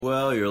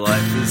Well, your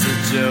life is a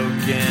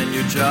joke and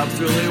your job's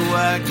really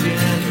whack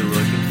and you're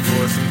looking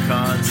for some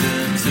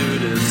content to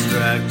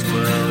distract.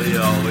 Well, you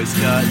always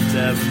got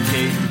Deb and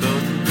Kate and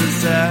both of the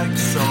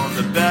Zacks on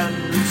the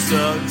Baton Rouge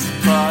Sucks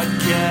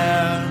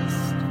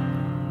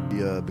podcast.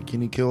 The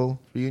Bikini Kill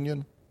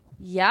reunion?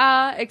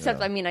 Yeah,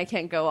 except, I mean, I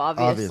can't go,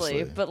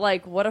 obviously. But,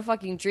 like, what a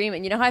fucking dream.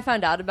 And you know how I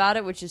found out about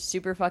it, which is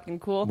super fucking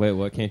cool? Wait,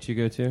 what can't you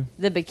go to?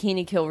 The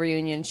Bikini Kill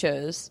reunion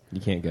shows.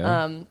 You can't go?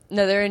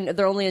 No,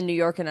 they're only in New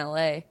York and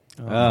L.A.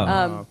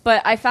 Oh.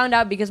 But I found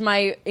out because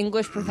my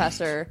English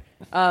professor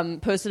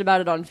posted about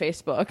it on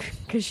Facebook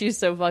because she's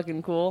so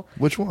fucking cool.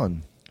 Which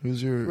one?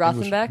 Who's your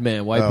Rothenbeck?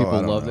 Man, white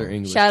people love their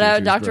English Shout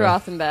out teachers, Dr. bro.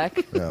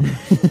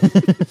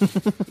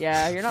 Rothenbeck.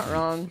 Yeah, you're not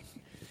wrong.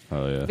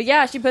 Oh, yeah. But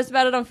yeah, she posted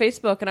about it on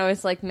Facebook, and I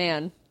was like,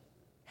 man,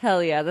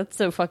 hell yeah, that's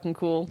so fucking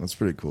cool. That's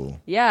pretty cool.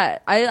 Yeah,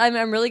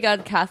 I'm really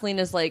glad Kathleen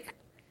is, like,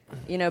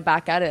 you know,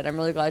 back at it. I'm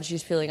really glad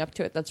she's feeling up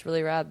to it. That's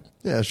really rad.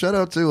 Yeah, shout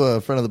out to a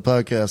friend of the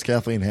podcast,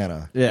 Kathleen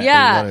Hanna.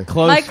 Yeah,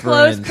 my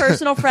close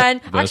personal friend.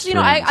 Actually, you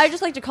know, friends. I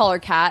just like to call her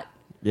Kat.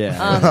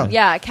 Yeah.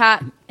 Yeah,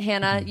 Kat,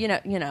 Hannah, you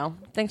know.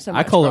 Thanks so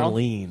much, I call girl. her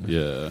Lean.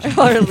 Yeah. I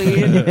call her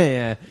Lean.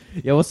 Yeah.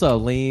 Yeah, what's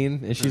up,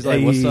 Lean? And she's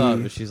like, what's up?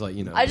 And she's like,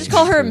 you know. I just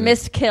call her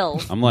Miss Kill.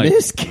 I'm like,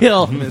 Miss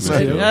Kill. Miss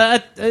Kill.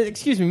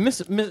 Excuse me,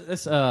 Miss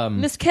Miss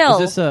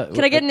Kill. Is this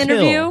Can I get an Kill?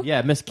 interview?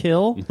 Yeah, Miss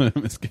Kill.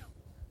 Miss Kill.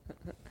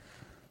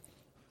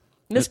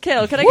 Miss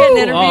Kill, can I get an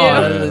interview?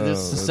 Oh, this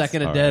is a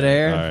second of dead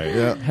air. All right.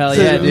 Yeah. Hell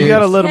So yeah, dude. you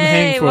gotta let them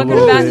Hey, hang for a welcome to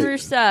little Baton bit.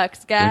 Rouge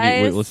Sucks,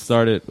 guys. Wait, let's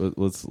start it.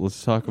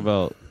 Let's talk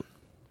about.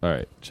 All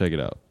right, check it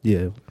out.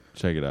 Yeah.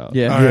 Check it out.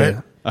 Yeah. All right.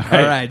 All All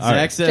right, All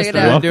Zach says Check it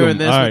that out. I'm doing Welcome.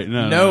 this All with right,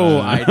 no,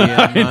 no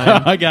idea in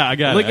mind. I got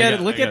Look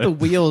it. at the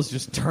wheels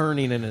just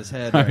turning in his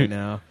head right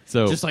now.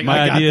 So just like,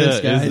 my I got idea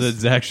this, guys. is that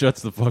Zach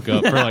shuts the fuck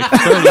up for like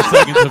 30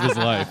 seconds of his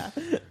life.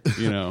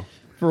 You know.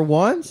 For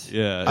once?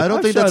 Yeah. I don't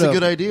I'll think that's shut a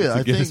good up. idea.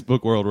 I Guinness think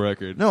Book World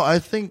Record. no, I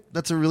think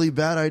that's a really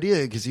bad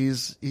idea because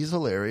he's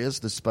hilarious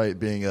despite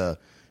being a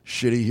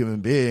shitty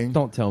human being.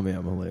 Don't tell me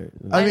I'm hilarious.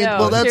 I mean, know.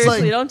 well, that's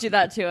Seriously, like don't do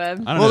that to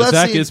him. I don't Well, know. that's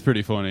Zach the- is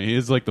pretty funny. He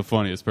is like the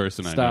funniest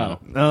person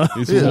Stop. I know.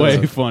 He's Yeah.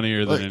 way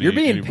funnier than any. You're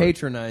being anybody.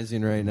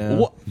 patronizing right now.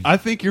 Well, I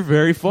think you're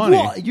very funny.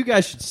 Well, you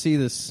guys should see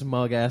this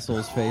smug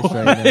asshole's face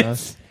right now.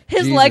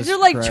 His Jesus legs are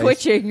like Christ.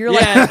 twitching. You're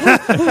like,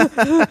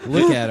 Yeah.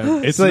 Look at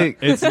him. It's like-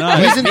 it's not.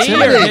 He's Me or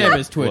intimidated. him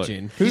is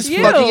twitching. He's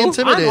You. fucking I'm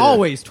intimidated. I'm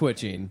always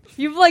twitching.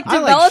 you've like I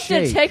like developed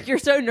a shake. tick. You're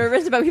so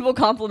nervous about people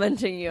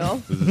complimenting you.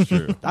 This is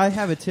true. I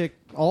have a tick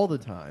all the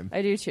time.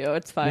 I do too.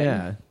 It's fine.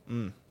 Yeah.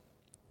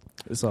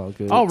 It's all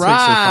good. All Ticks are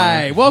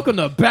fine. right. Welcome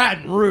to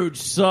Baton Rouge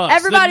Sucks.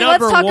 Everybody, the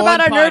let's number talk one about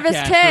our nervous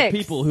podcast ticks. for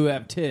people who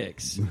have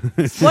ticks.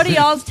 What are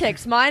y'all's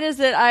ticks? Mine is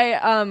that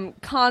I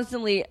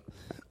constantly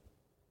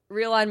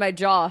realign my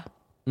jaw.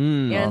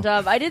 And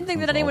I didn't think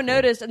that anyone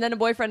noticed. And then a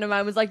boyfriend of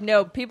mine was like,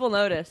 no, people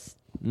notice.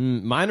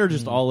 Mine are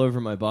just all over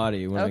my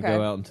body when Okay. I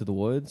go out into the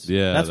woods.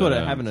 Yeah, That's what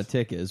that having a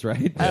tick is,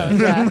 right? Oh,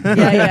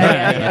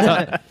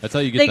 yeah. That's how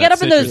you get. They that get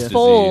up in those citrus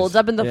folds, disease.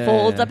 up in the Yeah,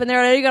 folds, yeah. up in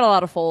there. I know you got a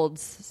lot of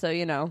folds, so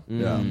you know.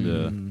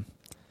 Yeah.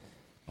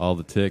 All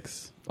the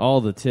ticks.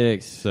 All the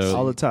ticks. So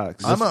All the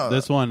talks.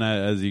 this one,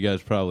 as you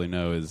guys probably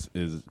know, is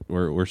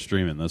we're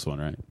streaming this one,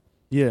 right?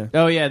 Yeah.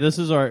 Oh yeah, this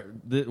is our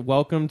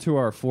welcome to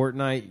our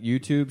Fortnite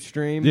YouTube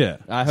stream. Yeah.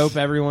 I hope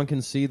everyone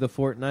can see the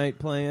Fortnite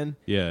playing.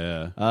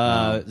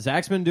 Yeah.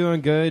 Zach's been doing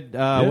good. What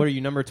are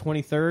you, number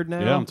 23rd now?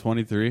 Yeah, I'm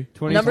 23.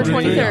 Number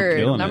 23rd.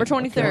 Killing Number it.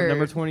 23rd.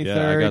 Number 23rd.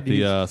 Yeah, I got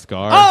the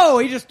scar. Oh,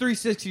 he just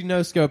 360 no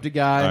scoped a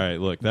guy. All right,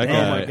 look, that Oh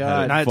guy. my God.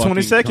 had a Not fucking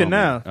 22nd comment.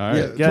 now. All right,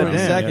 Yeah,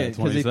 goddamn. 22nd.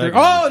 'cause he 22nd.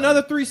 oh,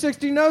 another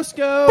 360 no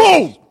scope.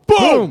 Boom!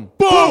 Boom!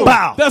 Boom!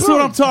 Bow. That's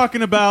what I'm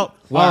talking about.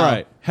 Wow. All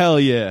right, hell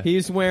yeah.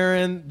 He's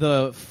wearing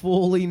the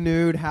fully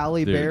nude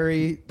Halle Dude.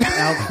 Berry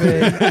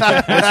outfit.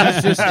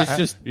 it's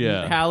just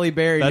Yeah. Halle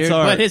Berry, That's dude.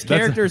 our- But his that's-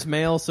 character's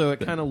male, so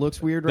it kind of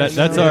looks weird right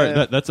That's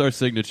now. that's our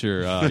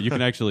signature. You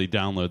can actually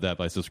download that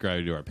by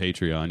subscribing to our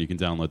Patreon. You can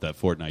download that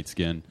Fortnite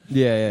skin.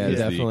 Yeah, Is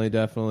the-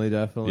 definitely.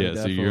 Yeah,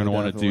 so you're gonna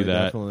want to do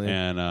that. Definitely.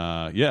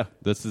 And yeah,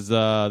 this is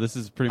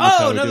pretty much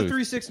how Oh, we another do it.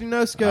 360 no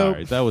All scope.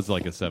 right, that was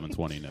like a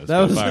 720 no scope. That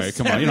was All right,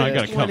 come on, you know I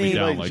gotta cut me 720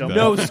 down like that.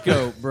 No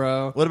scope,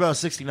 bro. What about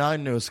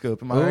 69 no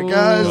scope? Am I right, Ooh.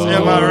 guys? Oh.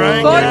 Am I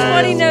right?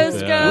 420 no guys?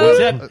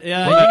 scope.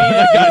 Yeah,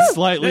 That guy's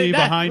slightly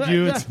behind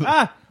you.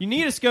 You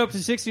need a scope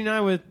to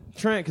 69 with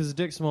Trent because the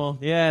dick's small.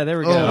 Yeah, there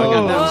we go. Oh, I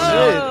got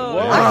that. shit. Whoa.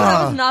 Wow.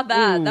 That was not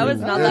bad. That was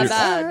not that Yes.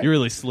 bad. You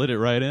really slid it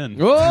right in.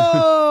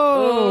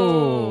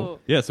 Whoa!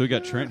 Yeah, so we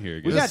got Trent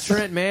here. We got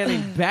Trent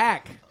Manning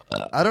back.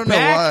 I don't know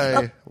Back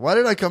why. Why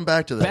did I come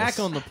back to this? Back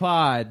on the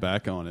pod.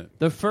 back on it.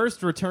 The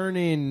first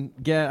returning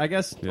I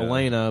guess Yeah.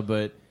 Elena,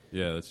 but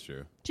Yeah, that's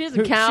true. She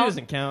doesn't count. She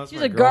doesn't count. She's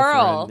My a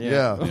girl. girlfriend.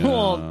 Yeah.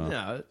 Well,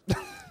 no.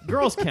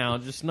 Girls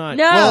count, just not.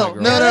 No. Well,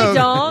 No, they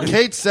don't.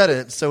 Kate said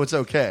it, so it's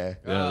okay.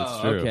 Yeah, that's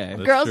Oh, true. okay.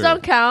 That's Girls true.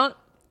 don't count.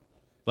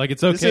 Like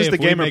it's okay This is if the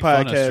we gamer make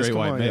fun of podcast. straight Come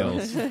white on,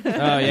 males.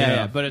 Oh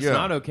yeah, but it's Yeah.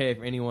 not okay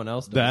if anyone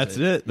else does That's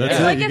it. it. That's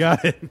Yeah. it. Like You if-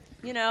 got it.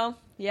 You know,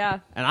 Yeah.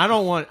 And I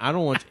don't want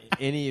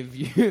any of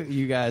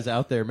you guys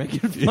out there making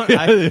fun.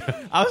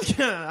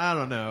 I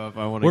don't know if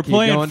I want to We're keep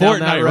playing going down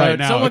that Fortnite road. right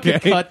now, Someone okay?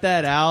 could cut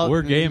that out We're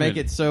and gaming. make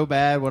it so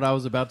bad what I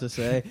was about to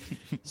say.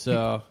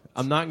 So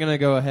I'm not going to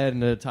go ahead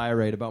and a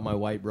tirade about my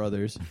white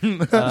brothers. Oh,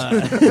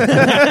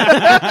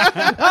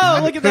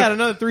 look at that.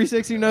 Another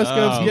 360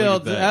 no-scopes Oh,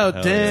 guild. look at Oh,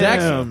 that. damn.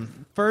 Hell Zach's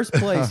first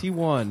place. He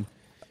won.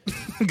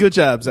 Good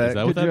job, Zach. Is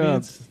that what Good that job.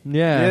 means?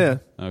 Yeah.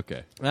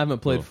 Okay. I haven't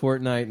played Cool.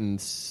 Fortnite in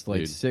like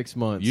Dude, 6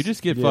 months. You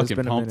just get Yeah, it's fucking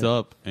been a pumped minute.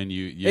 up, and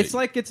you It's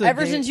like it's a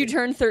Ever game- since you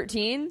turned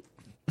 13?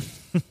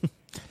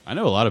 I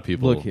know a lot of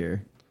people. Look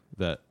here.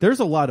 That There's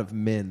a lot of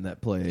men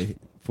that play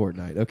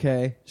Fortnite,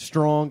 okay?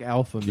 Strong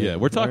alpha men. yeah,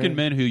 we're talking right?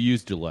 men who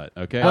use Gillette.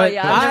 Okay. Oh,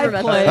 yeah, I've I never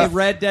met play those.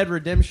 Red Dead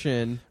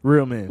Redemption,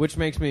 Real man. which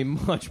makes me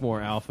much more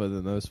alpha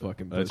than those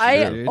fucking That's bitches,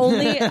 I true.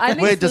 dude. I'm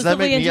Wait, does that exclusively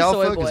make me into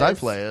alpha? soy Because I boys.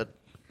 play it.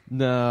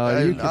 No,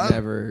 you could I'm-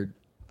 never.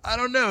 I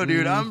don't know,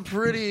 dude. I'm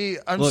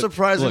Look,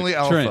 surprisingly look,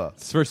 alpha. Trent,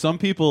 for some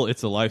people,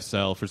 it's a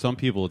lifestyle. For some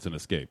people, it's an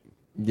escape.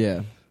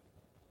 Yeah.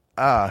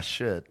 Ah,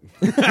 shit.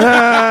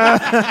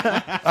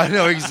 I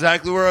know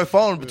exactly where I've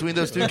fallen between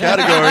those two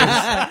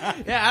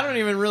categories. Yeah, I don't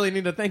even really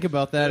need to think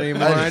about that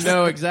anymore. I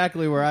know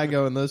exactly where I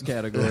go in those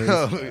categories.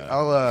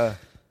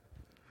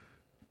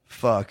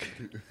 Fuck.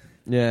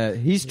 Yeah,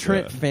 he's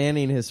Trent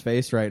fanning his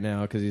face right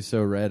now because he's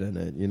so red in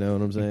it. You know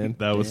what I'm saying?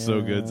 That was so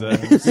good, Zach.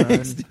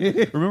 Thanks,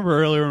 dude. Remember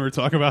earlier when we were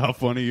talking about how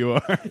funny you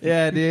are?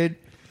 Yeah, dude.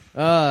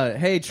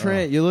 Hey,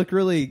 Trent, you look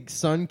really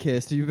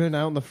sun-kissed. Have you been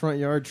out in the front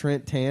yard,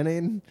 Trent,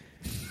 tanning?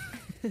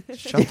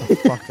 Shut the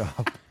fuck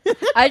up.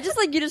 I just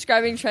like you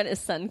describing Trent as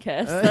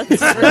sun-kissed. That's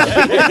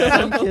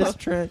Sun-kissed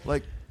Trent.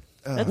 Like,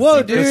 Whoa,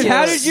 super dude, cute.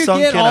 how did you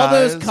Sunken get all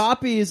those eyes.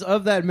 copies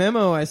of that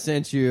memo I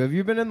sent you? Have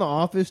you been in the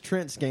office,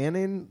 Trent,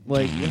 scanning?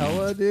 Like,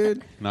 hella,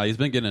 dude? Nah, he's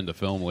been getting into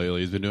film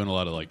lately. He's been doing a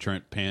lot of like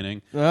Trent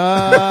panning.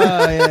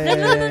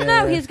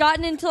 No. He's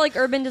gotten into like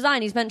urban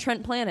design. He's been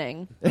Trent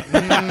planning.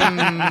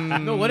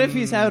 No, what if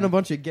he's having a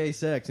bunch of gay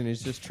sex and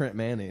he's just Trent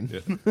Manning?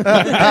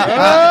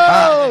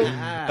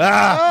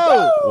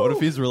 What if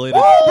he's related?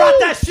 Brought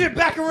that shit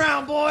back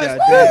around, boys!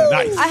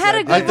 Nice. I had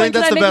a good I one. think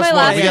Can that's I the make best my one.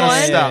 last We gotta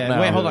one? stop now.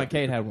 Wait, hold on.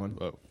 Kate had one.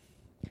 Whoa.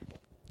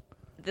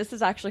 This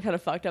is actually kind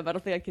of fucked up. I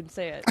don't think I can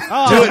say it. Do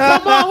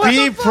it.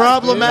 Be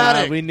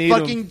problematic. Yeah, we need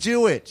Fucking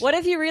do it. What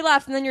if you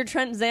relapse and then you're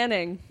Trent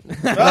Zanning? He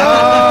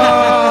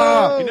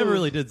never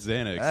really did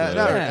Xanax. So no,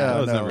 that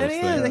was no. never And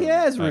his he has, thing. he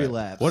has All right.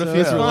 relapsed. What if so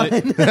he's it's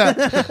related?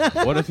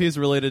 fine. What if he's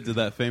related to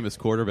that famous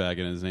quarterback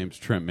and his name's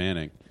Trent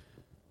Manning?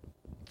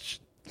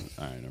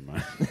 All right, never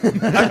mind. I'm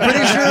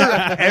pretty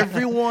sure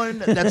everyone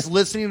that's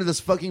listening to this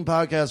fucking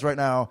podcast right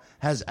now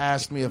has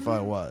asked me if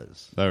I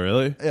was. Oh,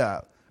 really?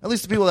 Yeah. At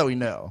least the people that we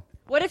know.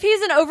 What if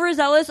he's an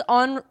overzealous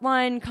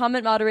online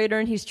comment moderator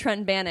and he's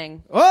Trent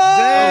banning? Oh, that's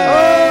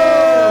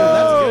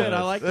good.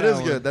 I like that. That is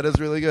one. good. That is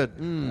really good.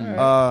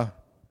 I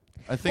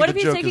think What if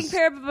the he's joke taking is,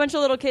 care of a bunch of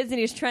little kids and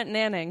he's Trent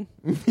Nanning?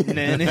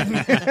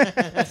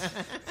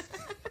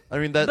 I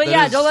mean, that. But that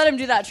yeah, is- don't let him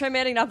do that. Trent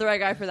Manning, not the right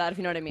guy for that, if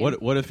you know what I mean.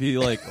 What if he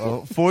like?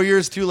 Well, 4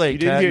 years too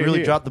late, did Cat. hear- You really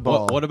hear- dropped the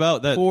ball. What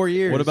about that? 4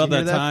 years. What about You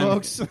hear that that, time,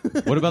 folks?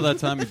 What about that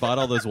time he bought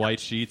all those white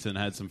sheets and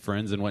had some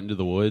friends and went into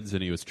the woods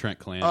and he was Trent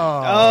Clanning?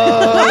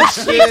 Oh,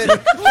 shit.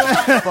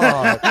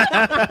 Fuck.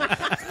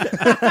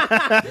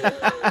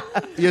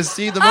 You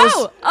see, the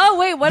most. Oh,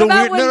 wait, what the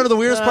about weird, when... no, the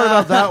weirdest part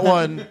about that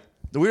one.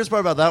 The weirdest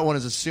part about that one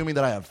is assuming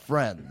that I have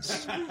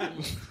friends. Well,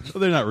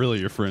 they're not really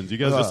your friends. You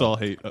guys just all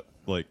hate,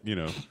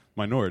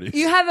 minorities.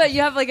 You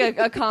have like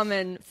a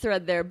common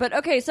thread there. But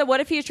okay, so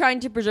what if he's trying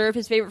to preserve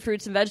his favorite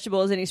fruits and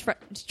vegetables and he's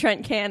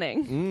Trent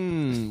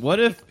Canning? What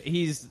if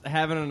he's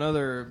having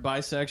another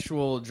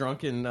bisexual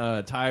drunken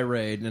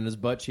tirade and his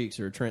butt cheeks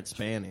are Trent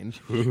Spanning?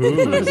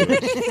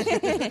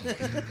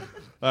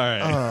 All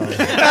right.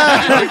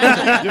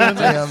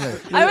 Damn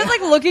it. I was like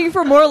looking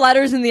for more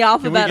letters in the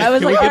alphabet. I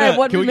was like, all right,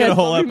 what can we we get a missed?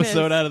 whole What we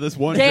episode missed? out of this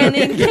one?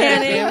 Canning, joke?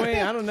 Can Canning. we?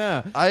 I don't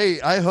know.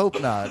 I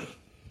hope not.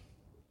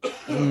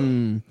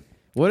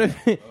 What if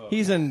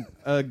he's a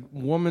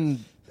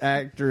woman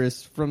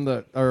actress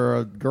or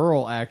a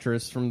girl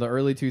actress from the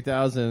early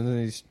 2000s and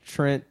he's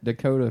Trent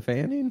Dakota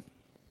Fanning?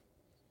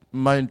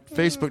 My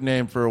Facebook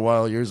name for a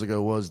while years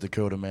ago was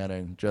Dakota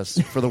Manning,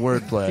 just for the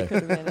wordplay.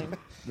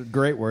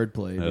 Great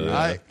wordplay.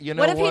 Dude. You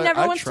know What if he never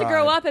I wants to tried.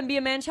 grow up and be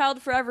a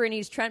man-child forever and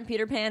he's Trent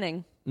Peter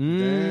Panning?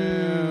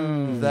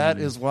 That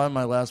is why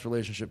my last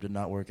relationship did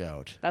not work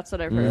out. That's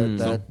what I've heard.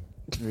 That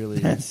really.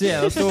 That's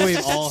what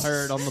we've all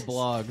heard on the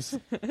blogs,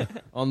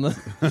 on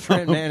the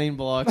Trent Manning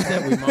blogs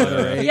that we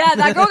moderate. Yeah,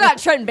 that girl got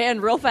Trent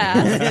banned real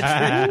fast.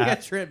 You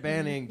got Trent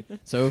Manning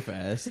so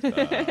fast.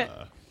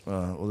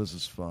 Well, this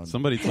is fun.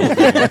 Somebody told me.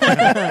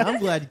 I'm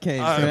glad you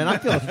came, man.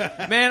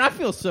 I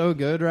feel so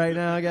good right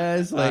now,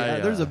 guys.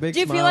 Like, there's a big. Do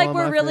you feel smile like on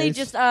we're my really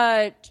face.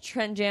 just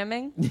Trent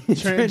jamming?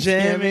 Trent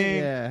jamming.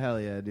 Yeah, hell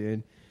yeah,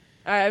 dude.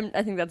 All right,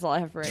 I think that's all I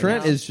have for right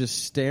Trent now. is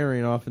just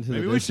staring off into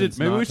Maybe the we should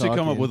distance.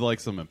 come up with like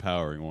some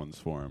empowering ones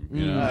for him.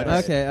 You know?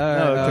 Okay, all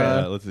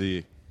right. Okay. Let's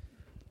see.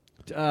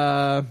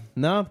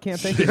 No, can't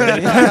think of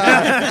any. Wait,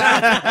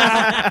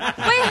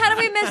 how do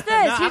we missed this?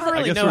 I He's don't a,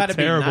 really I guess know we're how to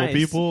be terrible nice.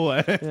 people.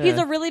 he's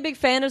a really big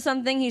fan of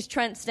something. He's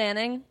Trent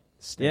Stanning.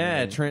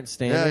 Yeah, Trent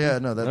Stanley. Yeah,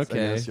 no, that's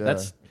okay. I guess, yeah.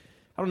 That's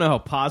I don't know how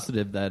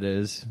positive that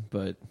is,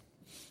 but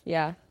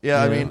Yeah.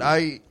 Yeah, I Yeah.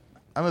 mean,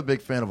 I'm a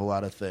big fan of a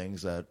lot of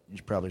things that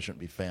you probably shouldn't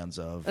be fans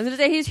of. I was gonna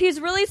say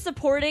he's really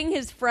supporting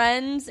his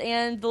friends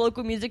and the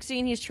local music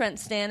scene. He's Trent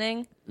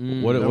Stanning.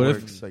 What That if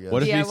works, I guess.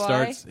 what if he DIY?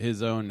 starts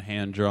his own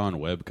hand-drawn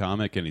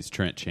webcomic and he's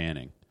Trent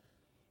Channing?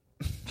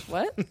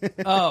 What?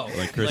 oh,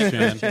 Like Chris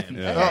Chan?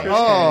 Yeah.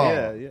 Oh,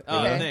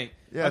 Okay. thank.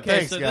 Yeah, okay,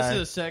 thanks, so guy.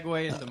 this is a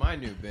segue into my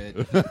new bit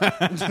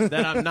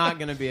that I'm not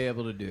going to be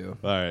able to do.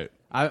 All right.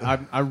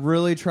 I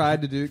really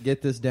tried to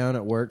get this down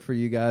at work for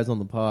you guys on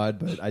the pod,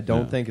 but I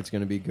don't think it's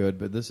going to be good.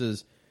 But this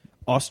is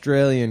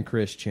Australian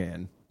Chris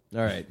Chan.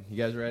 All right, you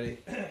guys ready?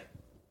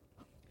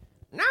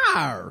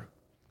 Nar!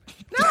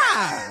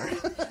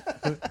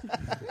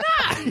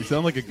 You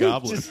sound like a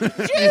goblin.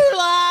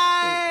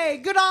 July!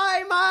 Good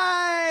eye,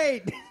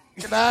 mate!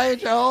 Good night,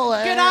 Joel.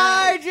 Good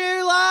eye,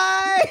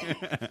 July!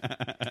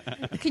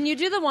 Can you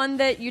do the one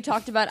that you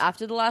talked about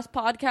after the last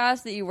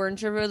podcast that you weren't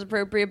sure if it was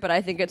appropriate, but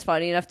I think it's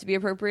funny enough to be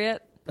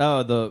appropriate?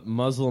 Oh, the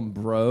Muslim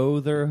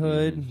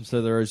brotherhood.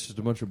 So there was just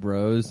a bunch of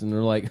bros, and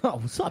they're like, "Oh,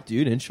 what's up,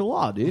 dude?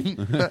 Inshallah, dude.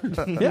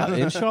 Yeah,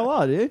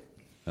 inshallah, dude.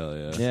 Hell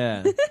yeah.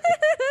 Yeah.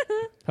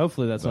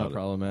 Hopefully that's not it.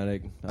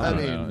 problematic. I don't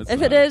mean, know. It's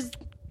If not. it is,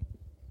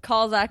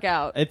 call Zach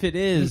out. If it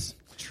is,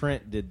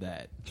 Trent did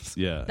that.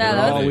 Yeah.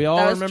 that was- we all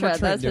that was remember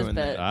Trent that's his doing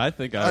bit. that. I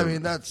think I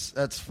mean, that's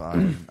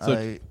fine.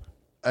 So-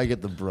 I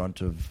get the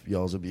brunt of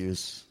y'all's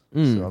abuse,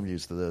 Mm. so I'm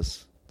used to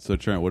this. So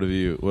Trent, what have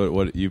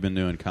you've been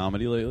doing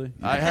comedy lately?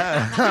 I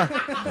have.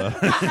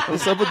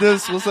 What's up with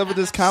this? What's up with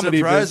this comedy?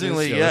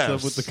 Surprisingly, business? yes.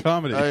 What's up with the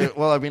comedy?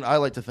 I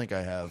like to think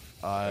I have.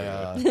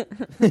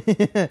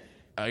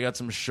 I got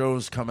some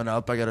shows coming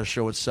up. I got a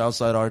show at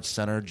Southside Arts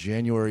Center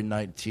January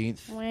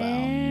 19th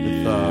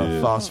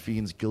with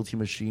Phosphines Guilty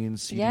Machine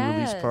CD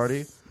release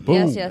party.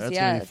 Yes, yes, That's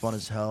yes. gonna be fun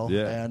as hell.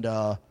 Yeah.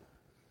 And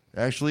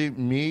actually,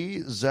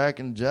 me, Zach,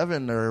 and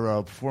Devin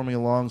are performing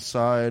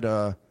alongside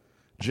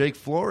Jake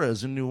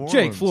Flores in New Orleans.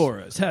 Jake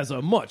Flores has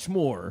a much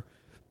more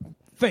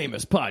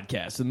famous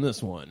podcast than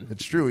this one.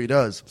 It's true, he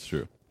does. It's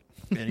true.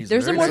 And he's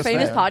There's a very more nice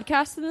famous man.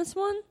 podcast than this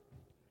one?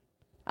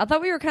 I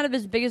thought we were kind of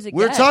as big as it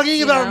We're gets, talking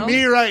you about know?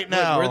 me right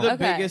now. We're the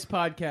Okay. biggest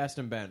podcast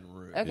in Baton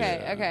Rouge. Okay,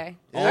 Yeah. okay.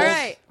 All- All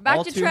right, back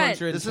All to Trent.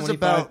 This is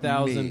about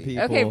 225,000 me.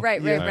 people. Okay,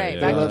 right, Yeah. right.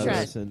 Yeah. Back Yeah. to Trent.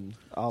 Listen.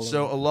 All of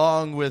So them.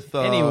 along with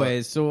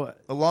Anyways, so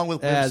along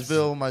with as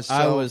Winsville,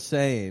 myself, I was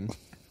saying,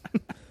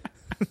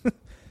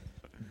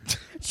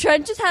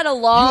 Trent just had a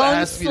long,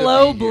 asked me to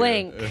slow be here.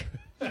 blink.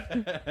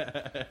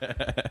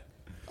 I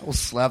will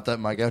slap that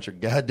mic out your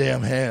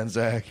goddamn hand,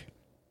 Zach.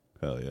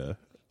 Hell yeah.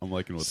 I'm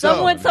liking what's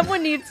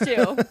Someone needs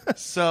to.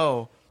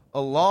 So,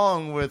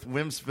 along with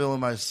Wimsville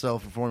and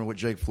myself performing with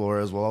Jake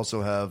Flores, we'll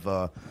also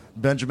have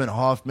Benjamin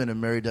Hoffman and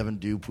Mary Devin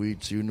Dupuy,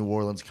 two New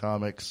Orleans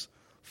comics,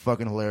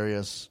 fucking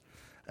hilarious,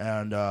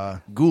 and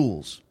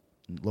Ghouls,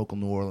 local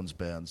New Orleans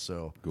band.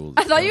 So, Ghouls.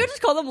 I thought you would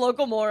just call them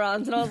local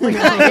morons, and I was like, oh,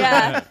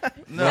 yeah.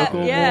 no,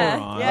 yeah,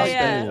 morons.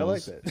 yeah. I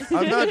like that.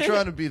 I'm not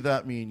trying to be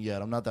that mean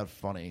yet. I'm not that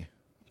funny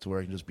to where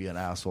I can just be an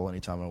asshole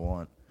anytime I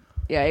want.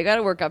 Yeah, you got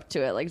to work up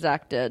to it like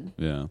Zach did.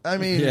 Yeah. I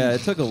mean, yeah,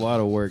 it took a lot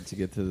of work to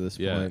get to this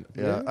Yeah. point.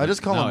 yeah, I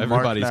just call No, him Mark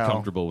everybody's now.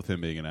 comfortable with him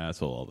being an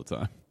asshole all the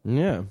time.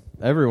 Yeah,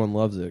 everyone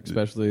loves it,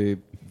 especially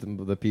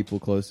the people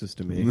closest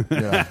to me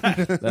Yeah.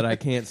 that I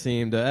can't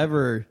seem to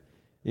ever,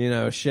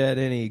 shed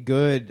any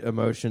good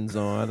emotions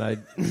on. I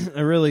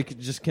really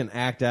just can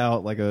act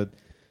out like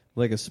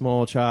a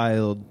small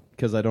child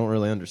because I don't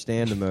really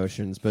understand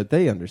emotions, but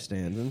they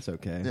understand, and it's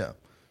okay. Yeah.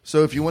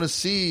 So if you want to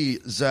see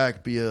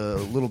Zach be a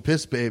little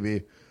piss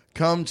baby,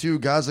 come to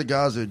Gaza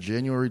Gaza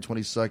January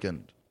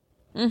 22nd.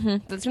 That's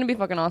going to be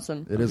fucking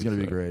awesome. It is going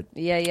to be great.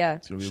 Yeah, yeah.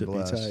 It's going to be Should a be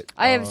blast. tight.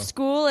 I have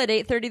school at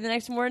 8:30 the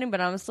next morning,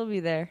 but I'm going to still be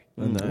there.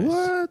 Oh, nice.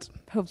 What?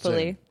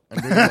 Hopefully. I'm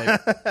bringing,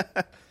 like,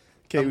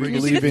 Okay, we You see the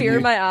believe in fear you.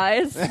 in my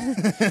eyes?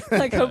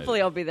 Like, hopefully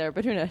I'll be there,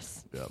 but who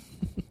knows?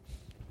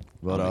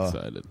 but I'm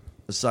excited.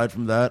 aside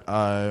from that,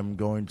 I'm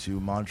going to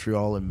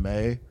Montreal in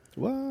May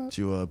What?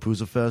 to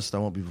Pooza Fest. I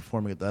won't be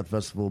performing at that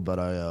festival, but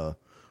I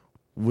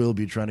will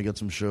be trying to get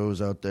some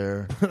shows out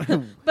there.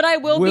 But I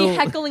will Will- be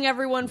heckling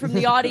everyone from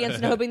the audience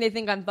and hoping they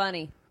think I'm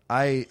funny.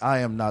 I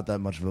am not that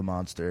much of a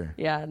monster.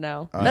 Yeah,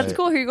 no. I- That's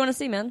cool. Who are you going to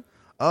see, man?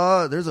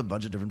 There's a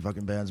bunch of different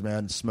fucking bands,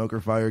 man. Smoker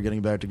Fire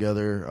getting back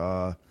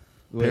together.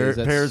 Wait, is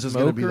that Pears is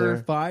going to be Smoker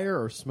there.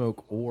 Fire or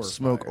Smoke or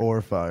Smoke fire?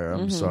 or Fire.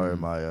 I'm sorry,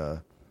 my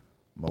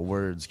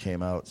words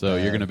came out. So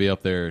bad. you're going to be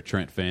up there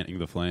Trent fanning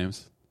the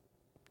flames?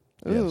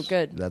 Ooh, Yes,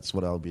 good. That's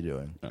what I'll be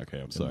doing. Okay,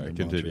 I'm sorry. in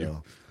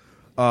Continue.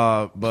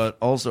 Montreal. But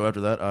also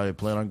after that, I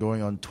plan on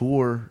going on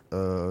tour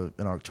in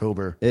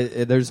October.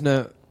 There's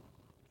no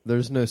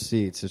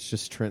seats. It's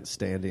just Trent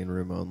standing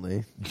room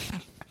only.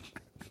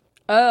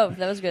 Oh,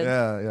 that was good.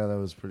 Yeah, that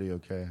was pretty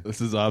okay.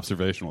 This is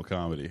observational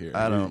comedy here.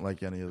 I don't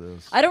like any of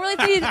this. I don't really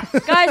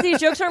think guys, these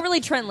jokes aren't really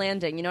Trent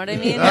landing. You know what I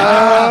mean?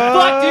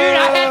 Fuck, dude!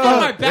 I had that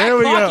in my back There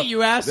we pocket, go.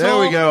 you asshole. There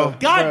we go.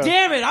 God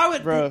damn it! I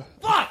would. Bro.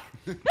 Fuck.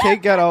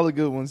 Kate got all the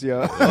good ones,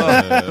 y'all.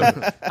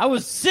 I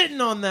was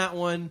sitting on that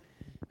one.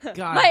 God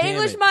My damn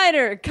English it.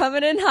 minor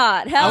coming in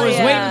hot. Hell I was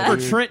yeah.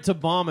 waiting for Trent to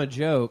bomb a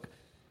joke,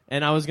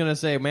 and I was gonna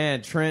say,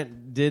 man,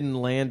 Trent didn't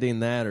landing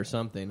that or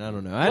something. I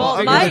don't know. I Well,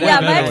 figured my it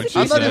out.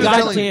 execution I'm not even was God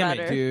telling- damn it,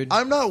 better. dude.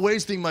 I'm not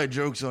wasting my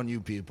jokes on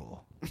you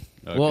people.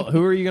 Okay. Well,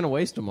 who are you gonna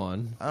waste them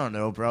on? I don't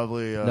know.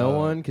 Probably No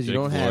one, because you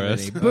Jake don't have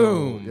Flores. any.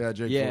 Boom. Yeah,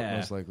 Jake. Yeah.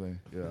 Most likely.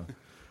 Yeah.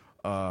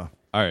 All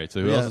right,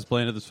 so who Yeah. else is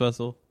playing at this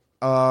festival?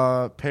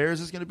 Pears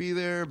is going to be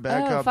there.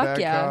 Bad Oh, Cop, fuck Bad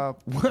yeah.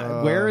 Cop.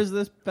 Where is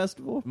this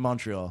festival?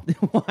 Montreal?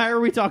 Why are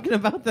we talking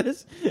about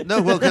this?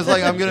 No, well, because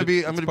like I'm going to be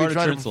It's trying part of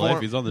to Trent's life.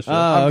 perform. He's on the show.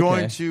 I'm okay.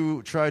 going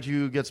to try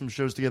to get some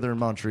shows together in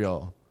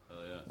Montreal.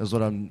 Is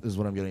what I'm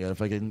getting at.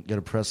 If I can get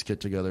a press kit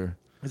together.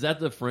 Is that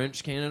the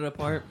French Canada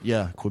part?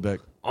 Yeah,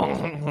 Quebec.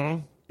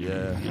 Oh,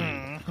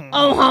 Yeah,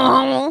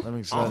 Oh, I'm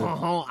excited.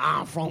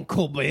 I'm from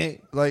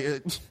Quebec.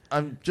 Like,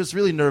 I'm just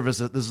really nervous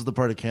that this is the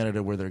part of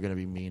Canada where they're going to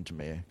be mean to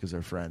me because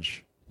they're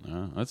French.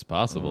 That's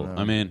possible. Oh,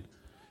 no. I mean,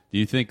 do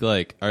you think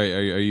like are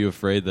you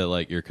afraid that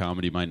like your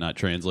comedy might not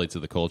translate to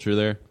the culture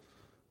there?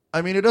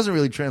 I mean, it doesn't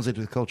really translate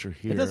to the culture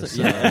here. It doesn't.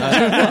 so-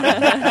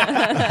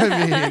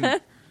 Yeah.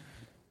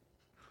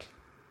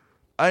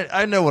 I mean,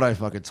 I know what I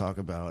fucking talk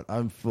about.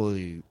 I'm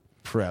fully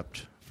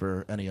prepped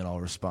for any and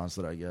all response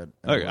that I get.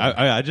 Okay,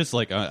 I just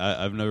like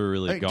I've never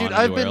really Like, gone dude, I've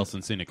anywhere been- else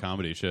and seen a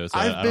comedy show. So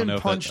I've I don't know been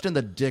if punched that, in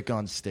the dick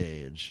on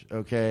stage.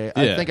 Okay,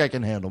 Yeah. I think I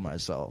can handle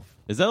myself.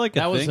 is that like a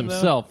That was thing, though?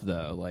 himself,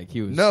 though. Like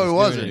he was. No, just it doing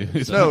wasn't.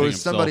 He's No, it punching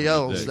was somebody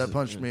himself in the else dick. that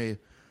punched me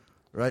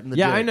right in the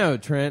Yeah, dick. I know,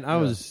 Trent. I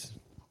was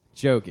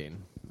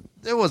joking.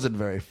 It wasn't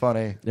very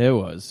funny. It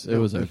was. It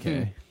was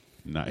okay.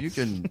 Nice. You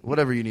can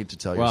whatever you need to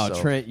tell Wow,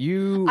 yourself. Trent,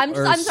 you. I'm are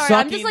sorry. I'm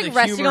sucking just like the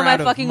resting humor on my out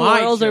of fucking my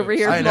laurels over jokes.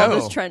 here I from all know.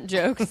 those Trent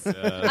jokes.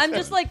 I'm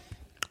just like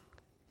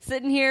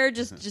sitting here,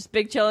 just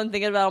big chilling,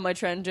 thinking about all my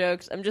Trent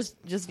jokes. I'm just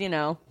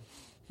Yeah,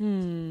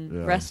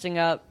 resting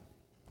up.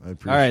 I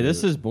appreciate All right,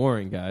 this it. is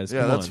boring, guys.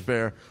 Yeah, Come that's on.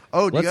 fair.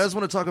 Oh, do you Let's- guys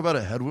want to talk about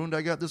a head wound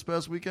I got this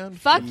past weekend?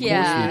 Fuck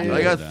yeah. do.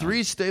 I got Yeah.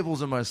 3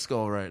 staples in my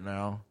skull right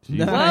now.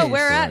 Nice. Whoa,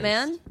 where at,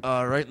 man?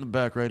 Right in the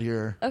back, right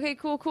here. Okay,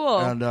 cool.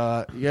 And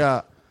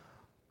yeah,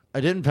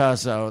 I didn't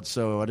pass out,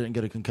 so I didn't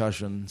get a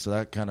concussion. So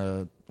that kind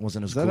of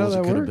wasn't as that cool how as it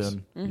that could have works?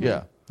 been. Mm-hmm.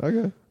 Yeah,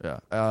 Okay. yeah.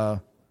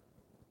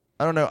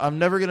 I don't know. I'm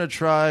never gonna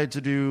try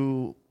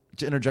to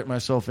interject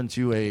myself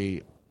into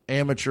a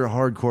amateur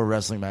hardcore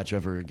wrestling match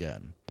ever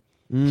again.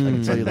 I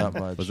can tell you that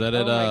much. Was that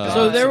Oh at my God.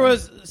 So there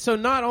was. So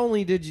not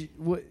only did you,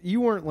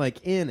 you weren't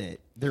like in it.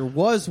 There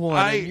was one,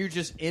 I- and you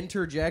just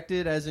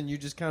interjected, as in you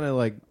just kind of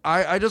like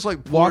I just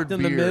like poured walked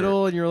in beer. the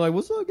middle, and you're like,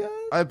 "What's up, guys?"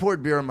 I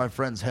poured beer on my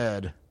friend's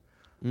head,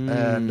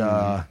 and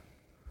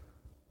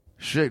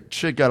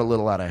shit got a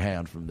little out of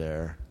hand from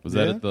there. Was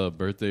that Yeah. at the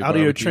birthday Out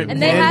of your barbecue? Trent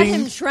And they had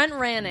Landing? him Trent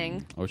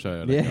ranning. I wish I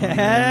had. Yeah,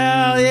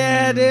 hell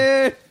yeah,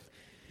 dude!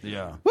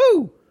 Yeah.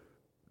 Woo!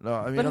 No,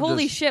 I mean, But I'm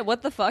holy just, shit,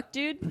 what the fuck,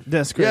 dude?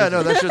 That's crazy. Yeah,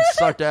 no, that shit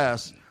sucked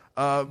ass.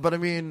 But I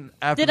mean,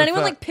 after Did the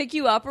anyone fact- like pick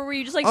you up, or were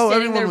you just like Oh, sitting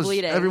everyone there was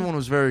bleeding? everyone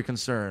was very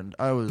concerned.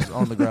 I was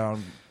on the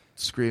ground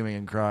screaming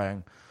and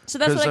crying. So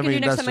that's what 'Cause, I I can do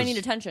mean, next that's time I need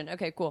just- attention.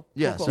 Okay, cool.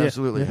 Yes, cool.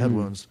 absolutely, head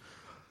wounds.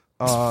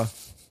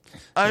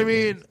 I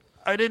mean,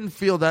 I didn't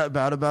feel that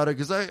bad about it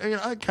because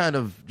I kind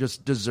of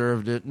just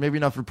deserved it. Maybe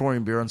not for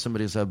pouring beer on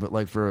somebody's head, but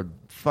like for a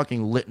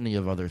fucking litany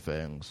of other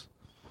things.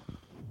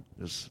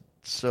 Just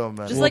so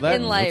many. Just like that-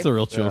 in life. That's a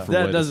real chill Yeah. for way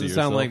That to doesn't see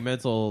sound yourself. like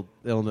mental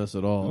illness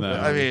at all. No.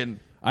 I mean,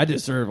 I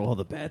deserve all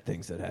the bad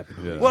things that happen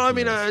to me. Yeah. well, I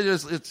mean,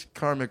 it's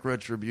karmic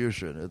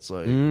retribution. It's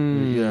like,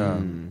 Mm.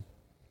 yeah.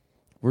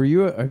 Were you?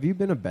 Have you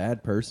been a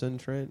bad person,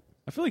 Trent?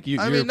 I feel like you.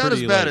 I you're mean, not as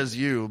pretty, bad like- as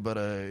you, but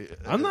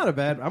I'm not a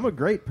bad. I'm a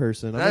great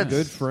person. I'm a That's-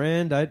 good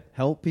friend. I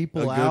help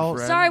people A good out.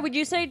 friend. Sorry, would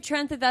you say,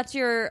 Trent, that that's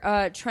your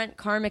Trent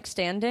karmic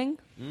standing?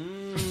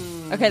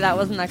 Okay, that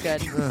wasn't that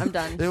good. I'm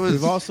done. It was.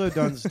 We've also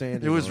done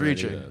standing. It was already.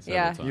 reaching. several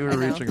Yeah. times. You were I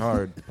know. reaching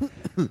hard.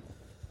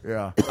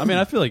 Yeah. I mean,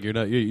 I feel like you're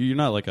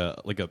not like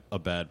a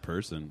bad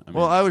person. I mean,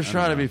 Well, I was don't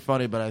trying to know. be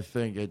funny, but I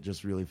think it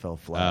just really fell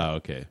flat. Oh,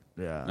 okay.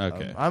 Yeah.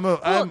 Okay. Well,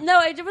 I'm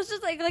no, it was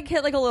just like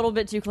hit like a little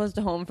bit too close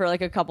to home for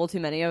like a couple too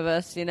many of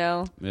us, you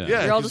know? Yeah.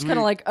 Yeah. You're all 'cause just kind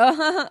of we- like,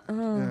 yeah.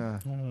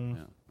 Yeah.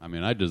 I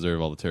mean, I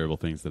deserve all the terrible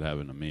things that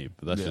happen to me,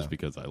 but that's Yeah. just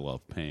because I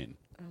love pain.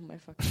 oh my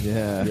fucking.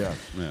 Yeah, Yeah.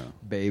 Yeah,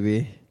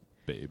 baby.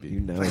 baby. You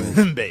know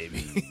it.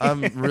 baby.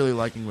 I'm really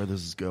liking where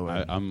this is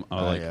going.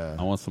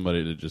 I want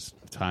somebody to just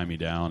tie me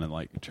down and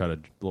like try to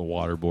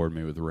waterboard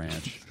me with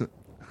ranch.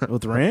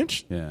 With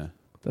ranch? Yeah.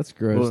 That's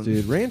gross, Well,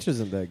 dude. Ranch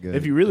isn't that good.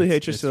 If you really hate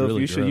It's yourself,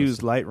 really you should gross.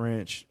 use light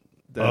ranch.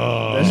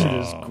 That shit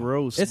is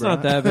gross. It's bro.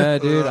 not that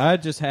bad, dude. I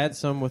just had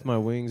some with my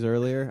wings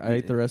earlier. I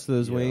ate the rest of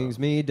those wings.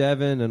 Me,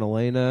 Devin, and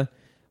Elena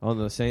on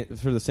the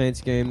for the Saints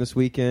game this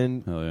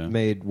weekend Hell yeah.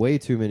 made way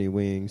too many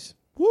wings.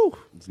 Woo.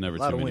 It's never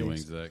Lot too of many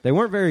wings. wings, Zach. They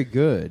weren't very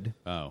good.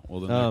 Oh,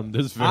 well, then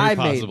there's I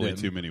very made possibly them.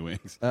 too many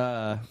wings.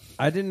 I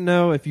didn't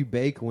know if you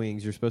bake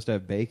wings, you're supposed to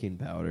have baking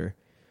powder.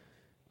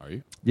 Are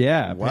you?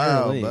 Yeah, wow,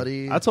 apparently.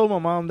 buddy. I told my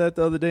mom that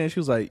the other day, and she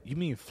was like, "You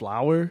mean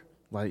flour?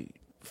 Like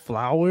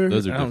flour?"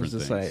 Those are And I was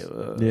different just things.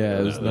 like, Yeah, it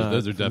No, was not.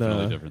 those are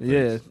definitely no. different things.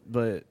 yeah,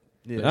 but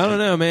Yeah. I don't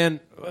know, man.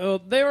 Well,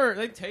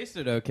 they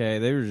tasted okay.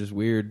 They were just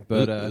weird,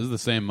 but this is the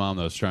same mom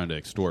that was trying to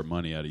extort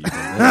money out of you.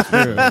 that's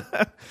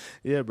true.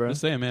 Yeah, bro. I'm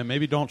just saying, man,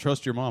 maybe don't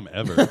trust your mom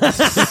ever.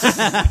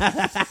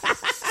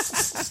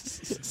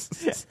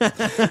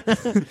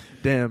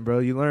 Damn, bro.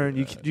 You learn.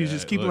 You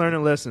just keep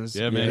learning lessons.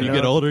 Yeah, man. You You know?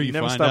 get older, you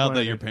never find stop out that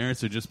learning. your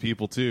parents are just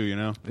people too. You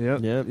know,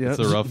 Yep. Yep. Yep. it's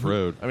a rough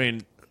road. I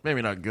mean,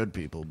 maybe not good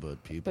people,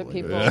 but people. But I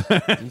people. guess.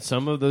 And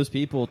some of those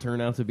people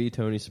turn out to be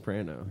Tony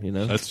Soprano. You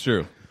know, That's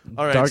true.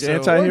 All right, Dark so,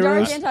 anti- Or dark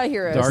Heroes?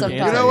 anti-heroes Dark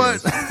sometimes. You know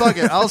what? Heroes. Fuck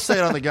it. I'll say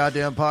it on the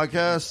goddamn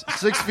podcast.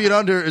 6 Feet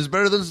Under is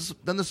better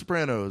than The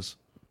Sopranos.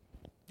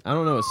 I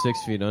don't know what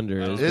 6 Feet Under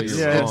is. but It's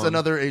you're it's wrong.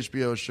 another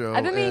HBO show.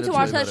 I've been meaning and to it's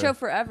watch way that better. show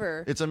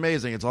forever. It's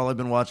amazing. It's all I've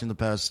been watching the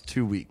past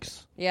 2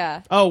 weeks.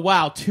 Yeah. Oh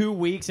wow! 2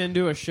 weeks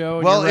into a show,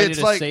 and Well, you're ready it's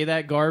to like- say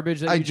that garbage.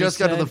 That I you just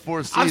got to said? the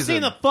fourth I've season.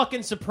 seen the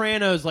fucking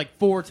Sopranos like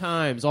 4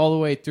 times all the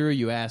way through.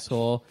 You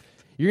asshole!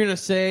 You're gonna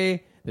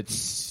say that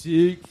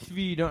 6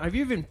 feet? Have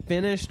you even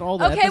finished all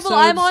the Okay, episodes? well,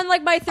 I'm on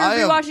like my third I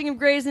am- rewatching of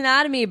Grey's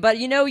Anatomy, but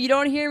you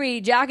don't hear me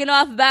jacking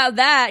off about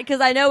that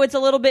because I know it's a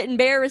little bit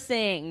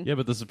embarrassing. Yeah,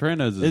 but The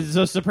Sopranos is.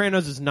 So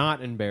Sopranos is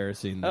not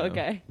embarrassing. Though.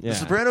 Okay. Yeah. The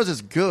Sopranos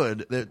is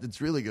good. It's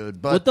really good.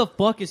 But What the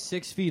fuck is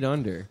 6 feet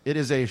under? it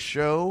is a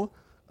show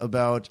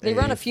about. They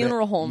run a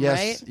funeral home, yes,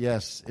 right?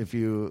 Yes. If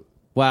you,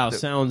 Wow,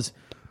 sounds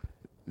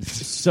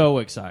so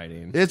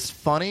exciting. it's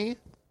funny.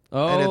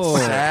 Oh, and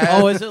it's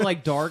sad. oh, is it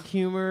like dark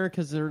humor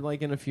because they're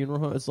like in a funeral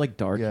home? It's like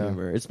dark Yeah.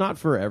 humor. It's not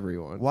for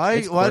everyone. Why?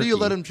 It's Why do you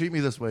quirky. let him treat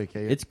me this way,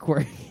 Kate? It's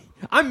quirky.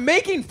 I'm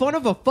making fun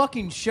of a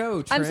fucking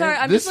show. Trent. I'm sorry,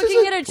 I'm This just looking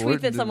is at a tweet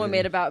important that to someone me.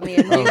 made about me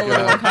and being a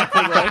little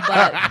uncomfortable.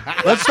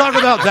 But Let's talk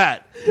about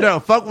that. No,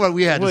 fuck what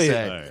we had Wait. to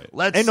say. All right.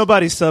 Let's. Ain't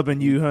nobody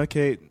subbing you, huh,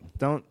 Kate?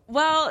 Don't.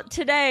 well,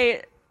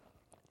 today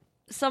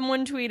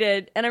someone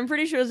tweeted, and I'm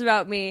pretty sure it was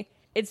about me.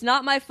 It's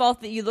not my fault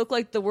that you look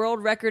like the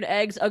world record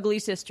eggs ugly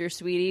sister,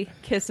 sweetie.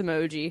 Kiss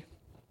emoji.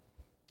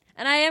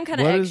 And I am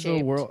kind of What egg is the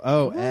shaped. world?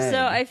 Oh, egg.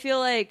 So I feel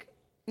like,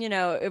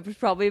 it was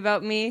probably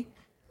about me.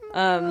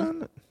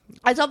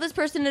 I saw this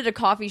person at a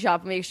coffee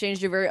shop and we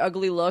exchanged a very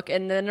ugly look,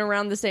 and then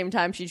around the same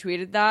time she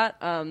tweeted that.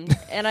 And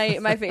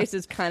my face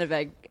is kind of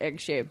egg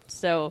shaped.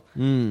 So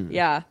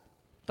yeah.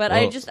 But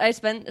Well- I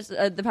spent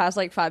the past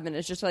like 5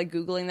 minutes just like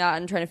Googling that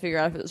and trying to figure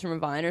out if it was from a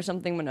Vine or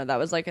something. But no, that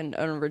was like an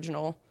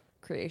original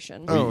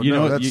creation. Oh, you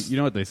no, know, that's- you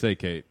know what they say,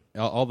 Kate.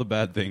 All the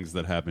bad things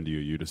that happen to you,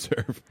 you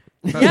deserve.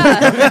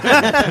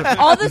 Yeah.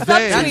 All the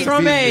subtweets.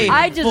 from a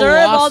I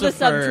deserve all the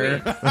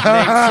philosopher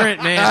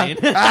subtweets. named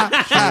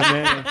Trent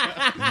Manning.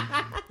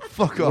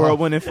 fuck off.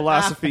 World-winning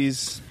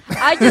philosophies.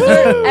 I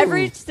deserve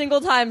every single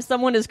time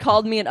someone has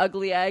called me an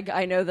ugly egg.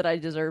 I know that I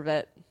deserve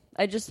it.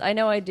 I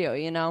know I do.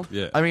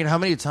 Yeah. I mean, how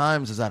many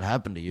times has that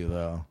happened to you,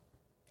 though?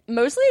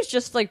 Mostly it's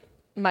just like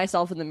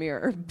myself in the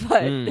mirror,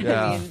 but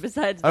Yeah. I mean,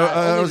 besides that,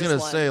 I only was this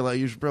gonna one. say, like,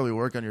 you should probably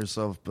work on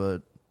yourself,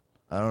 but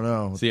I don't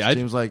know. See, it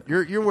seems like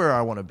you're where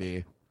I want to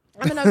be.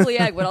 I'm an ugly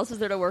egg. What else is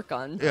there to work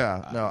on?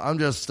 Yeah, no, I'm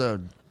just. I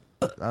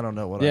don't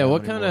know what. I Yeah, am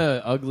what kind anymore.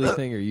 of ugly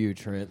thing are you,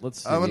 Trent?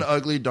 Let's see. I'm an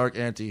ugly dark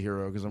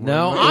anti-hero because I'm.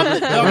 no,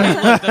 wearing- I'm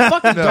okay, look, the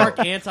fucking dark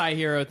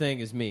anti-hero thing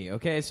is me.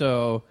 Okay,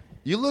 so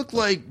You look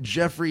like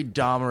Jeffrey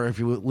Dahmer if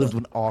you lived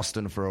in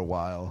Austin for a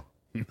while.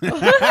 Zach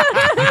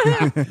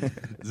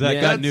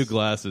Yeah, got new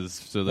glasses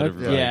so that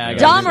everybody. yeah, I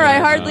knows. got Dahmer, I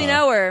hardly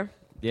know her.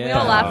 yeah, We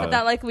all laugh at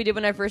that like we did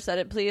when I first said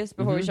it, please,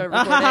 before we started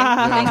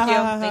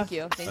recording. Thank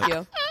you.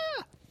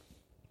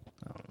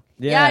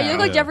 Yeah, you look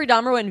like Yeah. Jeffrey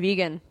Dahmer went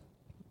vegan.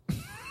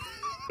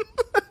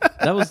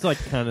 That was like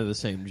kind of the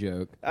same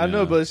joke. I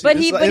know, but it's, But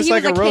it's he, like, but it's he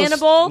like was a roast,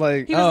 cannibal.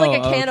 Like, He was like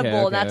a Oh, okay,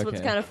 cannibal, and that's okay, what's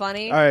okay. kind of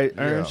funny. all right,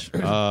 Yeah. Ernst.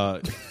 Yeah,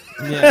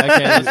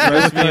 okay, let's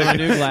roast me in my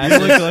new You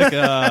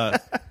glasses.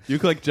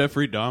 look like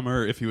Jeffrey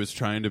Dahmer if he was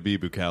trying to be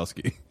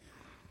Bukowski.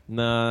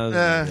 No,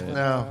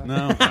 No.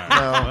 No, All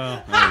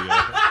right. Well, there you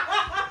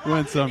go.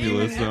 Win some, you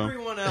lose some.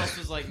 everyone else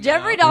was like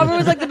Jeffrey no. Dahmer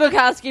was like the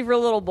Bukowski for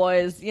little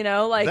boys,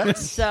 like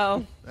That's-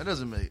 so. That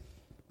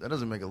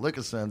doesn't make a lick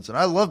of sense. And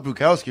I love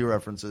Bukowski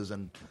references,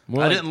 and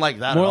More I like- didn't like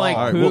that more at like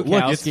all. All right, well,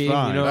 look, it's Bukowski,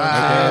 fine. you know what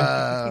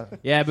I'm saying?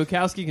 Yeah,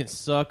 Bukowski can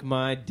suck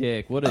my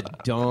dick. What a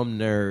dumb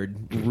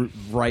nerd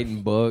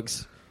writing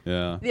books.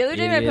 Yeah. The other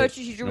day, my Idiot.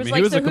 poetry teacher I was mean,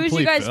 he like, was "So a who's you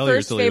complete guys' failure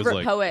first till he was, favorite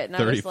like, poet?" And I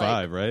was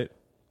 35, like, right?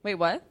 "Wait,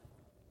 what?"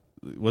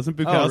 Wasn't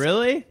Bukowski? Oh,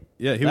 really?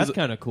 Yeah, he That's was.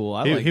 kind of cool.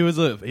 I He, like, he was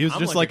I'm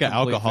just like like a an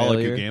complete alcoholic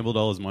failure. who gambled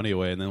all his money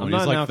away, and then when I'm he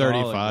was not an like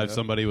alcoholic, 35, though.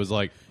 somebody was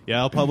like, "Yeah,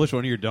 I'll publish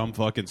one of your dumb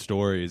fucking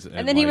stories."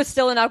 And then he like, was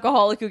still an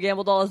alcoholic who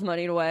gambled all his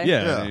money away.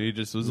 yeah, Yeah. he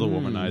just was a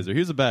womanizer. He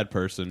was a bad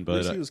person, but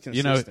least he was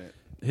you know, consistent.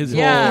 his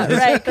Yeah, whole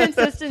right.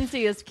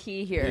 Consistency is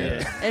key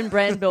here, and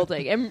brand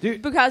building. And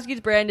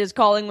Bukowski's brand is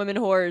calling women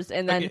whores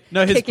and then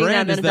no, his kicking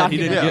brand them is in a that he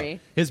didn't. documentary.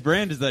 His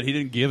brand is that he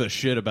didn't give a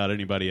shit about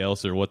anybody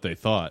else or what they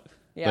thought.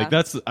 Yeah. Like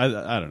that's I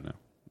don't know.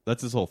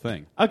 That's his whole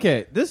thing.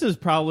 Okay, this is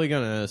probably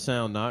going to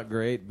sound not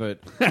great, but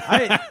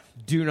I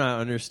do not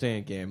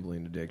understand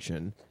gambling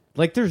addiction.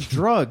 Like, there's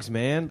drugs,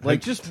 man.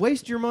 Like, just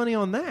waste your money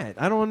on that.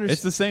 I don't understand.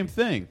 It's the same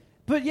thing.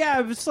 But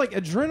yeah, it's like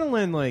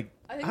adrenaline. Like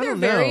I think I they're don't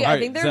very. know. I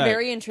think they're Zach.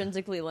 very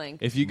intrinsically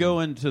linked. If you go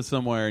into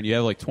somewhere and you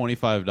have like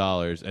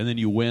 $25 and then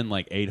you win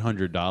like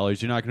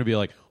 $800, you're not going to be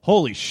like,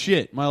 holy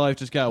shit, my life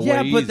just got way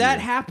Yeah, easier. but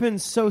that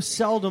happens so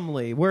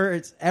seldomly. Where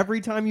it's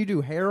every time you do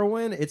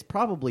heroin, it's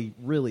probably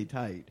really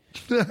tight.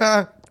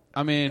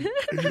 I mean,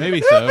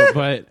 maybe so,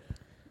 but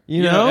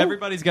You know,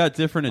 everybody's got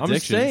different I'm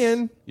addictions.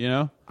 saying. You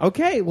know?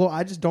 Okay, well,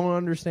 I just don't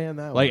understand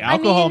that. Like one.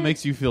 alcohol mean-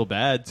 makes you feel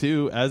bad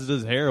too, as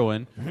does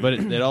heroin, but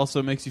it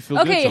also makes you feel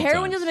good Okay, sometimes.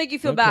 heroin doesn't make you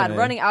feel bad. Okay.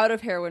 Running out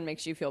of heroin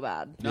makes you feel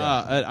bad.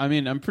 Nah, I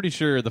mean, I'm pretty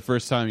sure the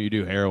first time you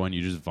do heroin,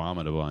 you just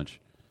vomit a bunch.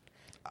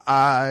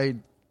 I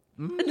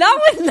Not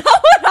what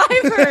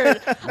I've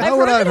heard. I've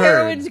what heard I've that heard.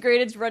 heroin's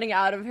great. It's running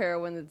out of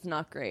heroin that's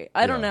not great.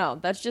 I don't know.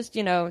 That's just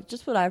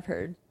just what I've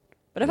heard.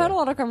 But I've had a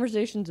lot of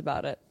conversations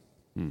about it.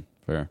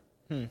 Fair.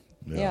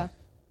 Yeah.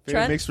 Very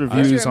Trent, mixed what's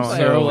reviews your on input?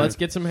 so heroin. let's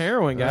get some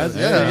heroin, guys.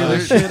 Yeah. Figure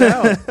this shit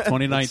out.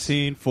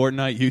 2019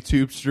 Fortnite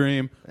YouTube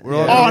stream. We're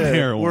all on gonna-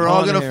 heroin. We're all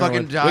On gonna heroin.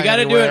 fucking die. We got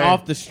to do it anyway.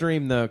 off the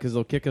stream though, because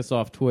they'll kick us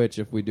off Twitch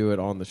if we do it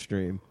on the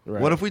stream.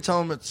 What if we tell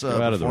them it's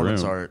out of the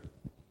performance room. art?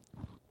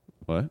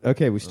 What?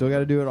 Okay, we still got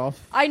to do it off.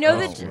 I know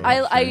that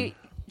I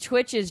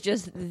Twitch is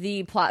just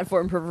the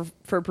platform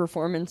for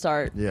performance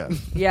art. Yeah.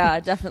 Yeah,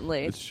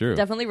 definitely. It's true.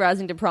 Definitely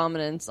rising to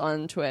prominence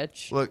on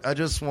Twitch. Look, I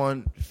just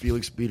want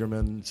Felix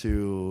Biederman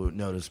to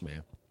notice me.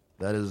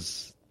 That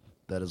is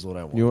what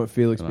I want. You want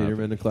Felix Gonna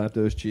Biederman to clap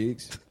those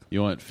cheeks?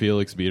 You want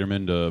Felix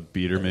Biederman to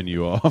Biederman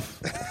you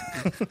off?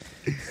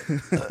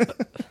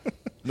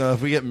 No,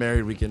 if we get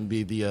married, we can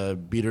be the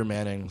Bieder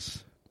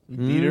Mannings.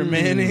 Peter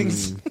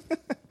Mannings.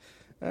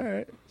 All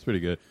right. It's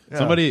pretty good. Yeah.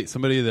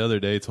 Somebody the other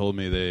day told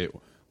me they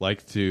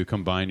like to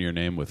combine your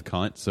name with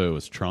cunt, so it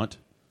was Trunt.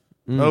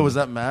 Oh, was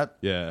that Matt?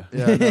 Yeah.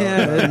 Yeah. No.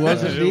 Yeah, it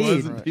was It indeed.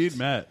 was indeed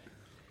Matt.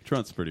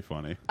 Trunt's pretty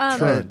funny.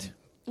 Trent.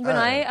 When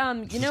I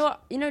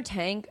you know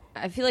Tank,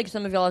 I feel like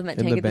some of y'all have met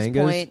In Tank the at this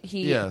Bangas? point.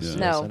 He Yes.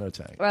 no. Yes, I know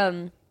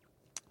Tank.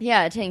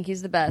 Yeah, Tank,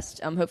 he's the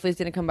best. Hopefully he's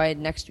gonna come by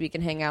next week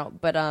and hang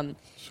out. But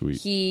Sweet.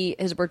 he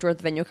has worked at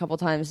the venue a couple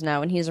times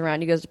now, and he's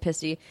around. He goes to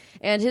Pissy,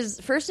 and his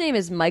first name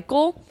is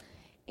Michael,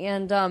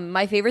 and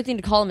my favorite thing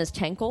to call him is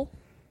Tankle.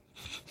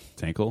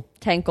 Tankle?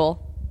 Tankle.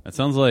 That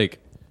sounds like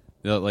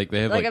like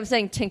they have Like I'm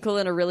saying tinkle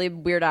in a really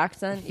weird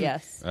accent.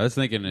 Yes. I was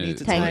thinking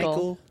Needs a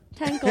Tankle.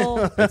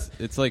 Tankle.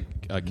 it's like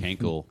a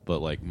cankle,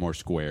 but like more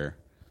square.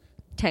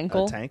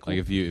 Tankle. Tankle. Like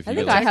if you I get,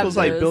 think like, I have Tankle's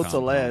like those. built to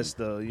compound. last,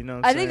 though. You know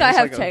what I I'm think saying? I It's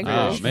have like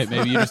a- Tankle.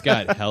 Maybe you just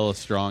got hella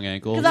strong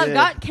ankles. Because I've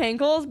got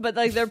cankles, but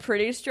like they're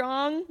pretty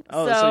strong.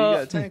 Oh, so, so you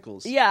got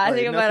tankles. Yeah, I Like,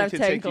 think I might have nothing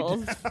can take you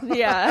tankles.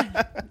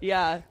 Yeah,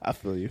 yeah. I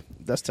feel you.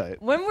 That's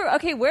tight. Where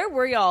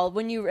were y'all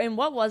when you and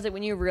what was it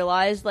when you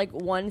realized like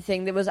one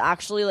thing that was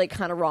actually like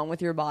kind of wrong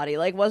with your body?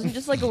 Like wasn't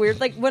just like a weird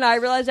like when I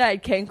realized I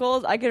had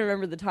cankles, I can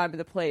remember the time and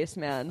the place,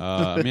 man.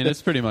 I mean,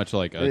 it's pretty much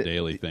like a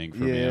daily thing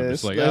for me. I'm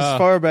just like, as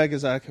far back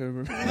as I can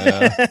remember.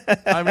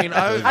 I mean,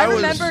 I was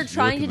remember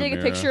trying to look in take the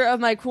a mirror. picture of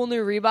my cool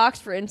new Reeboks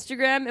for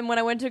Instagram, and when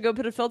I went to go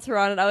put a filter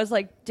on it, I was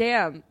like,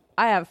 "Damn,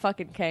 I have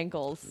fucking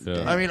cankles."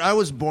 yeah. I mean, I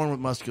was born with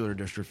muscular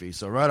dystrophy,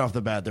 so right off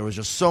the bat, there was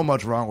just so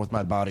much wrong with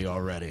my body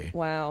already.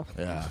 Wow,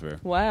 Yeah. That's fair.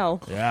 wow.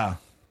 Yeah.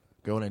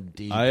 Going in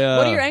deep. What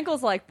are your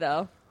ankles like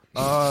though?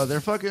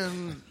 They're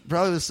fucking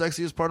probably the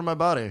sexiest part of my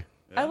body.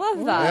 I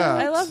love that. Yeah.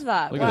 I love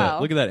that. Look wow. at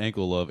that! Look at that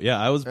ankle love. Yeah,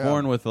 I was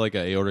born with like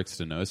an aortic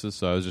stenosis,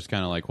 so I was just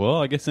kind of like,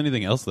 well, I guess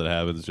anything else that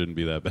happens shouldn't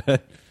be that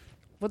bad.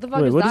 What the fuck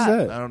Wait, is what is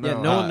that? that? I don't know.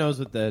 Yeah, no one knows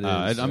what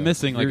that is. I'm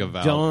missing like You're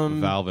a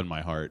dumb. valve in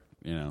my heart.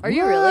 You know, Are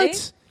you really?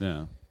 What?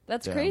 yeah,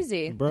 That's Yeah.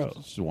 crazy. Bro.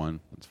 just one.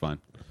 It's fine.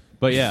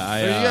 But yeah,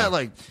 So you got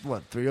like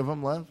what, 3 of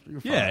them left? You're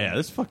fine. yeah.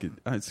 This fucking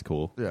it's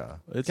cool. Yeah.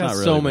 It's Got not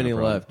really so been a many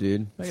problem. left,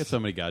 dude. I got so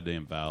many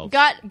goddamn valves.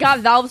 Got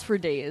valves for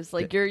days.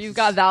 Like you've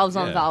got valves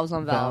on Yeah. valves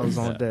on valves.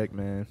 Valves on deck,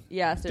 man.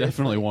 Yeah, seriously.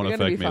 Definitely won't You're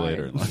gonna affect be me fine.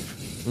 later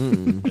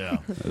in life Yeah.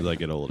 as I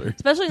get older.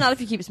 Especially not if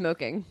you keep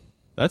smoking.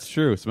 That's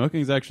true. Smoking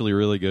is actually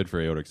really good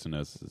for aortic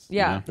stenosis. you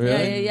Yeah, know?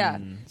 yeah.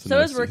 It's a So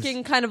is nice-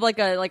 working kind of like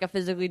a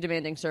physically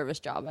demanding service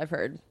job. I've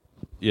heard.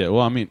 Yeah.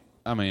 Well,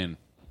 I mean,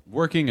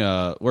 working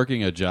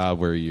a job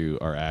where you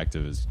are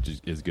active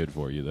is good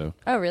for you though.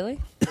 Oh, really?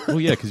 Well,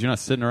 yeah, because you're not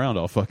sitting around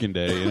all fucking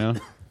day. You know.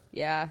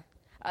 Yeah.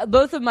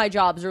 Both of my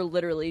jobs are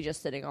literally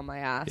just sitting on my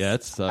ass. Yeah,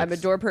 it sucks. I'm a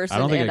door person I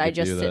don't think and I I could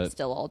just do sit that.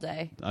 still all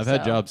day. I've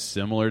had So- jobs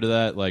similar to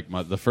that. Like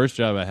the first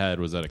job I had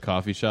was at a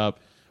coffee shop,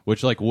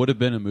 which like would have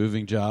been a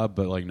moving job,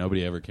 but like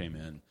nobody ever came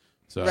in.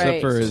 So Right.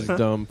 Except for his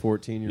dumb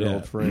 14-year-old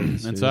Yeah.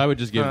 friends. and who- so I would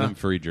just give them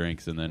free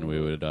drinks, and then we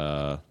would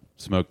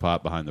smoke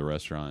pot behind the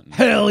restaurant. And,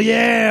 Hell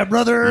yeah,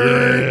 brother!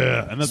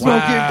 yeah, and that's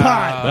Smoking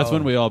pot. That's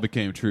when we all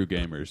became true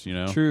gamers. You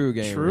know, True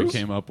game. We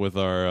came up with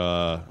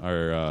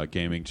our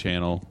gaming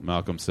channel,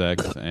 Malcolm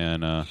Sex,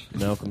 and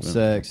Malcolm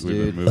Sex, we've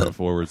dude. been moving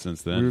forward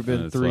since then. We've been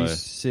And it's why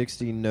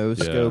 360 no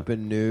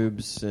scoping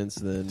noobs since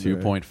then.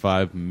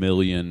 2.5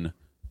 million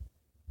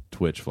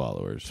Twitch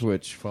followers.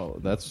 Twitch follow.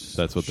 That's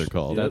That's what they're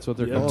called. That's what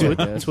they're Yeah, called. I Twitch,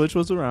 guess. Twitch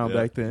was around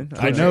back then.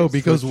 I know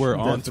because we're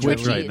on Twitch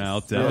Twitch right Twitchies. now.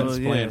 Dan's Oh,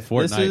 yeah. playing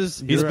Fortnite. This is-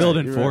 He's you're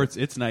building right, you're forts.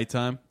 It's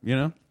nighttime. You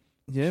know.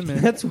 Yeah,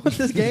 man. That's what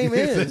this game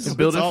is.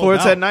 Building all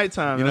forts about. at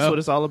nighttime. You That's know? what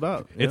it's all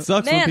about. It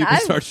sucks Man, when people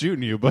I've- start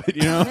shooting you, but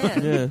you know.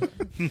 Man.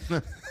 Yeah.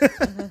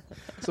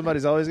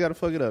 Somebody's always got to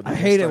fuck it up. I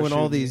hate it when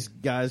all these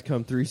guys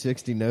come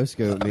 360 no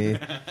scope me.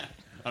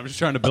 I'm just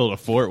trying to build a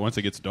fort once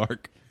it gets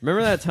dark.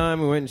 Remember that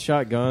time we went and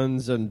shot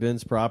guns on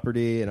Ben's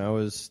property and I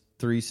was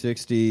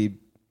 360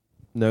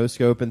 no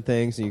scoping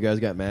things and you guys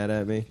got mad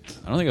at me?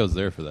 I don't think I was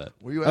there for that.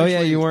 Were you Oh yeah,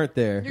 actually- you weren't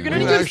there. You're gonna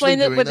You need were to explain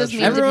actually that what doing this that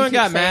means. shit. if you Everyone keep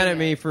got mad saying at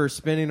me it. for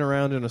spinning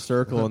around in a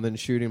circle and then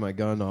shooting my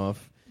gun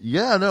off.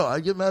 Yeah, no, I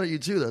get mad at you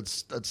too.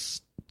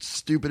 That's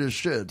stupid as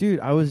shit. Dude,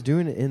 I was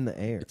doing it in the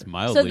air. It's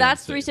mildly So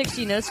that's unsafe.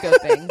 360 no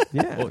scoping.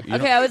 Yeah. Well, you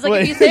Okay, know- I was like,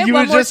 Wait, if you say it you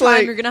one were more just time,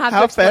 like, you're gonna have how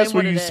to explain fast were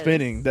what you it is.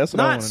 spinning? That's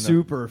what I Not want to know.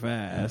 super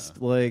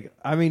fast. Like,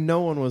 I mean,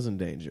 no one was in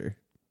danger.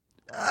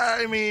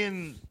 I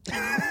mean,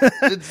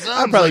 it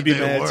sounds probably like be they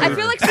mad, were. too. I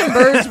feel like some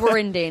birds were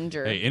in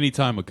danger. Hey,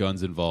 anytime a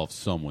gun's involved,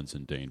 someone's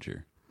in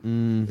danger.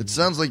 It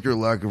sounds like your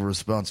lack of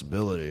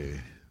responsibility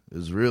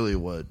is really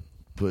what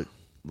put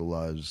the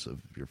lives of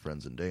your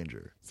friends in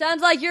danger.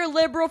 Sounds like your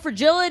liberal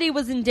fragility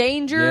was in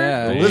danger.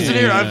 Yeah. Listen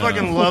here, I Yeah.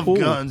 fucking love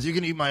guns. You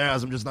can eat my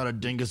ass. I'm just not a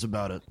dingus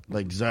about it,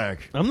 like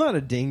Zach. I'm not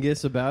a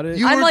dingus about it.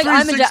 You I'm were like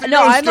I'm 360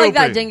 no, I'm like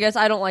that no-scoping. dingus.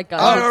 I don't like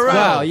guns. All right.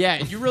 Wow, yeah,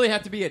 you really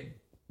have to be a.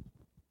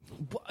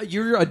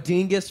 You're a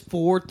dingus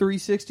for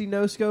 360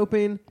 no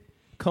scoping.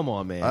 Come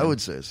on, man. I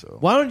would say so.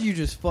 Why don't you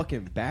just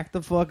fucking back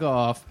the fuck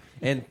off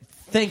and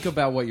think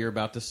about what you're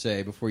about to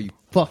say before you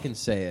fucking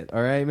say it?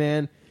 All right,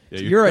 man. Yeah,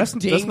 you're a that's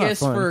not dingus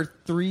fun. for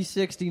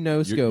 360 no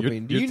You're-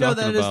 scoping. Do you're you know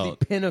that talking is about-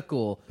 the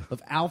pinnacle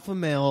of alpha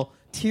male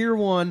tier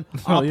 1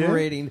 Oh, yeah?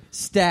 operating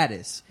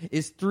status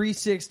is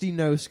 360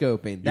 no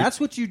scoping. That's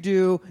what you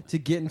do to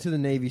get into the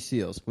Navy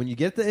SEALs. When you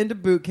get the end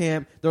of boot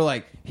camp, they're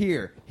like,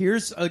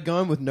 here's a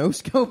gun with no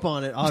scope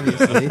on it,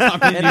 obviously.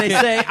 And they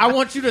say, I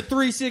want you to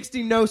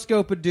 360 no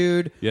scope a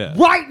dude Yeah.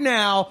 right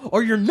now,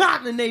 or you're not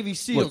in the Navy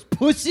SEALs, Look,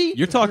 pussy.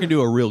 You're talking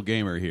to a real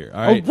gamer here. All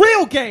a right.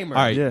 real gamer.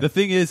 All right. Yeah. The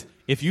thing is,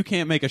 if you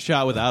can't make a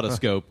shot without a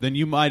scope, then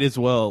you might as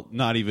well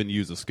not even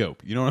use a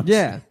scope. You know what I'm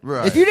Yeah. saying?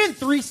 Right. If you did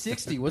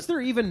 360, was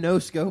there even no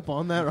scope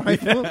on that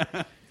rifle?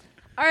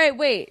 All right,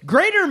 wait.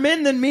 Greater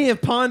men than me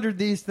have pondered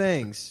these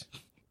things.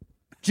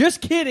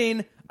 Just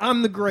kidding.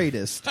 I'm the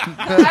greatest.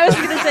 I was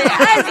gonna say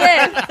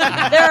as if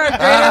there are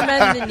greater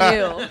men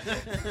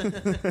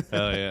than you.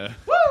 Hell yeah.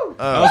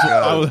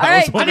 All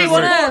right, do we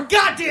wanna?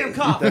 Goddamn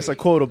coffee. That's a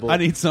quotable. I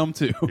need some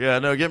too. Yeah,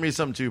 no, get me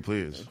some too,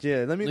 please.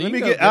 yeah, let No, me you get.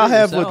 go get I'll it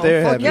have yourself. what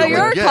they're Fuck having. Yo,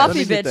 you're a Yeah, coffee let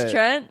me get bitch, that.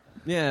 Trent.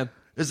 Yeah.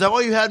 Is that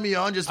why you had me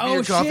on, just to be Oh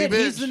your coffee shit, bitch?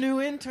 he's the new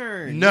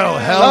intern. No, Yeah.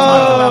 hell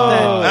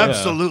Oh. no.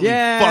 Absolutely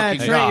Yeah, fucking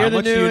Trent, not. you're How the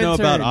much do new you know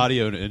about intern.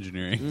 audio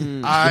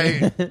engineering?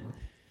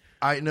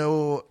 I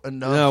know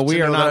enough. No, we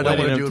to are know not that I don't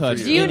letting want to him do it touch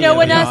for Do you you. know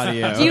any of the enough-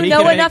 audio. do you He know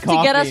can make enough to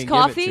get us and give it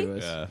coffee? to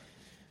us. Yeah.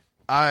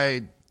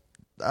 I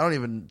don't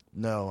even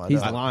know.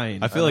 He's don't.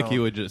 lying. I feel like know. he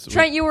would just.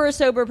 Trent, you were a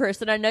sober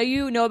person. I know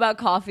you know about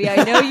coffee. I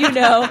know you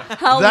know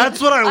how.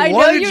 That's what I know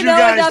wanted you you know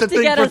guys enough to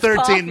think get for us 13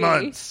 coffee.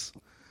 months.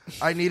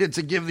 I needed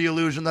to give the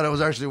illusion that I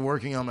was actually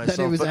working on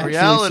myself. was but in actually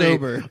reality,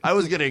 sober. I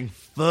was getting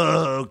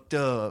fucked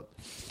up.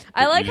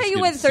 I like You how just you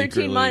get went 13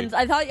 secretly- months.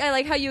 I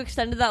like how you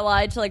extended that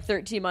lie to like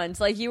 13 months.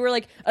 Like you were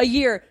like a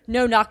year.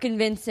 No, not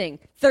convincing.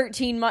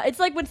 13 months. It's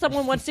like when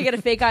someone wants to get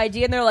a fake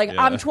ID and they're like,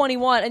 Yeah. I'm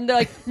 21. And they're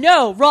like,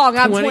 no, wrong.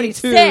 I'm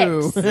 22.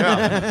 26.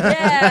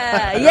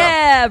 Yeah,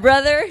 Yeah,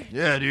 brother.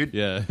 yeah, dude.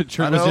 Yeah, I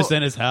Trent was know. just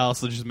in his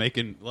house, just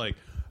making like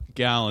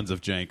gallons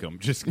of Jankum,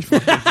 just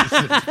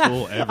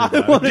full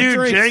everybody. wanna Dude,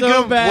 drink so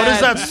Jacob, bad. what is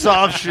that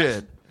soft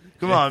shit?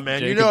 Come on,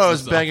 man. You know Jacob's I was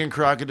soft. banging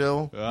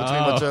crocodile between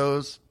my Oh.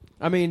 toes.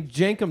 I mean,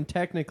 Jankum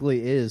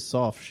technically is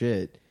soft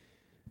shit.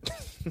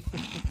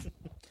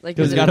 Like,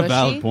 He's is it got a mushy?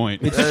 valid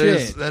point. It's That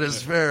shit.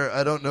 is fair.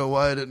 I don't know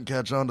why I didn't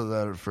catch on to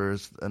that at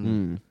first,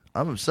 and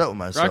I'm upset with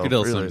myself.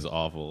 Crocodile really. seems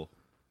awful.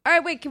 All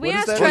right, wait. Can we What is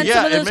ask that? Trent Well,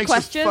 some yeah, of it those makes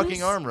questions? his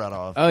fucking arm right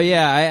off. Oh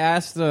yeah, I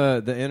asked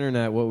the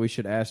internet what we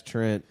should ask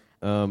Trent.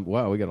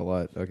 Wow, we got a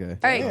lot. Okay.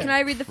 All right, can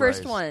I read the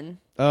first Christ. one?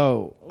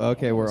 Oh,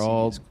 okay. We're see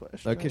all these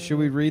questions. okay. Should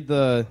we read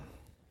the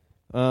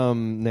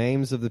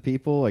names of the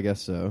people? I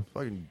guess so.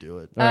 Fucking do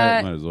it. All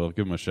right. Might as well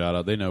give them a shout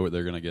out. They know what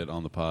they're gonna get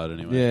on the pod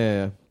anyway.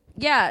 Yeah,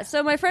 Yeah,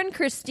 so my friend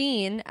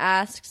Christine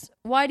asks,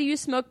 why do you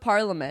smoke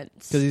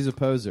parliaments? because he's a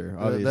poser.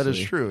 Obviously, That is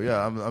true.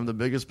 Yeah, I'm the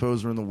biggest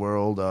poser in the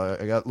world.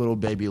 I got little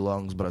baby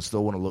lungs, but I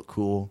still want to look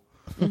cool.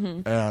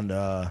 And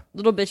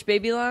Little bitch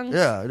baby lungs?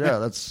 yeah,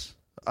 that's.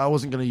 I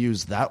wasn't gonna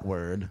use that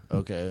word.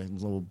 Okay,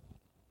 it's a little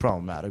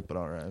problematic, but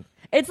all right.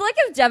 It's like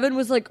if Devin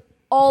was like,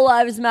 all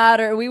lives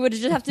matter. We would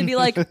just have to be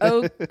like,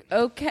 oh,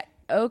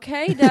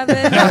 okay, Devin.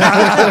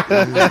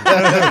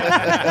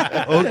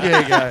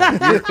 Okay, guys.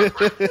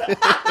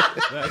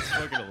 That's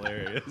fucking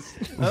hilarious.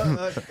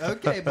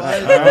 okay,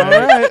 bud. All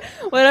right,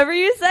 Whatever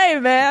you say,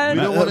 man.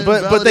 We don't wanna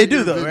but they invalidate do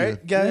your though, opinion.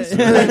 right, guys?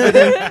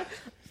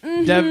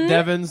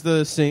 Devin's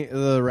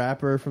the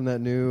rapper from that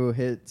new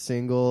hit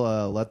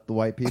single. Let the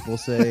white people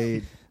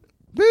say,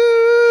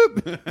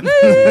 "Boop."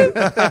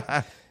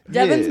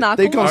 Devin's Yeah, not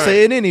they cool. gonna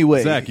say it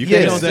anyway. Zach, you yeah,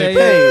 can't don't say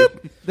say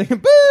They can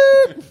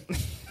boop.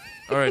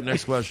 All right,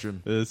 next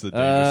question. This is a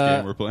dangerous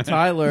game we're playing.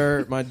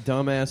 Tyler, my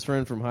dumbass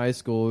friend from high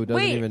school who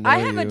doesn't even know I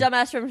have you. a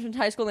dumbass friend from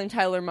high school named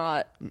Tyler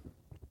Mott.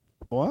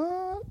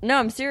 What? No,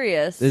 I'm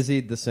serious. Is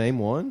he the same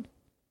one?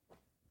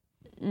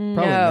 no.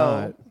 Probably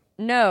not.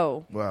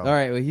 No. Wow. All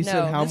right, well, he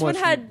said how this one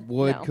much had-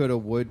 wood no. could a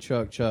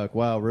woodchuck chuck?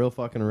 Wow, real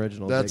fucking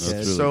original. That's dickhead.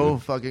 really so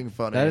good. fucking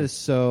funny. That is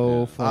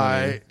so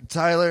funny.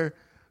 Tyler,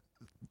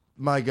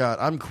 my God,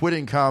 I'm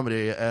quitting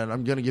comedy and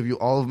I'm going to give you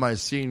all of my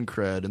scene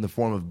cred in the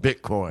form of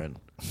Bitcoin.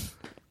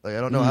 Like,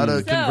 I don't know how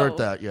to convert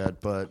that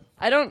yet, but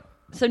I don't.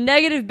 So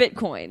negative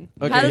Bitcoin.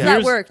 Okay, How does that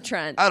here's- work,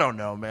 Trent? I don't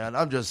know, man.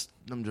 I'm just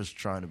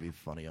trying to be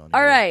funny on All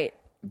here. right.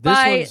 This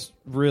By one's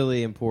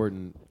really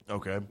important.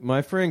 Okay.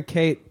 My friend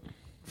Kate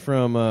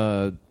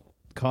from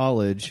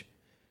college,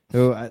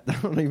 who I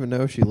don't even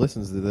know if she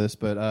listens to this,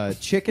 but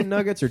chicken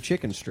nuggets or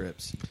chicken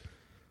strips?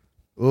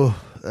 Oh,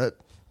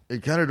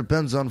 it kind of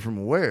depends on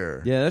from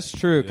where. Yeah, that's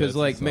true. Because that's a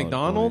like solid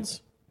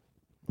McDonald's,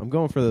 I'm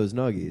going for those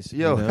nuggies.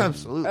 Yo, you know?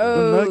 absolutely.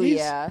 oh nuggies?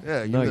 yeah.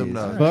 Yeah, you Nuggies. them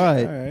nuts.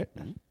 But All right.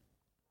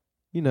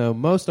 you know,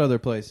 most other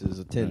places,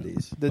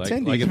 attendees. The Like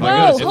tendies. if Whoa,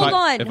 I go to, hold if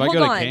I, on, if I hold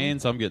go on. to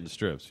Cane's, I'm getting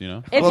strips. You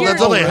know. If Well, you're,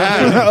 that's all they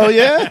have. Oh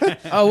yeah.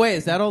 Oh wait,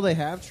 is that all they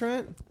have,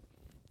 Trent?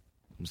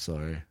 I'm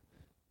sorry.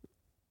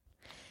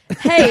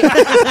 Hey,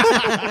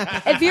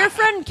 if your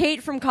friend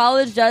Kate from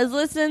college does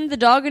listen, the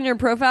dog in your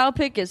profile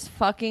pic is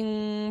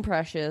fucking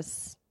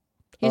precious.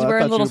 He's Oh, I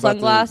wearing thought you little were about to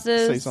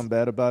sunglasses. Say something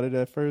bad about it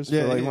at first.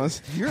 Yeah, for like yeah.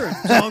 once. You're a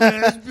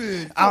dumbass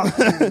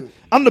bitch.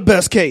 I'm the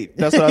best Kate.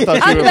 That's what I thought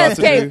you I'm were the about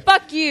best to Kate. do.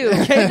 Fuck you.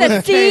 With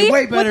that Kate, C?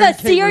 way With better that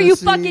than C? Kate Are with you a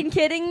C. fucking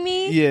kidding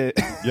me? Yeah.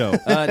 Yo,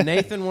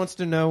 Nathan wants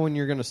to know when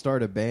you're going to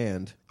start a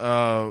band.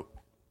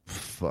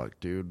 Fuck,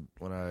 dude.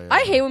 When I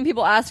hate when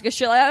people ask us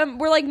shit.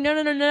 We're like,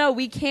 no.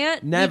 We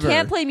can't. Never. We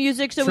can't play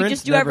music, so we Trent's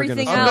just do never gonna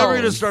everything start I'm else. never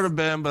going to start a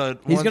band, but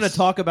He's once- going to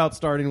talk about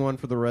starting one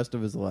for the rest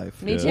of his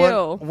life. Me Yeah.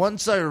 too.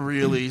 Once I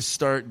really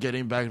start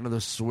getting back into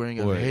the swing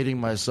of Wait. hating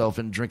myself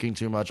and drinking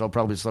too much, I'll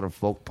probably start a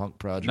folk punk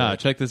project. nah,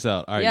 check this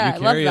out. All right, Yeah,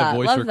 you love carry a that,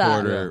 voice love that.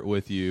 recorder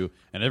with you,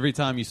 and every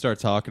time you start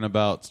talking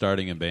about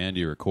starting a band,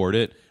 you record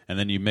it, and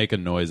then you make a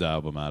noise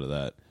album out of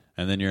that,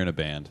 and then you're in a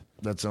band.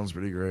 That sounds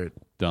pretty great.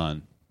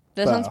 Done.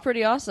 That sounds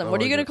pretty awesome.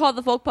 What are you like going to call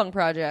the folk punk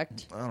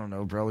project? I don't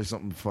know, probably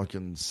something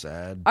fucking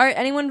sad. All right,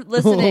 anyone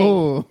listening?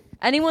 Oh.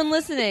 Anyone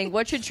listening?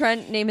 What should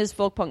Trent name his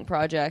folk punk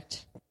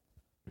project?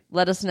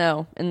 Let us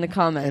know in the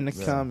comments. In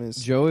the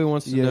comments. Joey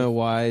wants to Yeah. know,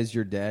 why is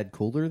your dad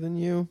cooler than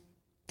you?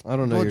 I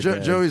don't know. Well, your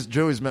dad.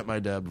 Joey's met my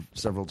dad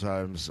several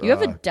times. You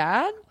have a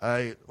dad?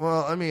 I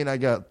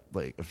got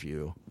like a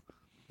few.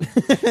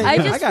 I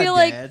just got feel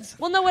like. dads.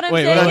 Well, no. What I'm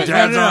Wait, saying wait, is,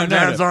 dads no, aren't no,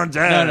 dads no. aren't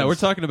dads. No, we're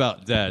talking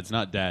about dads,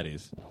 not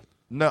daddies.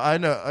 No, I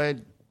know.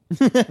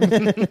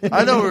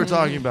 I know what we're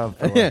talking about.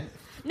 Phil.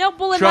 no.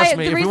 Well, Trust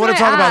me, the if we reason want I to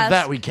talk about asked-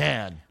 that, we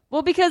can.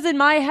 Well, because in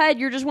my head,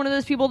 you're just one of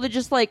those people that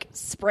just like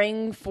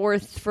sprang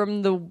forth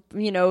from the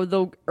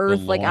the earth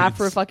like loins.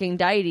 after fucking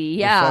deity.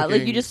 Yeah,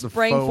 like you just the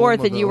sprang foam forth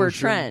of and the you were ocean.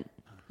 Trent.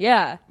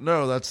 Yeah.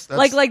 No, that's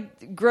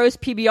Like gross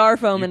PBR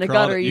foam in a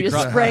gutter. You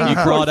just sprang You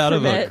forth crawled out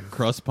from of it. a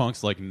crust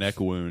punk's like neck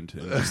wound,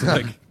 and just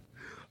like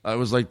I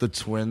was like the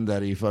twin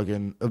that he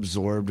fucking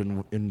absorbed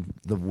in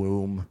the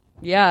womb,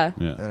 Yeah.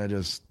 yeah. and I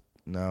just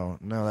no,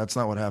 that's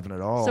not what happened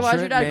at all. So why's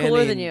your dad Trent cooler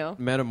than Manning you?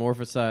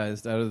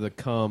 Metamorphosized out of the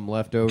cum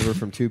left over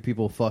from two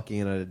people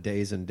fucking at a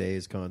Days and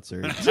Days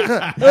concert.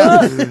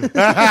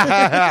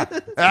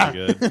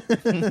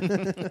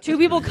 Good. Two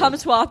people cum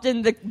swapped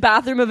in the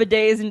bathroom of a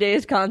Days and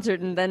Days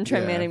concert, and then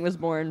Trent Yeah. Manning was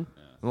born.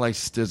 And like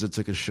Stizza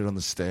took a shit on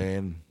the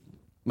stain.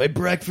 My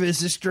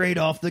breakfast is straight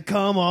off the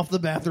cum off the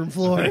bathroom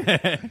floor.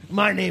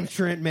 My name's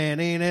Trent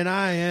Manning, and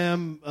I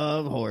am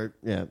a whore.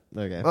 Yeah,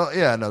 okay. Well,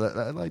 yeah, no,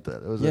 I like that.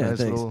 It was Yeah, a nice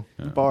thanks. little.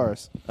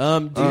 Bars.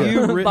 Do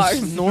you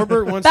Bars.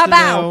 Norbert wants Bow, to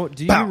bow. know,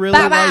 do you Bow. really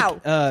Bow,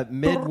 like bow.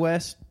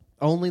 Midwest,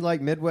 only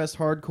like Midwest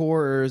hardcore,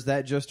 or is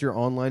that just your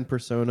online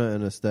persona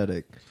and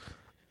aesthetic?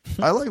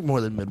 I like more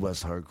than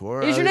Midwest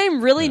hardcore. Is your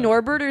name really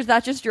Norbert, or is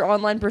that just your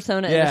online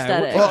persona and Yeah,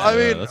 aesthetic? Well, I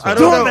mean, that's I what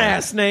don't know.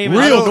 Dumbass name,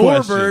 Real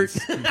Norbert.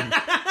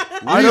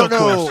 I don't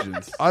know.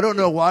 questions. I don't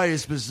know why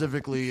he's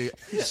specifically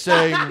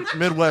saying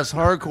Midwest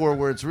hardcore,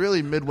 where it's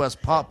really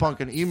Midwest pop punk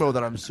and emo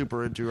that I'm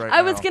super into right now.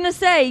 I was gonna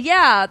say,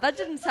 yeah, that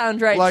didn't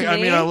sound right like. to I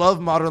me. mean, I love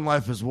Modern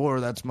Life is War.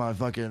 That's my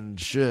fucking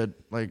shit.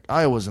 Like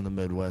Iowa's in the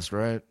Midwest,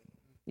 right?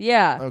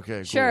 yeah. Okay,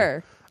 cool.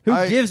 Sure. Who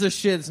I- gives a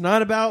shit? It's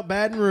not about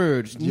Baton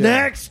Rouge.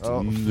 Next.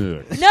 Oh.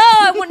 Nick.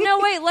 No,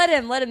 wait, let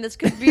him. This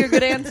could be a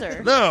good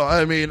answer. No,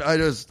 I mean,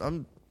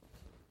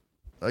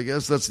 I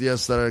guess that's the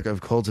aesthetic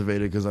I've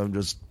cultivated because I'm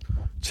just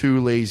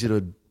too lazy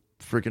to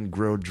freaking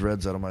grow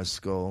dreads out of my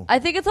skull. I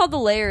think it's all the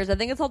layers. I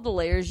think it's all the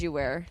layers you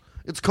wear.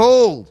 It's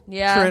cold.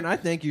 Yeah. Trent, I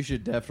think you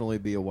should definitely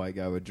be a white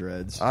guy with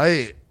dreads.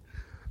 I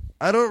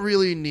don't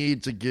really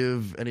need to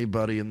give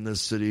anybody in this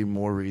city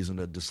more reason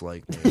to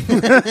dislike me.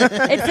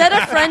 It said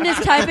a friend is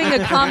typing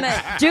a comment.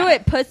 Do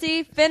it,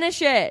 pussy.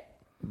 Finish it.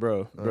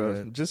 Bro.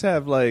 right. Just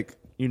have like,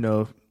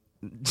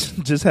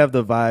 just have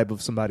the vibe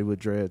of somebody with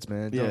dreads,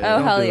 man. Yeah.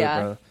 Oh, hell do it,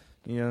 yeah. bro.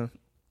 You know,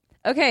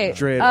 Okay.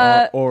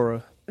 dread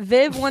aura.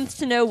 Viv wants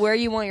to know where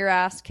you want your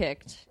ass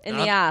kicked. In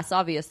the ass,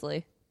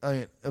 obviously.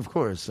 of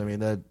course. I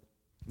mean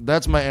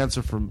that's my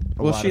answer for.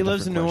 Well, she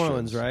lives in New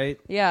Orleans, right?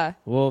 Yeah.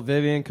 Well,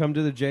 Vivian, come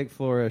to the Jake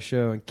Flores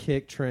show and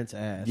kick Trent's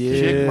ass.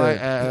 Yeah. Kick my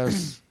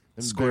ass,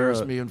 Square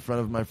embarrass up. me in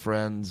front of my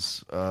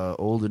friends,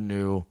 old and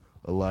new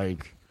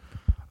alike.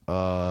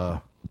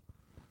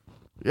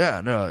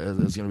 Yeah, no,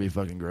 it's gonna be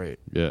fucking great.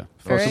 Yeah.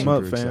 All right. Fuck 'em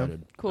up, Super fam.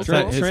 excited. Cool.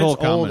 Trent- cool. his Trent's whole old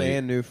comedy-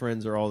 and new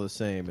friends are all the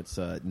same. It's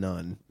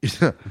none.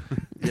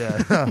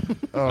 Yeah.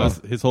 Oh.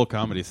 His whole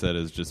comedy set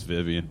is just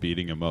Vivian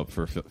beating him up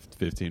for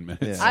 15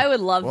 minutes. Yeah. I would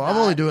love Well, that. I'm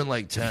only doing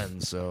like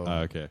 10, so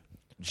Okay.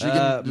 she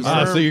can. just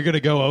Ah, her- so you're gonna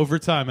go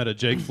overtime at a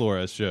Jake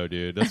Flores show,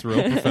 dude. That's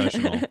real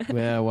professional.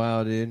 Yeah,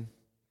 wow, dude.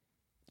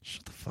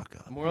 Shut the fuck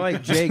up. More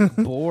like Jake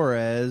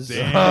Boras.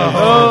 Damn.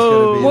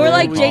 Oh. More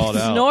like Called Jake out.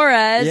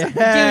 Snorres.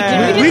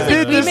 Yeah. Dude, We did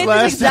did we this made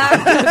last this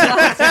exact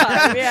last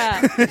time.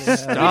 Yeah. We did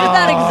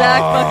that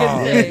exact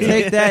fucking thing.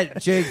 Take that,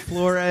 Jake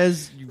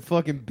Flores, you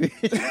fucking bitch.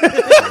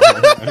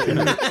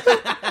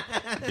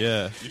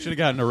 Yeah, you should have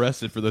gotten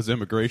arrested for those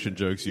immigration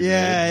jokes you made.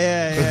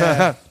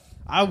 Yeah.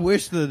 I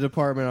wish the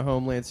Department of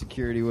Homeland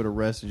Security would have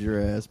arrested your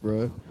ass,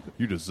 bro.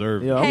 You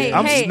deserve Yeah, it. Hey,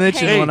 I'm hey,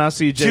 snitching hey. when I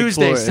see Jake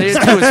Tuesday, Flores. say it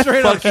to his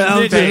fucking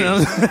I'm face.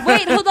 doing-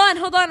 Wait, hold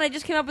on. I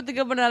just came up with a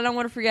good one and I don't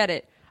want to forget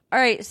it. All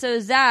right, so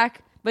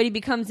Zach, but he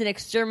becomes an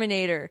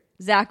exterminator.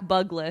 Zach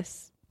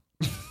Bugless.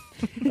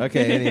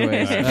 Okay,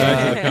 anyways.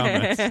 Back to the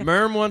comments.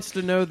 Merm wants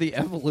to know the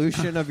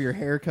evolution of your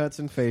haircuts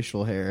and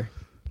facial hair.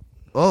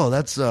 Oh,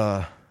 that's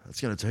gonna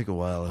take a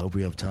while. I hope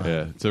we have time.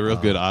 Yeah, it's a real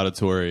good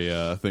auditory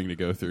thing to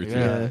go through,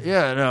 too.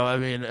 Yeah. No, I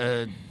mean,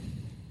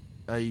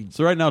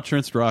 So right now,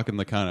 Trent's rocking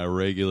the kind of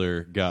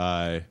regular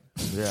guy.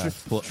 yeah.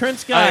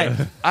 Trent's got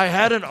I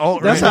had an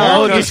alt. That's right how I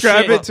would haircut.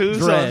 describe it too. So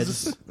I'm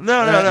dreads. just-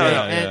 No.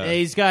 Yeah. And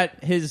he's got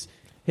his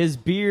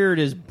beard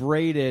is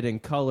braided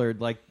and colored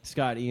like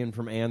Scott Ian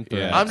from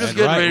Anthrax. Yeah. I'm just And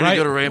getting right- ready right- to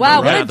go to Rainbow. Wow,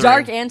 what a Gathering.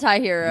 dark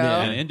anti-hero.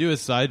 And into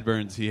his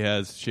sideburns, he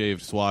has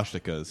shaved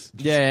swastikas.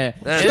 Yeah.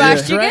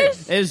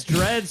 Swastikas? His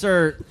dreads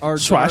are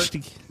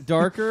Swastika.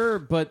 darker,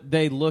 but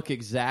they look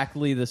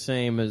exactly the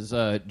same as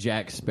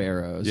Jack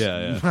Sparrow's.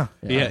 Yeah.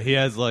 Yeah. He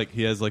has like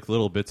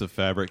little bits of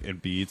fabric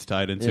and beads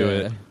tied into Yeah.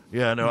 it.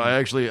 Yeah, no,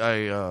 He's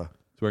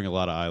wearing a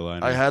lot of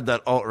eyeliner. I had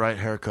that alt-right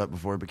haircut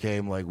before it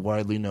became like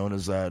widely known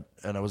as that,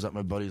 and I was at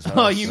my buddy's house.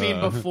 Oh, you mean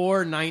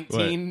before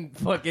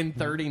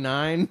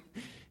 1939?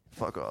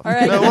 Fuck off. All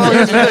right. No, well,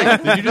 here's the thing.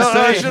 Did you just No,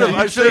 I say- should have.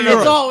 I should It's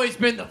have. always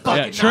been the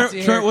fucking Yeah,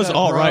 Trent was Nazi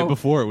all haircut, right bro.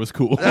 before it was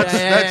cool.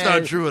 That's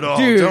not true at all.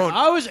 Dude, Don't,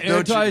 I was don't you-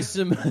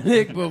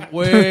 anti-Semitic but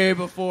way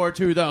before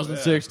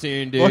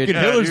 2016, dude. Fucking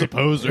Hitler's a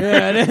poser.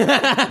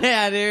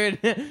 Yeah, dude.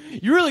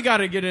 You really got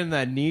to get in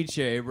that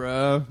Nietzsche,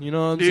 bro. You know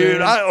what I'm saying?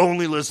 Dude, I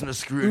only listen to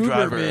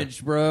Screwdriver.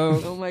 Ubermensch,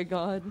 bro. Oh my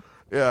god.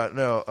 Yeah,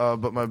 no,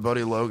 but my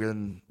buddy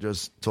Logan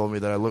just told me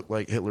that I looked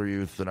like Hitler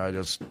Youth, and I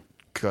just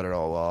cut it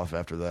all off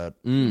after that.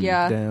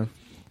 Yeah. Damn.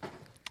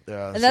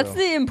 Yeah, And that's so-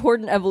 the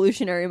important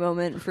evolutionary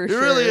moment for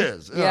sure. really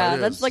is. Yeah, Yeah, it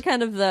that's is. like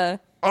kind of the.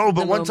 Oh,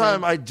 but the one moment.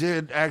 time I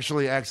did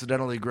actually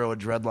accidentally grow a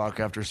dreadlock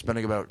after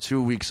spending about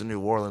 2 weeks in New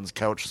Orleans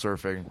couch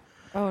surfing,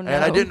 Oh no.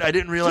 and I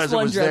didn't realize Just it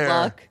one was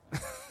dreadlock.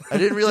 there. I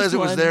didn't realize Just it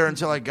was one. there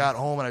until I got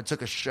home and I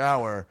took a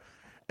shower,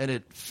 and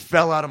it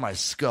fell out of my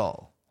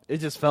skull. It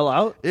just fell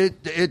out.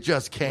 It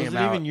just came Was it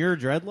out. even your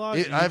dreadlock?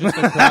 It- Did you I've- just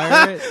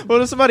acquire it? What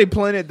if somebody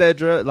planted that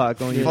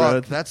dreadlock on you, bro?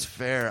 Fuck, that's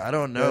fair. I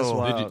don't That's know.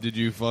 wild. Did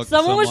you fuck?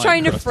 Someone was some,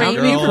 trying to crusty frame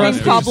girl you for or being did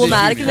you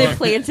problematic, and they fuck?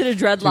 planted a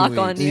dreadlock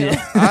on you.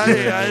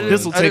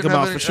 This'll take him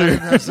out for sure. I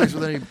didn't have sex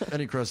with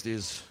any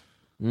crusties.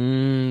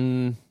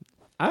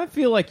 I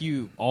feel like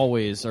you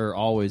always are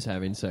always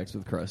having sex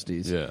with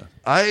crusties. Yeah.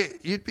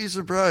 You'd be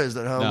surprised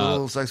at how No.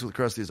 little sex with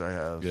crusties I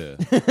have. Yeah.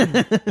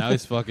 Now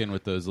he's fucking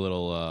with those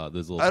little I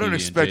don't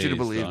expect you to PB&Js,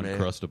 believe the me.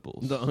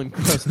 Uncrustables. The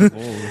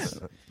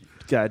Uncrustables.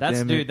 God That's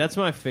damn it. dude. That's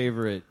my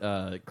favorite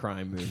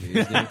crime movie.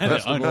 is The The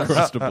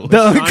Uncrustables. Uncrustables.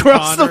 The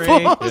Sean Connery.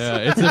 Uncrustables.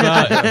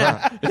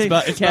 Yeah, it's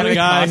about a Kevin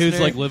guy who's Costner.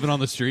 like living on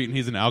the street and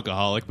he's an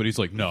alcoholic, but he's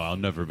like, no, I'll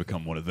never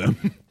become one of them.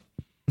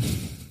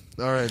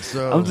 All right,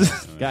 so I'm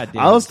just. God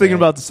damn I was it, thinking Zach.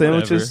 about the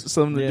sandwiches. Whatever.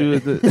 Something to Yeah. do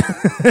with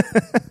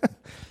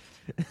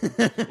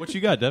it. What you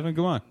got, Devin?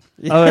 Come on.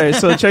 All right,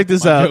 so check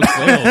this out. Joke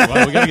failed.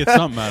 Wow, we gotta get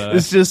something out of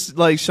It's that. just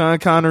like Sean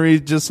Connery,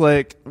 just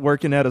like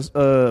working at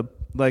a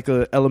like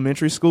a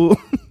elementary school,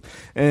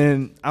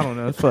 and I don't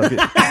know. Fuck it.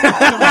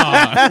 Come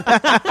on.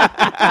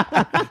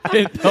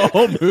 The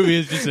whole movie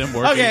is just him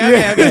working.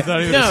 Okay. It's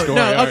not even a story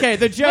arc. Okay.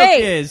 The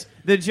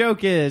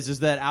joke is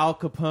that Al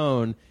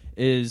Capone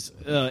is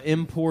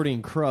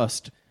importing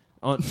crust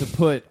to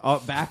put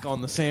back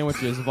on the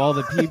sandwiches of all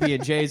the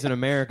PB&Js in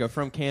America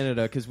from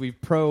Canada because we've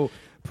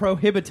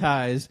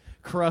prohibitized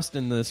crust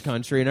in this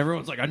country, and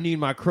everyone's like, I need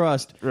my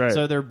crust. Right.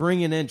 So they're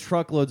bringing in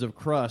truckloads of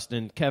crust,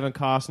 and Kevin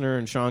Costner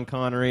and Sean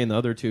Connery and the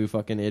other two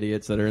fucking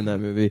idiots that are in that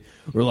movie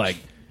were like,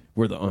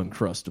 we're the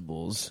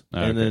Uncrustables.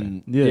 And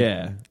then,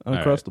 yeah.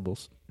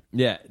 Uncrustables.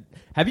 Yeah.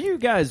 Have you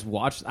guys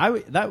watched?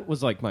 That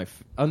was like my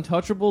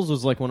Untouchables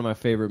was like one of my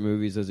favorite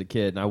movies as a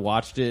kid, and I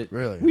watched it.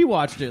 Really? We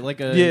watched it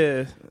like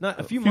a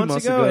few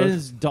months ago, and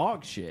it's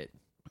dog shit.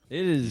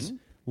 It is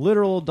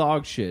literal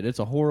dog shit. It's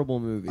a horrible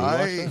movie.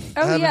 I Oh,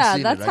 haven't yeah,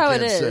 seen that's it. how I it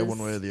can't say is. one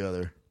way or the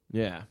other.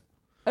 Yeah.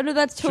 Oh no,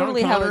 that's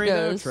totally Sean how Connery, it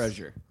though, goes.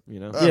 treasure. You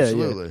know.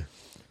 Absolutely.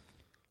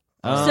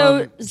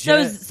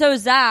 So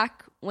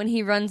Zach, when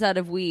he runs out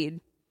of weed,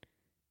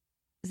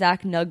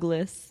 Zach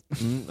Nugless.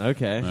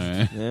 Okay. All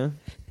right. Yeah.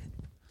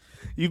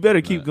 You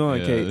better keep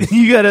going, yeah, Kate. this-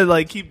 You gotta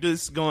like keep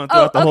this going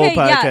throughout the whole okay,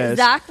 podcast. yeah.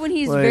 Zach, when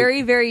he's Like-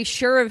 very, very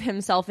sure of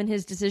himself in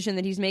his decision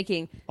that he's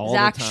making. All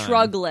Zach the time.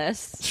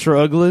 Shrugless.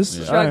 Shrugless.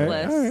 Yeah.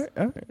 Shrugless.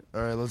 All right.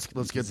 All right, let's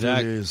get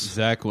Zach, through these.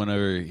 Zach,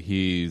 whenever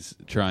he's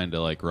trying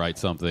to like write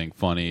something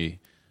funny,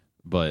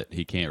 but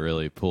he can't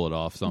really pull it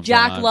off sometimes.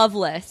 Jack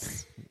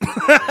Loveless.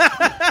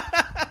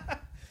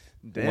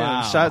 Damn,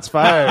 Wow. shots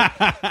fired.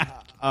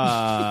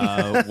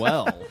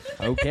 Well.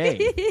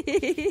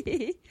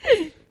 Okay.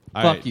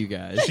 All Fuck right. you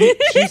guys.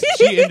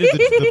 She ended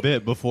the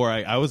bit before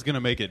I was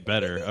gonna make it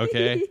better.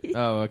 Okay.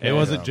 Oh, okay. It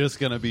wasn't just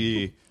gonna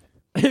be.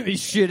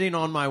 He's shitting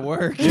on my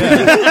work.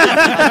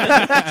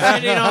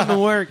 Shitting on the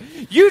work.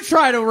 You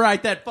try to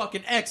write that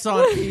fucking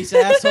Exxon piece,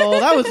 asshole.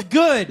 That was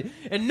good.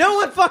 And no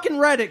one fucking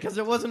read it because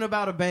it wasn't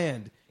about a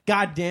band.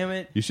 God damn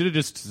it. You should have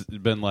just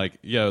been like,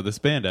 "Yo, this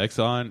band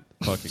Exxon,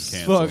 fucking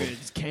canceled." Fuck it.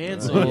 It's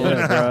canceled.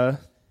 Yeah, bro.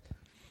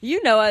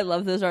 You know I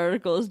love those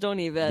articles.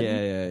 Don't even.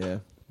 Yeah.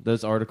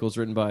 Those articles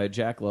written by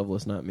Jack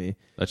Loveless, not me.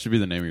 That should be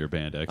the name of your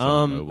band,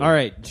 Exxon. All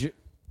right.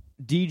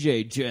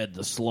 DJ Jed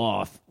the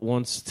Sloth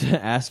wants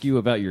to ask you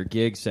about your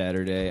gig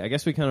Saturday. I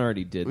guess we kind of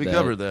already did We that.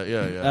 covered that.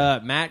 Yeah.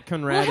 Matt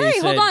Conradi Well, hey,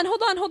 said,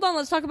 hold on.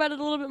 Let's talk about it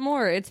a little bit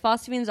more. It's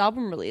Phosophine's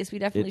album release. We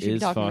definitely It should be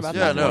is talking about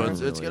Phosophine's that. Yeah, no,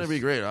 more. it's going to be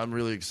great. I'm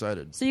really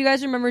excited. So you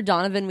guys remember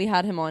Donovan? We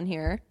had him on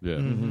here.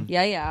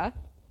 Yeah. Yeah.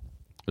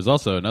 There's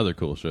also another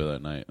cool show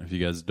that night. If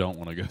you guys don't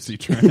want to go see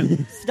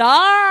Trent,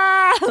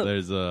 Stop!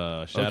 there's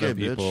a Shadow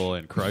Okay, bitch. People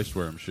and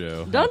Christworm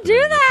show. Don't happening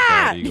do at the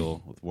that! Bald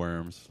Eagle with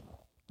worms.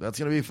 That's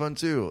going to be fun,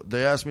 too.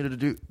 They asked me to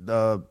do...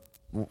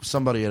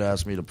 somebody had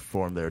asked me to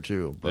perform there,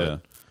 too. But Yeah.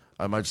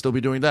 I might still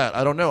be doing that.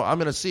 I don't know. I'm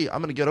going to see. I'm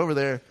going to get over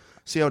there,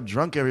 see how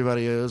drunk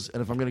everybody is,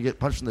 and if I'm going to get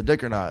punched in the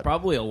dick or not.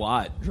 probably a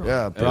lot drunk.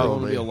 Yeah, Everyone will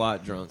probably. be a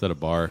lot drunk. It's at a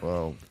bar.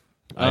 Well,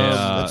 I,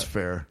 that's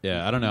fair.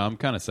 Yeah, I don't know. I'm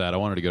kind of sad. I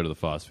wanted to go to the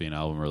Phosphine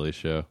album release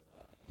show.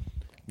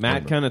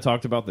 Matt kind of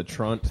talked about the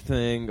Trunt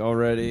thing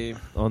already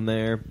on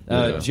there.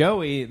 Yeah.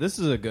 Joey, this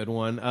is a good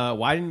one.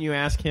 Why didn't you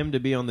ask him to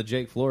be on the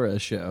Jake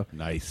Flores show?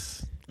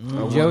 Nice.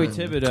 Joey Call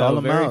Thibodeau,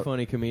 him very out.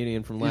 funny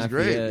comedian from He's Lafayette.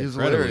 great. He's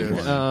Incredibly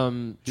hilarious.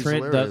 funny. He's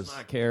Trent hilarious. does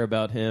not care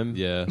about him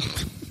Yeah.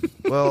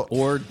 Well,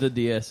 or the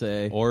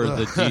DSA. Or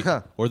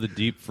the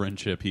deep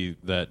friendship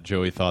that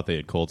Joey thought they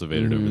had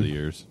cultivated over the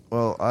years.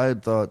 well, I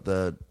had thought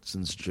that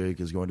since Jake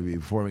is going to be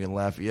performing in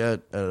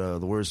Lafayette at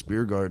the Worst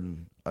Beer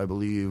Garden, I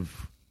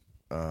believe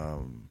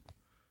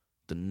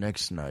the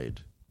next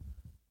night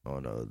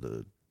on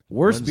the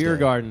Worst beer Wednesday.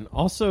 garden,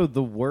 also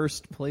the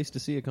worst place to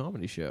see a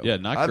comedy show. Yeah,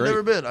 not I've great.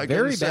 never been. I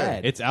Very couldn't say.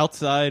 bad. It's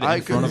outside I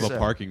in front of couldn't a say.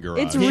 parking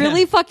garage. It's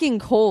really fucking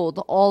cold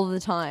all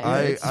the time.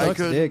 I Sucks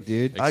could. dick,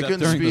 dude. Except I couldn't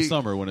during the speak-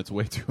 summer when it's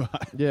way too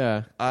hot.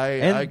 Yeah.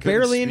 And And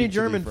barely any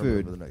German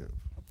food.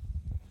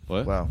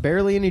 What? Wow.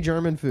 Barely any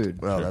German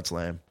food. Well, that's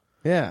lame.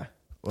 Yeah.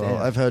 Well,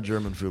 Damn. I've had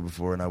German food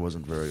before, and I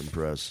wasn't very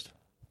impressed.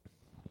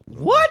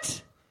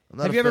 What? I'm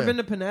not Have a you ever fan.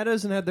 been to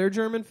Panetta's and had their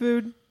German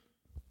food?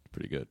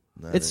 Pretty good.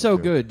 That It's ain't so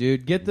good,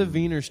 dude. Get the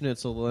Wiener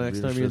Schnitzel the next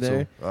Wiener time you're Schnitzel.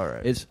 there. All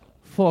right. It's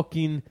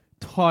fucking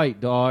tight,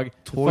 dog.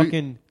 The Tight?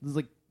 fucking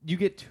like you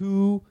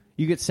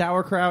get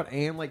sauerkraut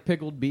and like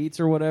pickled beets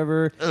or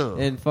whatever, Ugh.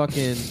 and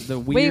fucking the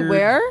weird,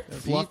 where?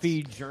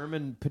 fluffy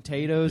German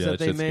potatoes Yeah, that that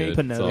they shit's make.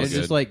 good. It's all It's good.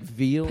 just like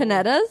veal,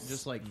 Panettas?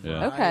 just like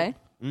Yeah. fried. Okay.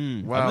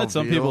 Wow, I've met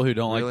some veal? people who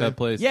don't Really? like that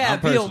place. Yeah,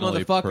 I'm veal,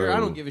 personally motherfucker. pro- I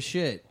don't give a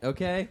shit.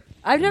 Okay,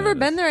 I've never Panetta's.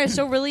 been there. I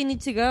still really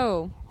need to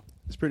go.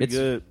 It's pretty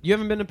good. You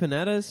haven't been to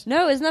Panetta's?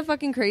 No, isn't that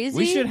fucking crazy?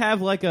 We should have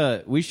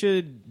we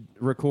should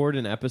record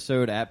an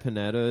episode at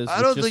Panetta's I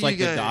with don't just think like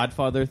you the guys-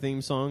 Godfather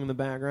theme song in the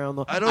background.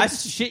 I don't-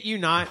 shit you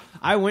not.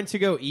 I went to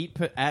go eat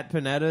at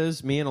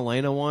Panetta's, me and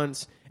Elena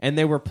once, and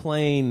they were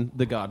playing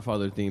the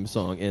Godfather theme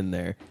song in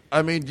there.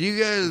 I mean, do you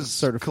guys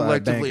Certified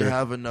collectively banker.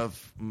 have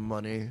enough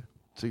money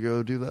to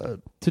go do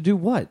that? To do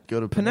what? Go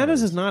to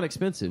Panetta's Panetta's. is not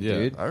expensive, Yeah.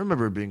 dude. I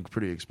remember it being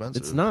pretty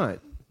expensive. It's not.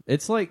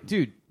 It's like,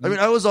 dude. I mean,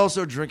 I was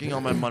also drinking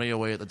all my money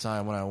away at the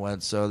time when I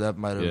went, so that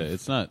might have. Yeah,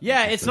 it's not.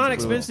 Yeah, it's not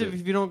expensive.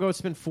 expensive if you don't go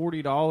spend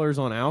 $40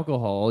 on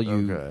alcohol.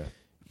 Okay.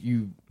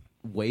 You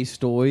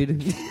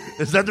wastoid.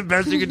 Is that the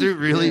best you could do?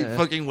 Really, Yeah.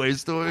 fucking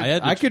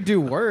wastoid? I could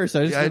do worse.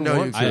 I just Yeah, I didn't know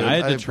want you to. could. I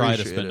had I to try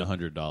to appreciate spend it.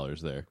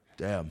 $100 there.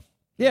 Damn.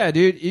 Yeah,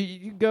 dude,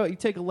 you go, you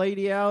take a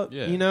lady out.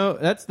 Yeah. You know,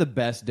 that's the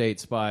best date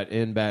spot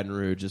in Baton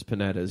Rouge is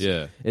Panetta's.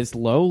 Yeah. It's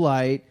low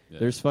light. Yeah.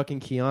 There's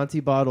fucking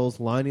Chianti bottles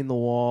lining the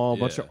wall. A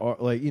bunch Yeah.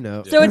 of like, you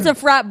know. So it's a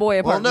frat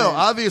boy Well, apartment. no,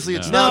 obviously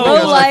it's No. not. Low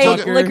because I light,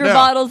 took it- liquor No.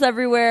 bottles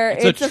everywhere.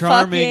 It's a a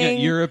charming fucking,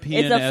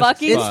 European-esque It's a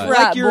fucking spot. frat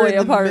like you're boy in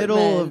the apartment.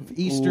 middle of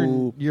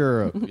Eastern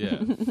Europe.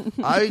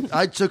 Yeah.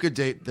 I took a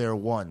date there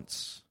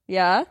once,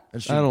 Yeah.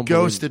 and she I don't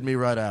ghosted me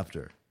right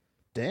after.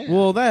 Damn.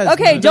 Well, that's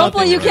Okay, don't nothing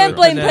blame. You wrong can't with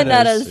blame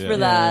Panetta's. Panetta's for Yeah.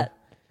 that.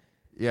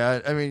 Yeah,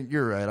 I mean,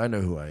 you're right. I know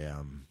who I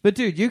am. But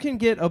dude, you can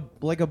get a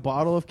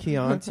bottle of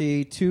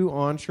Chianti, 2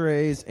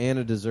 entrees, and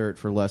a dessert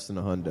for less than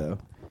 $100.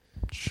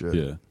 Shit.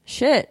 Yeah.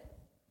 Shit.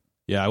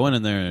 Yeah, I went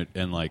in there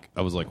and like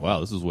I was like,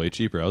 wow, this is way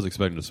cheaper. I was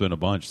expecting to spend a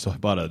bunch, so I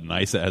bought a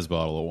nice ass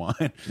bottle of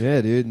wine.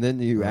 Yeah, dude, and then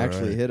you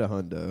actually right. hit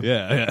 $100.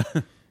 Yeah.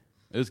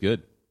 It was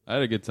good. I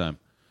had a good time.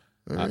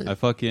 I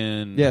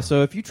fucking Yeah,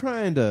 so if you're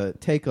trying to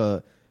take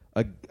a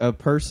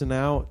person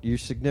out, your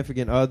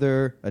significant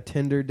other, a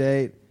Tinder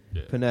date,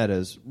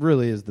 Panetta's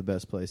really is the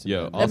best place. In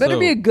Denver. That better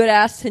be a good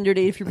ass Tinder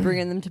date if you're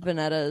bringing them to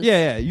Panetta's.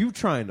 Yeah, you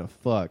trying to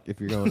fuck if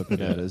you're going to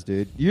Panetta's,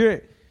 dude.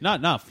 You're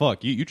not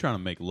fuck. You trying to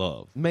make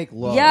love. make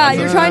love. Yeah,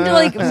 you're trying to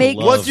like make.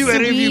 love. What do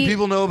any of you sweet-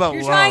 people know about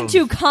You're love? trying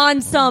to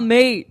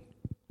consummate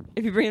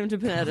if you bring them to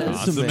Panetta's.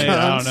 Consummate.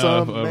 I don't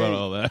know about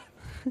all that.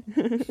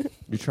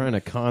 You're trying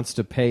to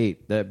constipate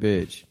that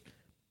bitch.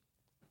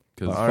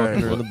 Because All right.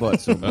 Fucking her in the butt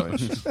so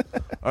much.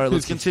 All right,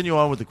 let's continue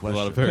on with the a question.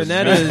 lot of very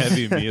Panetta's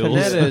heavy meals.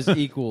 Panetta's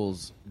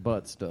equals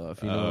butt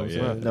stuff. You know what I'm yeah.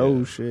 saying?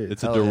 No shit.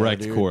 It's a Hell yeah,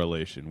 direct dude.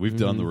 correlation. We've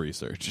done the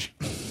research.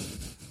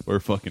 We're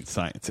fucking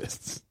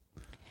scientists.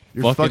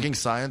 You're fucking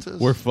scientists?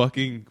 We're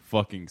fucking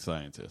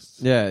scientists.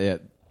 Yeah.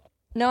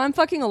 No, I'm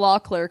fucking a law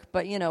clerk,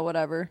 but you know,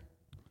 whatever.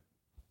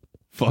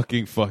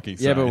 Fucking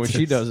scientists. Yeah, but when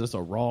she does, it's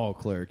a raw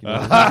clerk. You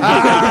know?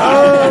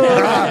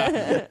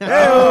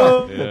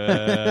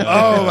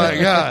 Oh, my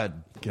God.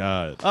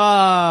 God.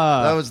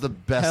 That was the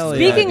best hell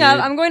thing. yeah. Speaking dude. of,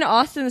 I'm going to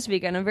Austin this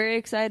weekend. I'm very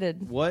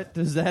excited. What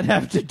does that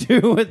have to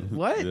do with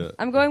what? Yeah.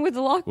 I'm going with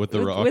the law With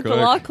the raw with the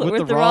clerk? law clerk With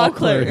with the the raw raw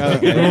clerk. clerk.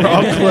 Okay. The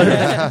raw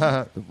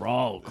clerk. The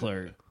raw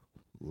clerk.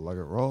 Let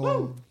it roll.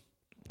 All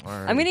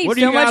right. I'm gonna eat What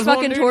do so you guys much wanna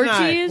fucking do tortillas.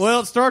 tonight? Well,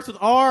 it starts with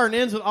R and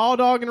ends with all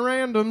dog and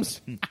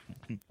randoms.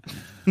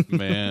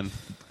 Man.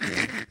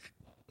 That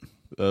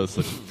was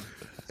such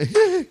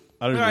I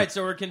All don't right,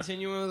 so we're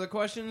continuing with the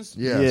questions.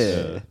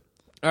 Yes.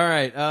 Yeah. All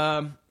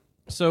right.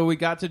 So we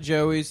got to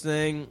Joey's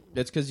thing.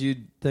 That's because you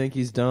think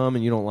he's dumb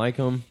and you don't like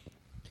him.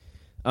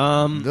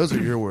 Those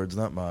are your words,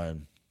 not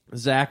mine.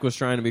 Zach was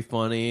trying to be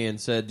funny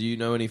and said, "Do you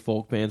know any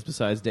folk bands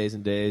besides Days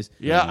and Days?"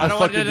 Yeah, I don't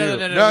fucking want- do. we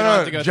don't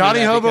have to go through Johnny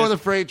that Hobo because- and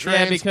the Freight Trains.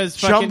 Yeah, because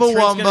fucking Trent's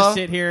gonna Chumbawamba.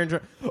 sit here and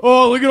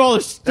oh, look at all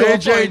this stuff I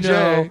AJJ.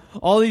 know.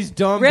 All these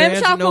dumb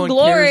bands that Ramshackle no one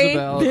Glory, cares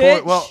about.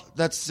 bitch. Well,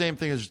 that's the same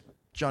thing as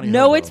Johnny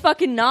No, Hobo. it's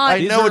fucking not. I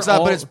know are it's not,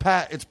 all- but it's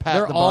Pat. It's Pat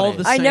They're the all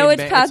Bunny. the I same know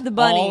it's band. Pat the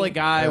Bunny. All a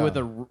guy Yeah. with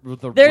a There's the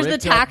ripped up denim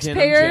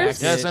taxpayers.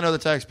 jacket Yes, I know the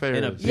taxpayers.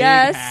 and a big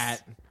Yes.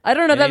 hat. I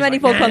don't know that And many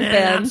he's folk like, punk "Man,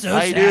 bands. I'm so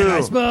I sad do.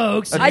 I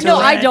smoke I know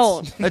I cigarettes."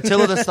 don't.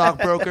 Attila the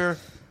stockbroker.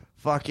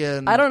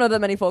 Fucking. I don't know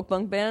that many folk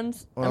punk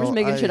bands. I'm Well, just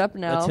making I- shit up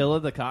now. Attila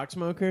the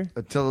cocksmoker.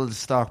 Attila the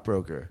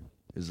stockbroker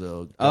is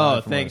a.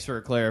 Oh, thanks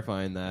for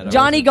clarifying that.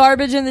 Johnny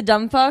Garbage and the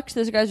Dumb Fucks.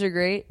 Those guys are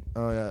great.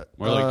 Oh yeah.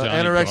 More like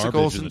Johnny Anorexic Garbage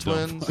Olsen and the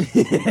Dumb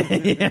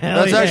twins.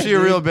 That's actually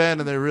a real band,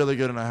 and they're really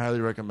good, and I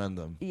highly recommend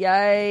them.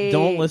 Yikes.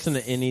 Don't listen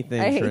to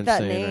anything I hate Trent's that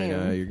saying name.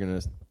 right now. You're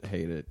gonna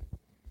hate it.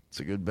 It's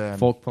a good band.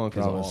 Folk punk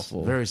is Promise.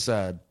 awful. Very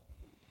sad.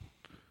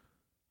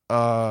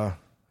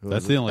 Who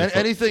That's is the it? only And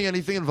folk-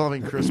 anything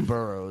involving Chris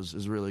Burrows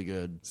is really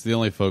good. It's the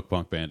only folk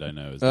punk band I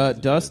know. Is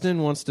Dustin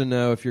wants to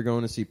know if you're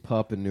going to see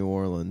Pup in New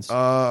Orleans.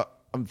 I'm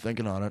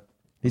thinking on it.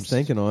 He's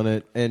thinking on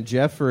it. And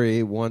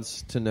Jeffrey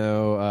wants to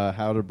know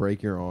how to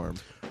break your arm.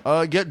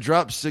 Get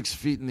dropped 6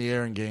 feet in the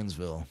air in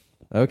Gainesville.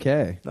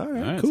 Okay. All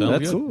right, All right, cool. sounds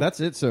That's good. That's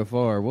it so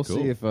far. We'll Cool.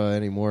 see if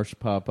any more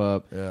pop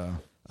up. Yeah.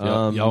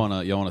 y'all want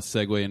to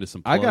segue into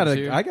some? I got plugs a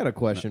here? I got a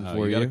question Oh,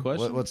 for you got you. a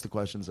question? What's the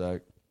question,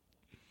 Zach?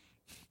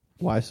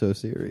 Why so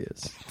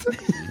serious?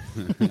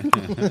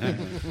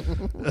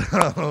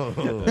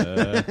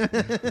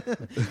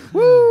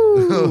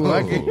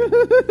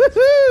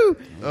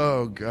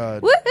 Oh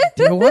God.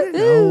 Do you want to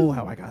know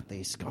how I got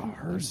these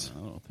scars?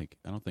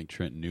 I don't think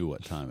Trent knew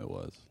what time it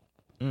was.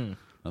 I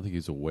don't think he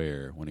was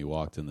aware when he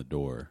walked in the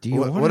door. Do you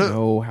What- want what to if-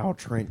 know how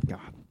Trent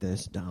got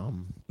this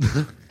dumb?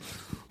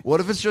 What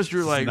if it's just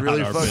you're like Not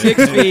really our fucking?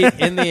 6 feet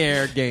in the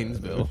air,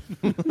 Gainesville.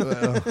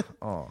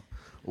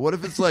 What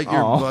if it's like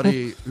your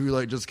buddy who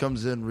like just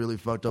comes in really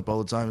fucked up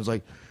all the time? Is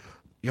like,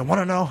 you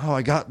want to know how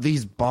I got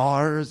these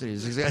bars? And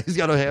he's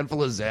got a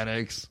handful of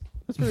Xanax.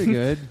 That's pretty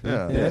good.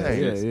 Yeah.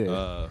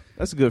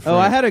 That's a good. Friend. Oh,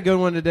 I had a good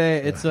one today.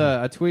 It's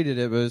I tweeted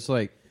it, but it's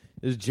like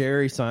it's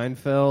Jerry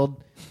Seinfeld,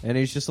 and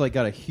he's just like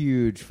got a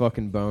huge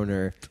fucking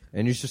boner,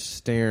 and he's just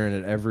staring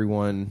at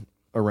everyone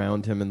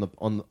around him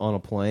on a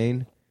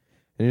plane,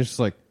 and he's just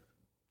like,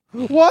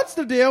 "What's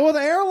the deal with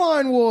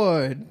airline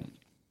wood?"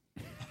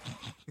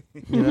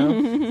 You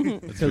know,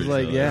 because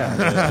like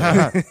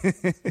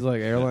it's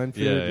like airline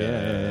food.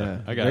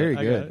 Yeah. I got Very it.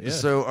 good. Yeah.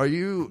 So are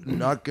you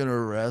not gonna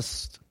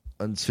rest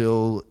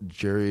until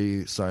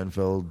Jerry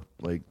Seinfeld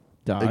like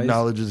Dies?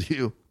 acknowledges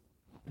you?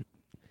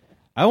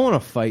 I want to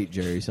fight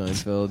Jerry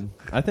Seinfeld.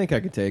 I think I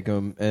could take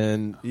him,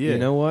 and you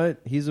know what?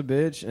 He's a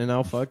bitch, and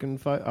I'll fucking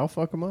fight. I'll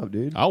fuck him up,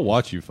 dude. I'll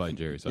watch you fight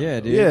Jerry Seinfeld. Yeah,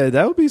 dude. Yeah,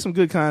 that would be some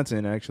good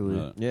content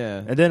actually.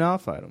 Yeah. And then I'll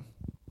fight him.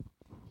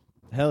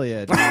 Hell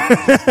yeah, dude.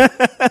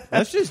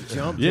 Let's just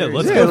jump. Yeah, Jerry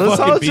let's Yeah, go let's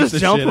fucking all beat just the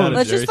jump shit him. out of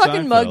Let's Jerry just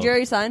fucking mug Seinfeld.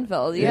 Jerry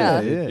Seinfeld.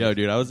 Yeah. Yeah. Yo,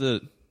 dude, I was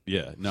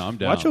Yeah, no, I'm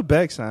down. Watch your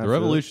back, Seinfeld. The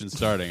revolution's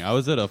starting. I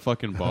was at a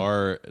fucking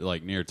bar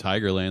like near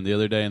Tigerland the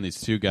other day, and these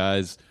two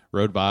guys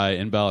rode by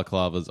in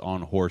balaclavas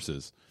on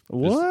horses.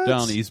 What? Just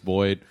down East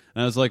Boyd,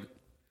 and I was like,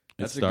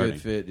 That's starting. a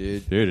good fit,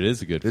 dude. Dude, it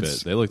is a good fit.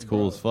 They looked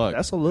cool as fuck.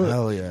 That's a look.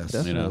 Hell yes.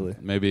 Definitely.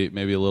 maybe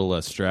a little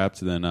less strapped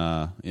than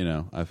I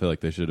feel like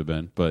they should have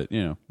been. But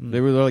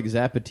They were like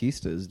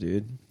Zapatistas,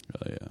 dude.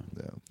 oh, yeah.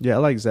 Yeah, I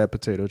like Zap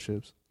potato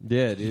chips.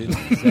 Yeah, dude.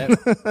 Zap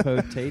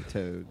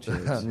potato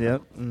chips.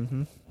 Yep.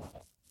 Mm-hmm.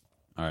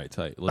 All right,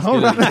 tight. Let's All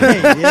get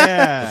right,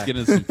 yeah. let's get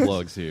into some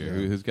plugs here.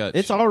 Who's got?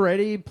 It's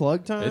already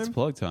plug time. It's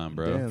plug time,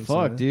 bro. Damn.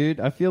 Fuck, son. dude.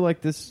 I feel like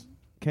this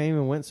came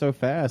and went so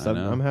fast. I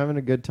know. I'm having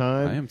a good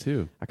time. I am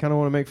too. I kind of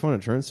want to make fun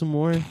of Trent some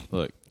more.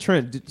 Look,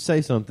 Trent,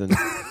 say something.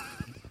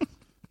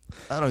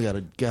 I don't got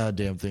a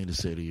goddamn thing to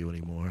say to you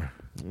anymore.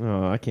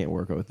 Oh, I can't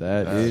work with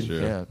that, That's dude.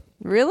 true. Yeah.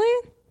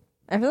 Really?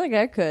 I feel like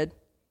I could.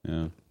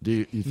 yeah. Do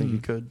you think you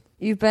could?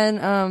 You've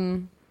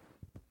been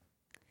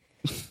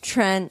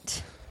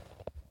Trent.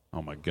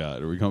 Oh my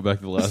God, are we going back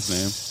to the last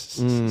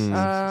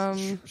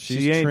name? She's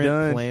She ain't Trent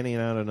done. planning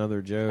out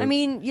another joke. I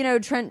mean,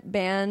 Trent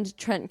banned,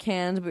 Trent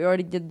canned. We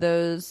already did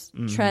those.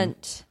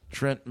 Trent.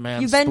 Trent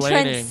mansplaining. You've been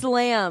Trent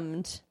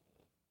slammed.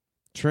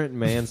 Trent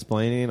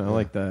mansplaining. I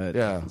like that.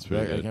 Yeah, That's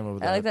pretty I good. came up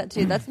with I like that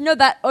too.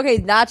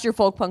 That's your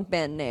folk punk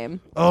band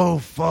name. Oh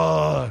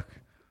fuck.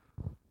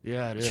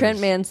 Yeah, it is. Trent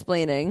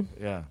mansplaining.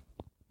 Yeah.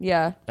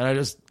 Yeah. And I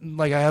just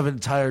I have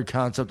entire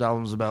concept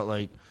albums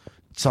about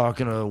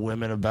talking to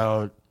women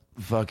about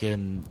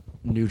fucking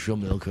Neutral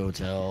Milk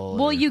Hotel.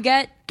 Well, or you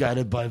get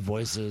Guided by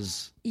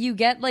Voices.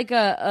 like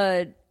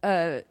a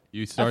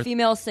You start.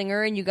 female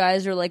singer, and you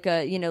guys are like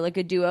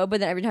a duo. But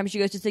then every time she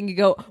goes to sing, you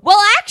go, "Well,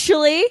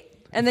 actually,"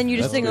 and then you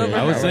just sing over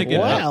I was her. thinking.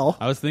 Wow.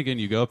 I was thinking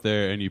you go up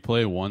there and you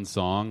play one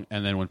song,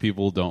 and then when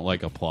people don't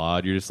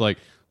applaud, you're just like,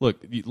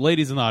 "Look,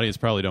 ladies in the audience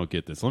probably don't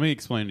get this. Let me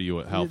explain to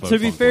you how." To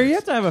be folk fair, works." you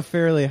have to have a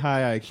fairly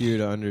high IQ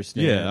to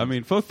understand. Yeah, I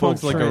mean, folk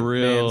punk's like a Trent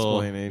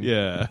real. mansplaining.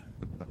 Yeah.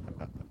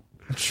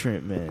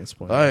 Trent man.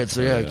 All right,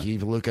 so yeah,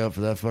 keep a lookout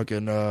for that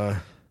fucking That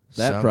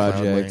SoundCloud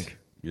project. link.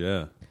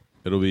 Yeah,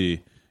 it'll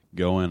be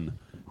going.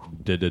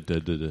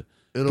 It'll-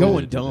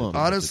 Going dumb.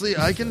 Honestly,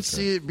 I can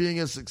see it being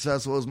as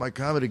successful as my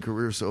comedy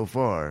career so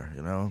far.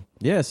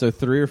 Yeah, so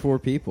 3 or 4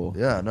 people.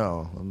 Yeah,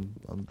 no,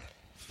 I'm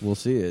We'll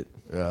see it.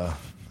 yeah.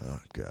 Oh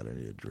God, I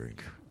need a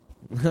drink.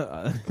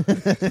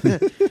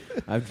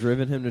 I've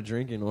driven him to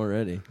drinking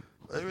already.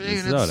 I mean,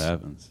 This is how it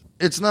happens.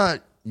 it's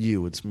not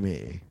you, it's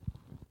me.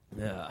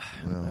 Yeah,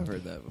 I've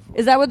heard that before.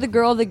 Is that what the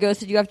girl that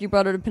ghosted you after you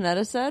brought her to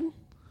Panetta said?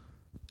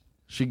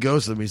 She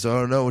ghosted me, so I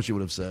don't know what she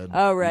would have said.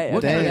 Oh, right.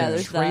 What Okay, kind yeah, of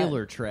there's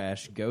trailer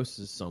trash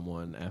ghosts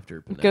someone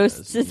after Panettas? that.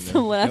 Ghosts is you know?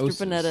 someone after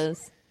Ghosts. Panettas.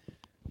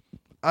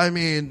 I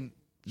mean,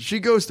 she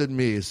ghosted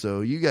me, so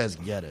you guys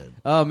get it.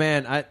 Oh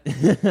man, I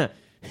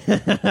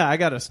I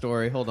got a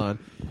story. Hold on.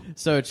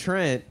 So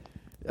Trent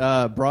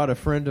brought a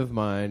friend of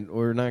mine.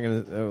 We're not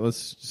gonna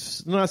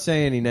let's not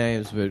say any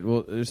names, but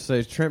we'll just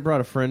say Trent brought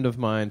a friend of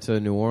mine to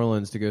New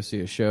Orleans to go see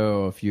a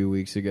show a few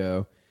weeks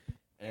ago,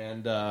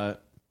 and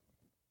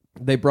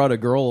they brought a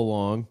girl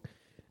along,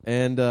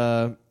 and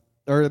or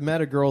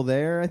met a girl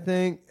there, I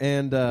think,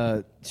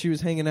 and she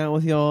was hanging out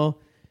with y'all.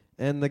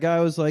 And the guy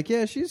was like,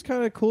 yeah, she's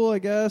kind of cool, I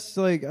guess.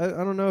 Like, I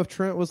don't know if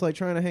Trent was,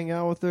 trying to hang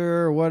out with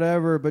her or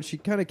whatever, but she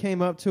kind of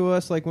came up to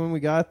us, when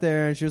we got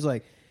there, and she was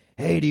like,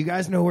 hey, do you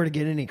guys know where to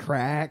get any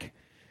crack?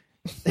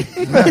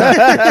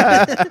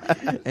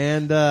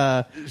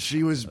 And,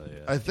 She was,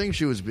 I think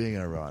she was being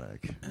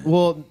ironic.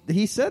 well,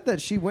 he said that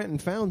she went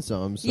and found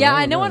some. So Yeah, I I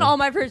don't know on all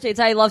my first dates,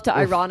 I love to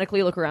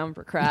ironically look around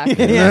for crack.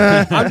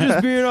 Yeah, I'm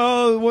just being,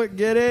 what,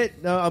 get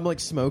it? No, I'm,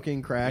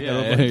 smoking crack. and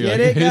I'm like, you're get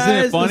like, it, guys?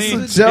 Isn't it funny?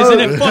 This is a Isn't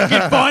it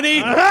fucking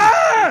funny?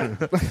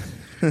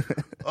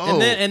 Oh,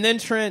 And then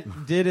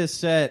Trent did his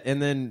set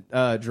and then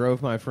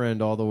drove my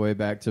friend all the way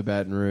back to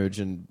Baton Rouge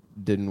and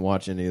didn't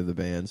watch any of the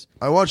bands.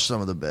 I watched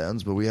some of the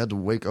bands, but we had to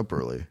wake up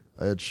early.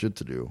 I had shit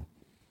to do.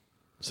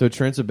 So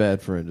Trent's a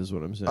bad friend, is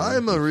what I'm saying.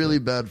 I'm a really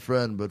bad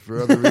friend, but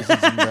for other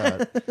reasons than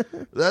that.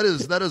 That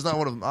is not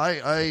one of them.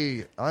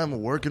 I am a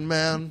working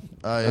man.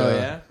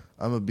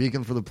 I'm a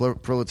beacon for the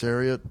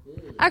proletariat.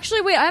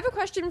 Actually, wait, I have a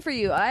question for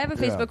you. I have a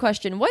Facebook Yeah.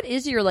 question. What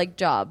is your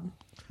job?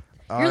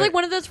 You're like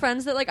one of those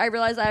friends that I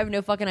realize I have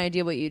no fucking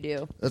idea what you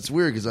do. That's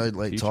weird because I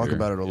talk Teacher.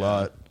 about it a Yeah.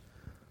 lot.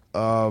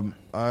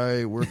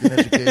 I work in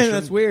education.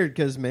 That's weird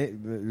because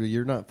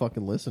you're not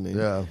fucking listening.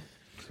 Yeah,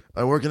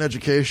 I work in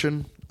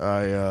education.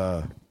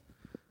 I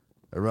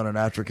run an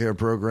aftercare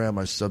program.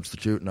 I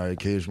substitute, and I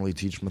occasionally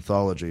teach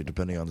mythology,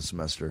 depending on the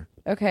semester.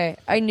 Okay,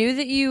 I knew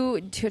that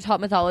you taught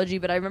mythology,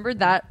 but I remember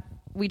that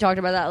we talked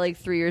about that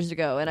 3 years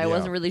ago, and I Yeah.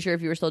 wasn't really sure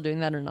if you were still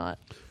doing that or not.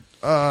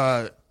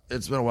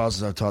 It's been a while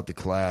since I've taught the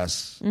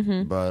class,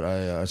 but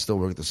I still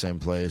work at the same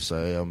place.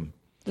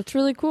 That's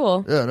really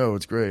cool. Yeah, no,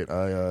 it's great.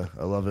 I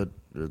love it.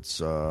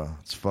 It's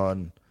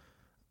fun.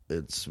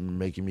 It's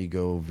making me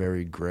go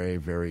very gray,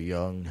 very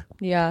young.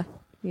 Yeah.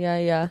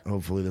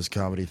 Hopefully, this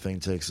comedy thing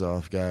takes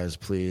off, guys.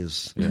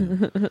 Please.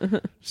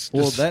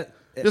 Well,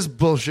 Just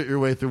bullshit your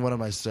way through one of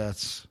my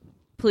sets.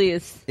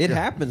 Please. It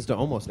happens to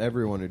almost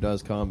everyone who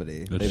does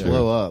comedy. That's They true.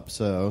 blow up.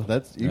 So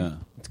that's Yeah.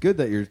 it's good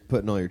that you're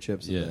putting all your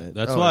chips in Yeah, that.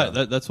 that's why.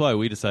 That's why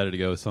we decided to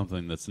go with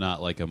something that's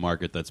not like a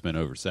market that's been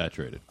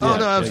oversaturated. Oh, no,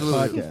 Yeah,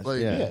 absolutely. podcast.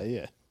 Like, Yeah.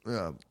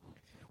 yeah.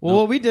 Well,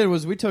 what we did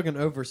was we took an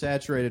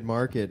oversaturated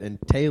market and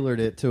tailored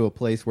it to a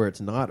place where it's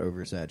not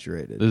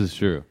oversaturated. This is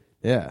true.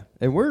 Yeah,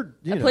 and we're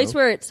you know, place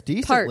where it's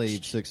decently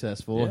parched.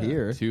 successful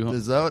here. Is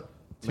that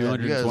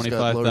man, you guys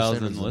got lower 225,000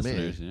 standards than me.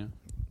 listeners.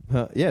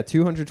 Yeah, Yeah,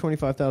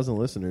 225,000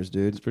 listeners,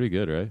 dude. it's pretty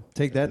good, right?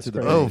 Take that to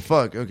the Oh bank.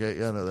 fuck! Okay,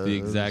 yeah, no, The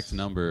exact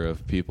number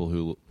of people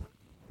who.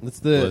 It's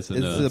the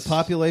Listen to us.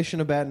 population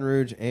of Baton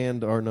Rouge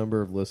and our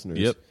number of listeners.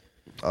 Yep.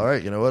 All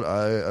right, you know what?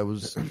 I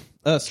was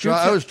Scoops,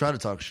 I was trying to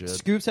talk shit.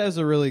 Scoops has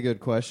a really good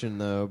question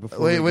though. Before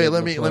Wait, we get let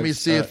into me plugs.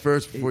 see it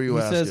first before you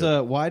he ask says,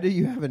 it. "Why do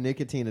you have a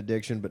nicotine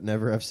addiction but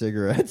never have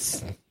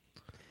cigarettes?"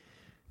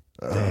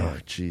 Oh,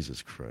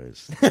 Jesus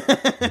Christ! This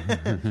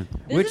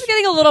is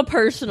getting a little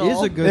personal.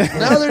 Is a good.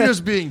 Now they're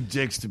just being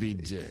dicks to be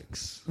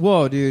dicks.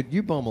 Whoa, dude,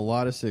 you bum a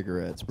lot of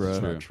cigarettes, bro.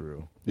 True. Not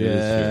true. It is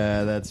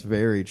Yeah, that's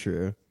very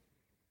true.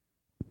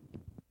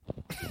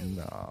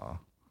 Nah.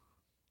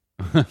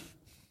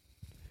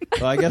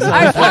 Well, I guess All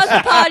right, pause the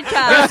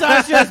podcast. I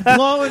was just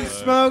blowing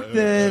smoke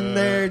then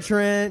there,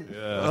 Trent.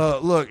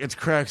 Look, it's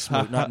crack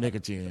smoke, not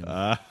nicotine.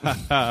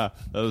 That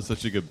was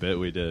such a good bit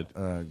we did.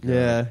 God.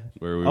 Yeah.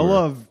 Where we I were.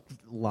 love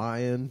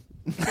lying.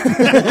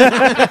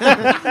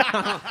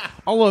 I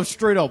love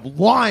straight up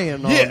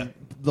lying on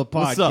the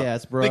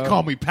podcast, bro. They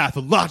call me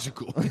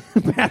pathological.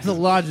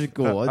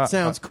 pathological. It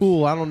sounds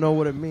cool. I don't know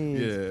what it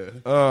means.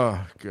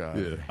 Oh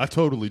God. I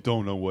totally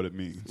don't know what it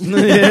means.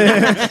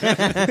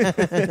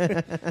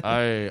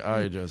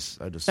 I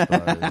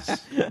despise.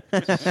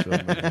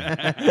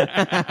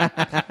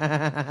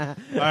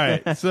 All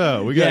right,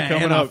 so we got Yeah,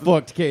 coming and I up.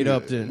 fucked Kate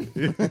Upton.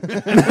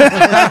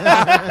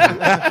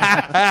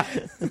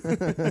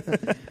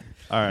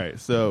 All right,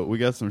 so we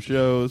got some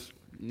shows.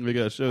 We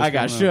got shows. I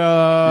got coming shows.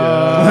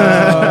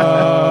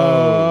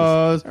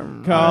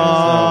 up.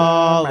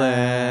 Calling.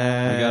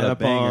 I got a upon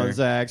banger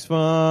Zach's phone.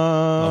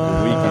 of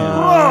the weekend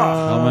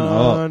coming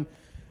up.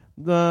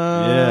 It's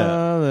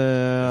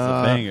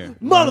a banger.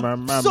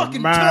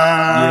 Motherfucking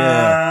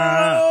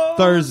Yeah.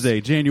 Thursday,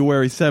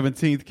 January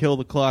 17th, Kill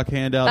the Clock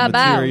handout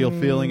Ba-bow. material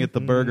feeling at the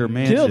Burger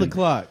Mansion. Kill the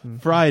clock.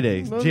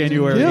 Friday,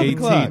 January Kill the 18th,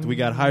 clock. we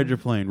got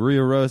Hydroplane,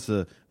 Rio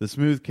Rosa, The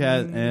Smooth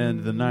Cat,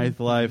 and The Ninth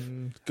Life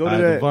Go to at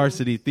the that.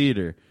 Varsity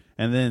Theater.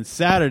 And then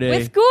Saturday...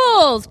 With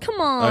ghouls,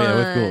 come on. Oh, yeah,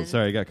 with Gould.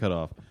 Sorry, I got cut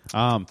off.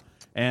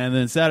 And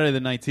then Saturday the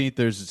 19th,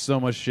 there's so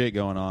much shit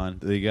going on.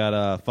 They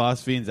got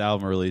Phosphene's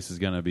album release is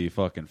going to be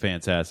fucking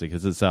fantastic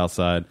because it's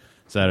Southside,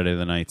 Saturday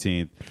the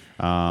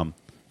 19th.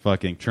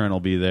 Fucking Churn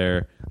will be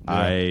there.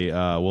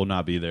 I will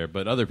not be there,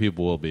 but other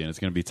people will be, and it's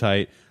going to be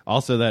tight.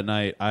 Also that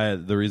night,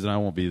 the reason I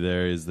won't be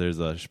there is there's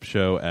a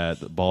show at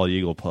the Bald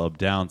Eagle Pub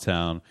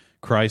downtown,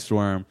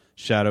 Christworm,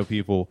 Shadow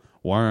People,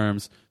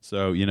 Worms.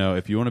 So, you know,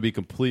 if you want to be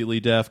completely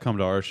deaf, come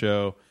to our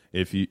show.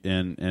 If you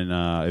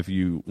if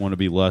you want to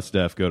be less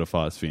deaf, go to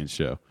Phosphene's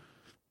show.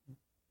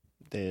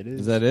 There it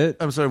is. Is that it?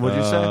 I'm sorry. What'd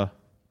you say?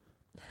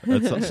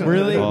 That's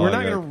Really? all We're I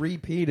not got. going to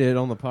repeat it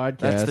on the podcast.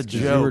 That's the 'cause You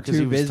joke were because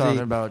he too was busy talking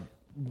about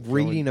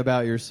reading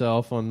about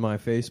yourself on my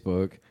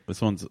Facebook.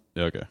 This one's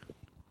okay.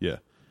 Yeah.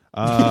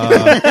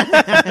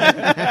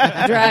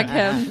 Drag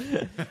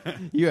him.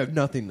 You have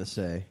nothing to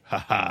say.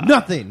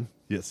 Nothing.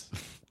 Yes.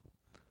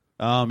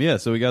 Yeah.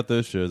 So we got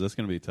those shows. That's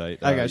gonna be tight.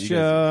 I got you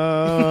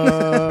shows.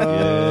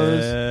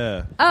 guys-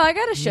 Yeah. Oh, I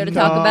got a show to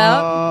talk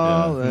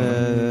about.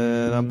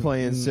 And I'm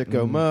playing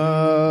sicko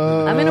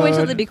mode. I'm going to wait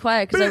till they be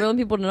quiet because I really want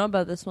people to know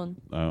about this one.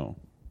 Oh.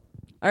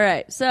 All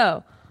right,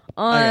 so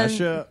on. I got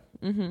show.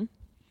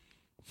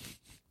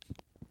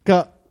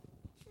 Cut.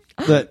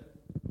 That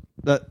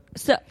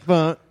So,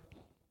 fun.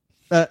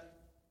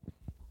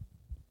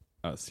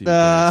 See,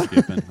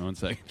 skipping. 1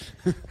 second.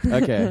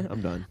 Okay,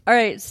 I'm done. all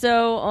right,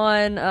 so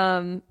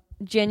on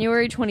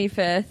January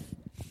 25th.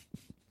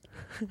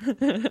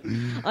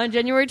 On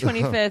January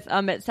 25th,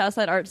 at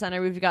Southside Art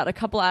Center, we've got a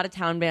couple out of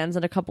town bands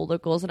and a couple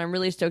locals, and I'm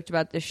really stoked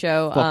about this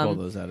show. Fuck all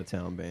those out of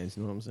town bands.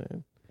 You know what I'm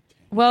saying?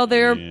 Well,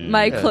 they're Yeah.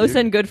 my close dude.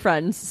 and good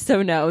friends,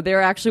 so no,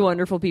 they're actually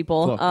wonderful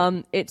people.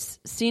 Fuck It's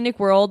Scenic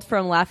World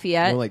from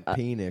Lafayette. More like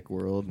Penic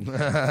World.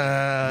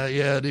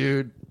 yeah,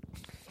 dude.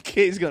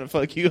 Kate's gonna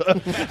fuck you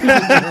up.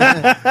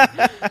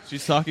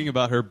 She's talking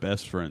about her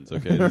best friends.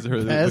 Okay, these are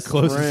the Best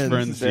closest friends.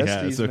 friends she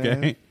has. Besties, Okay.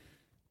 man.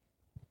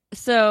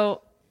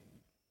 So,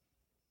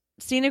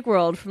 Scenic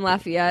World from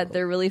Lafayette,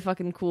 they're really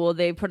fucking cool.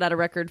 They put out a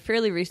record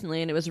fairly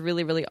recently, and it was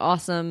really, really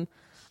awesome.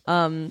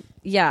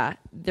 Yeah,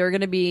 they're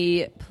going to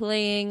be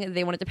playing.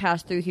 They wanted to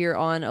pass through here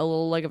on a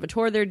little leg of a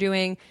tour they're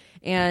doing,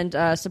 and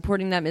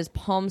supporting them is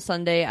Palm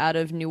Sunday out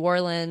of New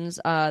Orleans.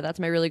 That's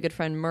my really good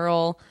friend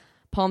Merle.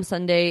 Palm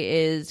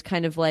Sunday is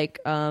kind of like,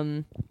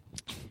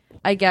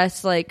 I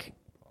guess, like,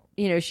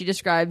 you know, she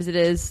describes it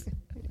as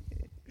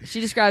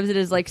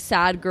like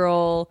sad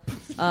girl,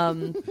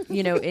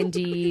 you know,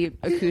 indie,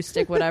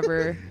 acoustic,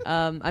 whatever.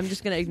 I'm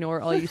just gonna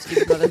ignore all you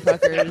stupid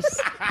motherfuckers.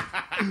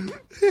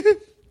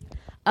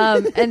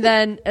 And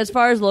then as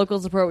far as local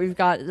support, we've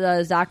got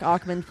Zach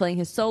Ockman playing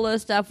his solo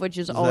stuff, which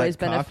has always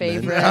been a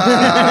favorite.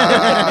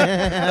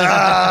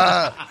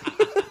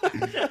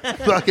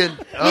 Fucking.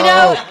 You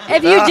know,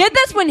 if you did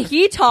this when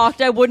he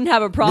talked, I wouldn't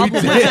have a problem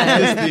with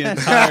it. the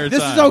entire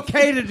This time. is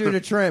okay to do to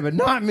Trent, but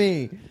not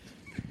me.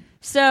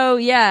 So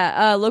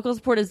yeah, local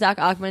support is Zach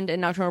Ockman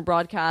and Nocturnal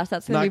Broadcast.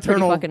 That's gonna be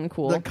pretty fucking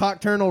cool. The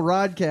Cockturnal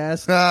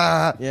Rodcast.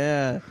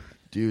 Yeah.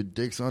 Dude,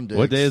 dicks on dicks.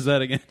 What day is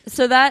that again?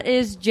 So that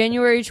is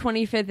January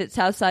 25th at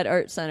Southside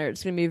Art Center.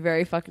 It's gonna be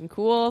very fucking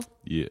cool.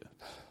 Yeah.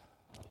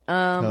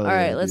 All yeah,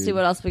 right, let's see dude.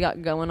 what else we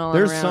got going on.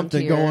 There's around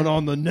something here. going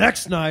on the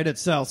next night at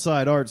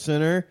Southside Art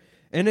Center,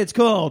 and it's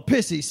called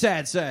Pissy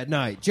Sad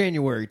Night,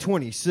 January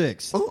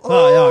 26th.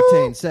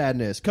 High-octane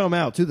sadness. Come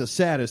out to the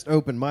saddest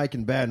open mic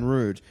in Baton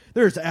Rouge.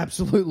 There's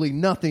absolutely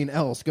nothing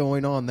else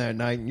going on that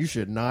night, and you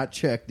should not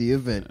check the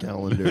event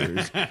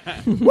calendars.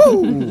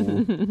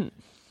 Woo!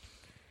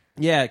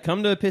 Yeah,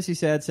 come to Pissy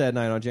Sad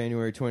Night on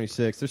January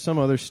 26th. There's some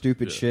other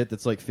stupid shit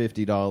that's like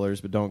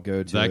 $50, but don't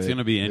go to Zach's it. going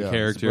to be in Yeah,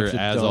 character it's a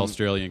bunch of as dumb-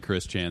 Australian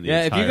Chris Chan.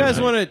 Yeah, if you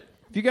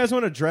guys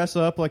want to dress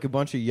up like a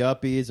bunch of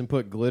yuppies and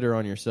put glitter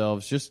on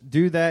yourselves, just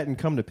do that and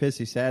come to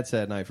Pissy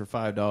Sad Night for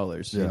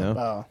 $5. You know?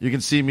 Wow. You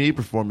can see me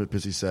perform at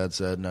Pissy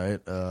Sad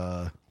Night.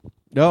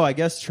 No, I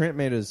guess Trent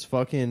made his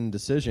fucking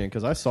decision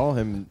because I saw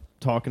him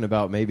talking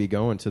about maybe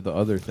going to the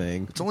other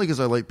thing. It's only because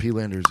I like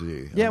P-Lander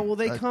Z. Yeah, well,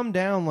 they come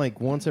down like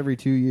once every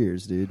 2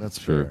 years, dude. That's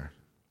Sure. fair.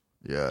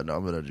 Yeah, no,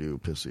 I'm gonna do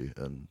Pissy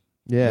and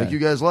Yeah. make you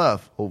guys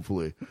laugh.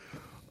 Hopefully,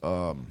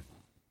 yeah.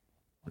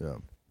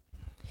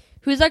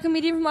 Who's that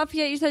comedian from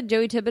Lafayette? You said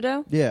Joey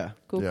Thibodeau? Yeah.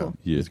 Cool, Yeah, cool.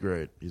 Yeah. he's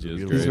great. He's a He is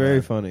beautiful He's great. guy.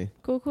 very funny.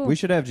 Cool, cool. We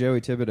should have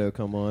Joey Thibodeau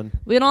come on.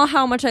 We know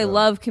how much I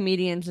love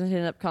comedians and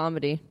stand-up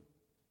comedy.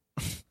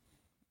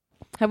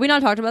 Have we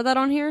not talked about that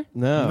on here?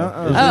 No.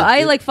 Nuh-uh. Is Oh, it-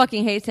 I like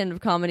fucking hate stand-up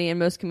comedy and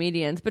most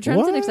comedians, but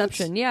Trent's an What?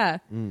 exception. Yeah,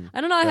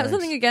 I don't know. I have Thanks.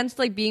 something against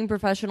like being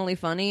professionally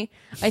funny.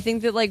 I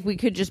think that like we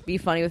could just be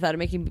funny without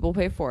making people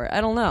pay for it.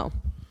 I don't know.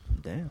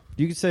 Damn.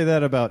 You could say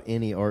that about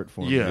any art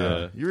form.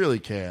 Yeah, you really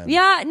can.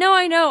 Yeah, no,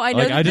 I know. I know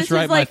Like, that I this just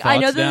write is my like I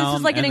know thoughts that this down,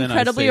 is like an and then I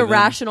incredibly say them.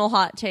 irrational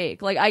hot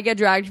take. Like I get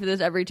dragged for this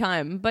every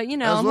time, but you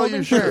know, As I'm well holding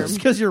you should. firm. It's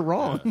because you're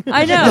wrong.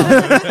 I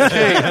know.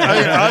 Kate,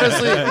 I mean,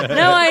 honestly,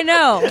 No, I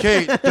know.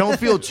 Kate, don't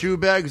feel too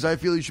bad because I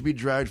feel you should be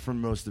dragged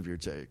from most of your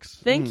takes.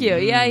 Thank you.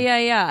 Yeah, yeah,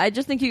 yeah. I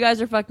just think you guys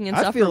are fucking I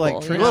insufferable. feel like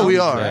you Trent- know? Well, we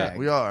Yeah. are. Drag.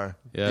 We are.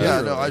 Yeah.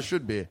 Yeah, no, I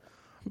should be.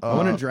 I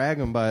want to drag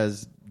him by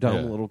his dumb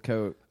Yeah. little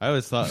coat. I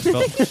always felt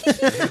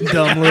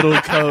Dumb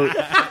little coat.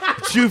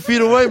 2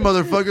 feet away,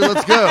 motherfucker.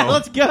 Let's go.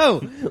 Let's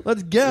go.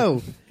 Let's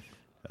go.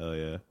 hell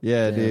yeah.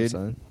 Yeah, Damn, dude.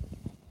 son.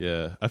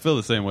 Yeah. I feel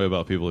the same way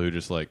about people who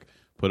just like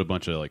put a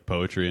bunch of like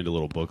poetry into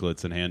little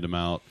booklets and hand them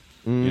out.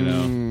 You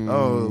know?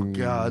 Oh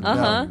God. Uh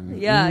huh. No.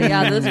 Yeah,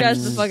 yeah. Those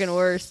guys are the fucking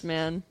worst,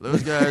 man.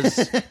 Those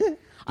guys.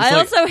 I like,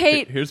 also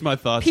hate Here's my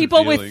thoughts. and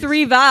people with feelings.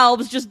 3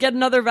 valves. Just get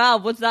another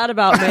valve. What's that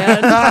about,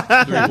 man?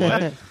 3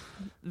 what?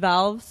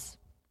 Valves.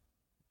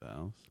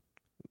 Valves.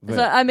 Wait.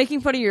 So I'm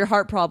making fun of your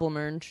heart problem,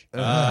 Ernj.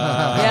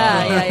 Ah.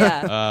 Yeah,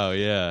 yeah. Oh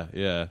yeah,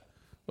 yeah.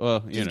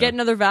 Well, you Just know, get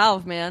another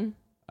valve, man.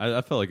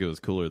 I felt like it was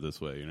cooler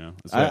this way. You know,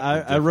 It's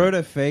I wrote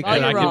a fake. Well,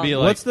 and I you're could wrong. be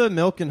like, What's the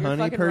milk and You're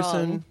honey fucking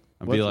person? wrong.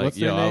 I'd be like, what's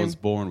their yo, I name? was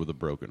born with a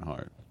broken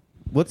heart.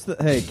 What's the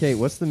hey Kate?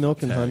 What's the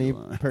milk and honey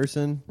Tagline.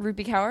 person?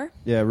 Rupi Kaur.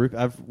 Yeah,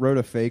 I've wrote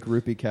a fake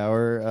Rupi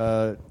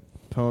Kaur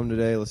poem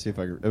today. Let's see if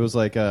I. It was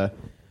like I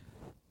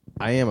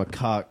am a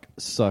cock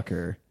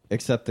sucker,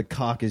 except the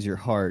cock is your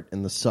heart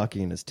and the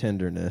sucking is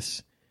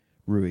tenderness.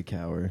 Rupi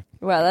Kaur.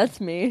 Wow, that's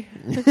me.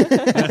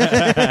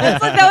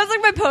 that was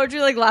like my poetry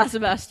like last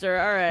semester.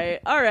 All right,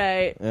 all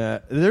right.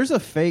 There's a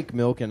fake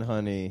milk and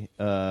honey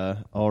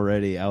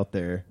already out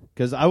there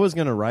because I was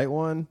gonna write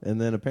one and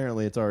then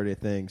apparently it's already a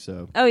thing.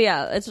 So Oh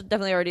yeah, it's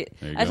definitely already.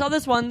 There you I go. saw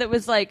this one that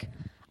was like,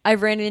 I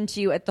ran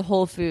into you at the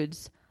Whole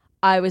Foods.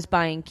 I was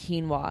buying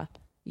quinoa.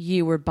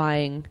 You were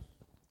buying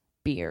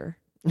beer.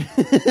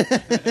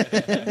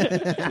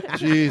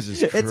 Jesus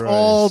Christ. it's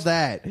all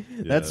that.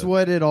 That's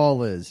what it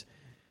all is.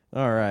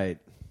 All right.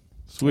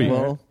 Sweet.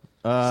 Well,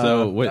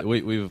 So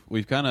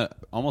we've kind of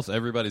almost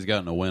everybody's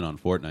gotten a win on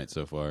Fortnite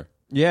so far.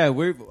 yeah,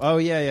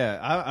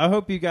 I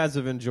hope you guys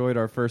have enjoyed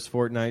our first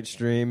Fortnite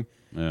stream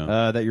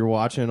Yeah, that you're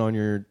watching on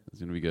your it's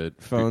gonna be good.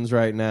 phones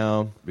right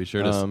now. Be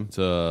sure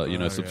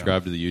to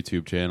subscribe to the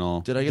YouTube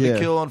channel. Did I get Yeah. a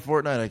kill on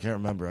Fortnite? I can't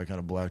remember. I kind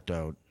of blacked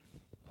out.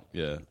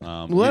 Yeah.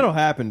 Well, that'll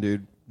happen,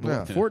 dude.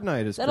 Yeah.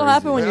 Fortnite is That'll crazy.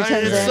 happen when you're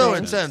It's so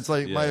 10 intense.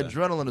 Like my Yeah.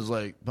 adrenaline is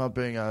like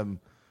pumping. I'm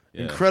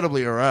Yeah.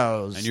 incredibly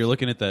aroused. And you're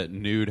looking at that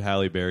nude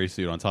Halle Berry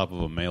suit on top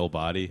of a male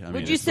body. I mean,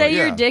 Would you it's say like-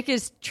 your yeah. dick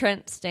is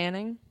Trent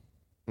standing?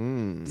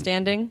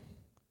 Standing?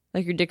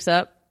 Like your dick's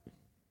up?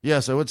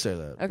 Yes, I would say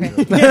that. Okay.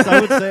 Yes,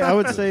 I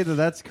would say that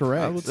that's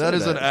correct. That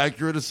is an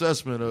accurate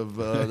assessment of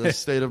the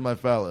state of my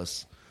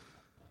phallus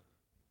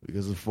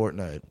because of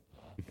Fortnite.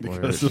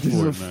 Because of This is a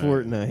Fortnite.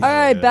 Fortnite. All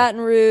right,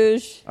 Baton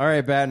Rouge. All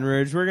right, Baton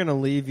Rouge, we're going to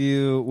leave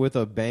you with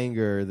a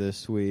banger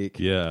this week.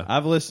 Yeah.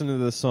 I've listened to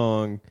this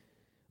song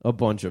a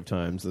bunch of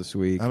times this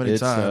week. How many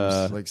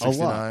times? Like a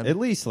lot. 69? At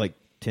least like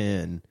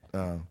 10.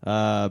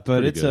 But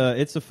Pretty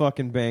it's a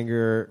fucking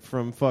banger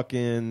from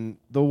fucking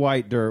the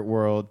White Dirt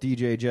world.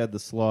 DJ Jed the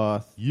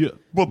Sloth. Yeah.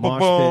 Mosh Pit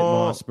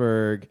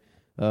Mossberg.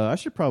 I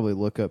should probably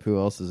look up who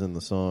else is in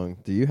the song.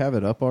 Do you have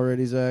it up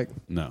already, Zach?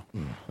 No,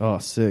 Oh,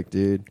 sick,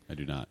 dude. I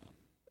do not.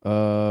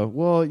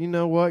 Well, you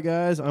know what,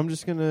 guys? I'm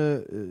just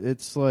gonna.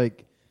 It's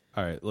like.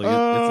 All right, look, it's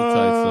a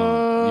tight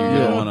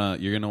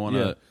song. You're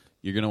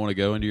gonna wanna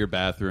go into your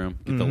bathroom,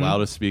 get the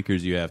loudest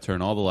speakers you have,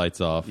 turn all the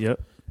lights off.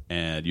 Yep.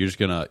 And you're just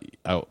gonna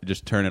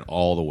just turn it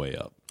all the way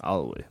up.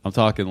 All the way. I'm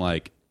talking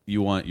like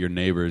you want your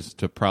neighbors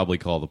to probably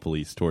call the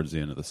police towards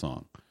the end of the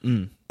song.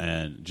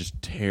 And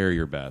just tear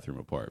your bathroom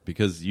apart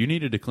because you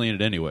needed to clean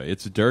it anyway.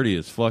 It's dirty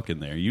as fuck in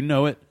there. You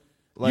know it.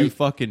 You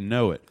fucking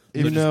know it.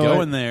 So just go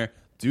in there,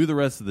 do the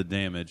rest of the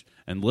damage,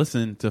 and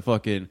listen to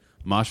fucking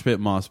Mosh Pit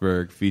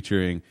Mossberg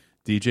featuring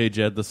DJ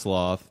Jed the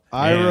Sloth,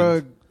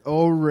 Ira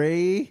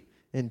O'Ray,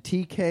 and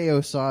TK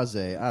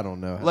Osaze. I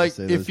don't know how Like,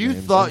 to say if those you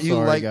names. thought I'm you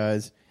sorry, liked-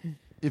 guys.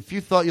 If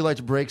you thought you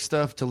liked break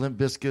stuff to Limp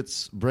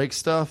Bizkit's break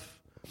stuff,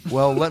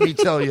 well, let me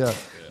tell you,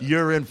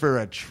 you're in for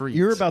a treat.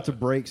 You're about to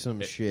break some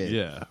shit.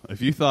 Yeah.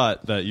 If you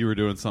thought that you were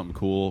doing something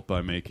cool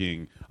by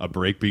making a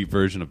breakbeat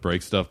version of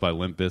Break Stuff by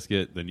Limp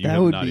Bizkit, then you That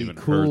have would not be even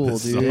cool, heard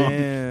this dude. song.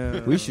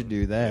 Damn. We should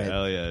do that.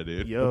 Hell yeah,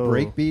 dude. Yo.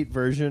 Breakbeat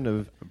version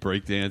of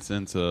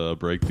Breakdancing to a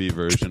breakbeat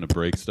version of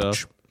Break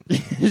Stuff.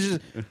 It's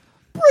just,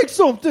 break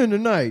something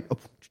tonight.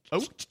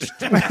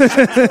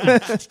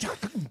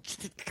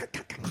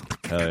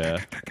 Hell yeah.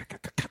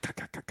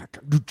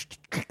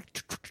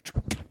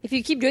 If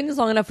you keep doing this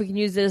long enough, we can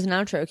use it as an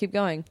outro. Keep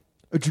going.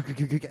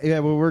 Yeah,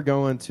 well, we're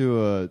going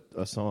to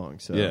a song.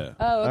 So Yeah.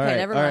 Oh, okay, all right,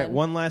 never all right. mind.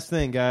 One last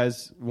thing,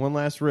 guys. One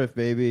last riff,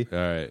 baby. All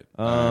right.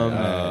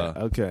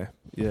 Okay.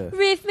 Yeah.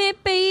 Riff me,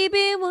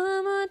 baby,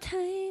 one more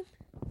time.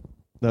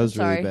 That was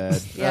Sorry. really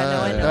bad. Yeah, no,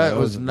 I know. That was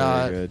wasn't very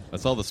not. good. I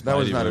saw the That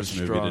was not a Spideyverse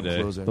movie strong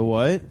today. closing. The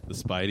what? The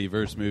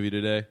Spideyverse movie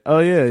today. Oh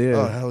yeah, yeah.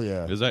 Oh hell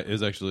yeah! It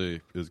was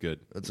actually good.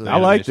 That's The a- I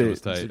liked animation it.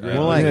 was tight. It's a great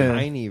More one. like Yeah.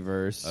 Heine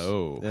verse.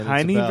 Oh. And it's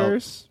Heine about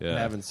verse? Yeah.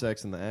 having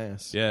sex in the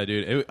ass. Yeah,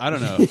 dude. I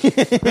don't know.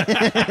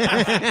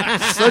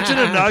 Such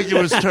an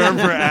innocuous term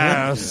for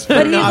ass.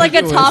 But he's like a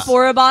Innocuous. top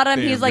or a bottom.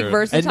 Damn He's like good. And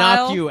versatile.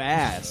 knock you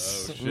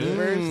ass. Oh, shit.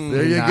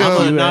 There you I'm go.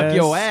 gonna knock ass.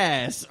 your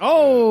ass.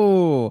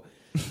 Oh.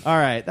 All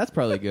right, that's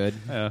probably good.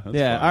 Yeah, that's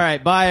Yeah. fine. All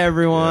right. Bye,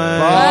 everyone.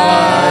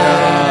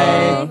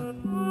 Bye.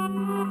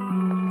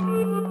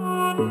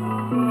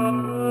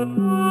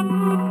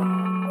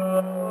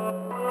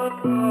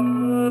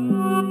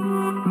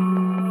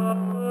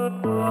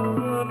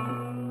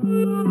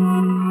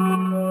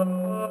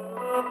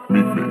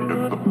 Meet me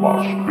in the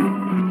mosh pit,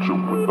 hit you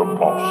with the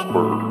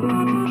Mossberg.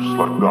 Treat you just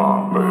like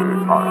Don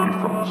Bag. I ain't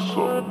from the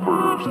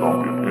suburbs,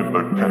 stomping in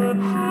the cane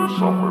field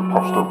somewhere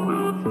across the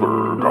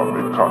river. Got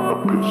me kinda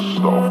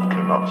pissed off,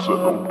 cannot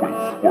settle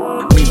with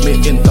words. Meet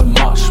me in the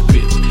mosh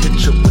pit, hit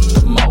you with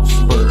the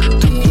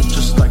Mossberg. Treat you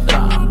just like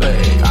Don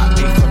Bag. I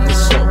ain't from the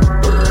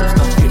suburbs,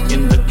 stomping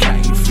in the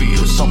cane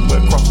field somewhere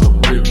across the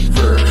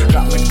river.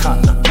 Got me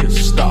kinda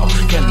pissed off,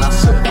 cannot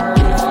settle with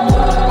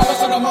words.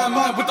 What's on my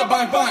mind with the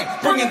bang bang,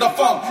 bringing the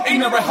funk, ain't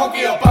never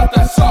hokey about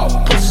that salt.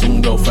 Put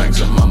some gold fangs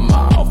in my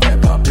mouth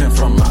and pop in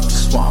from out the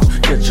swamp.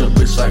 Catch a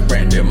bitch like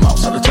Randy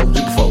Mouse. I done told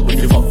you before, when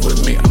you fuck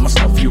with me, I'ma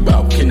stuff you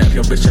out. Kidnap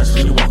your bitch ass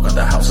when you walk out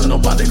the house, and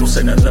nobody gon'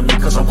 say nothing to me,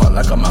 cause I'm quiet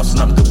like a mouse,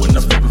 and I'm doing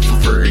the favor for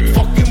free.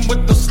 Fucking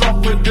with the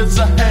sloth, it is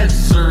a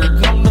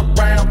hazard. Known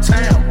around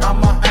town,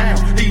 I'm a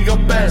hound, he a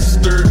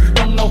bastard.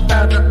 Don't know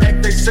how to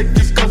act, they say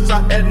it's cause I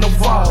had no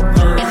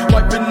father.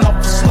 Wiping off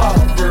the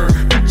slobber,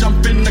 bitch, I'm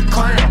in the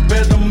clown.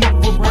 Better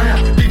move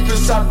around, deep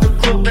inside the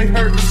club, they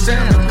heard the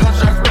sound.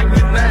 Gunshots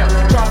ringing now,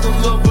 try to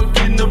love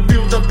again to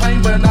feel the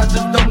pain, but I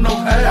just don't know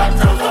how. I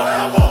feel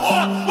forever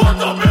hard, what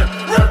the bitch,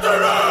 rip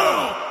it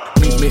out.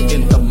 Meet me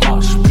in the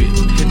mosh pit,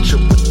 hit you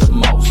with the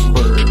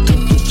Mossberg. Treat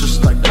you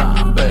just like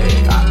Don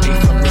Bag. I ain't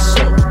from the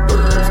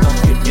suburbs, don't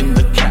get in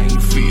the cane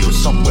field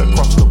somewhere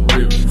across the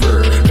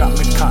river. Got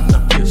me kinda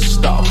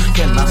pissed off,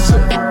 can I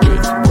settle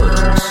with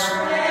words?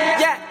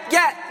 Yeah.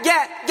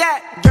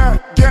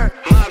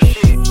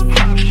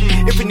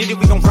 If we need it,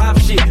 we gon' rob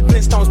shit.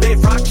 Flintstones, they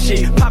rock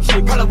shit. Pop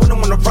shit, probably wouldn't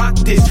wanna rock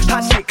this.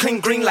 Hot shit, clean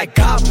green like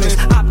goblins.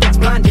 Optics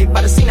blinded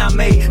by the scene I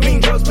made.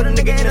 Mean girls put a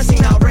nigga in a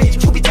scene outrage.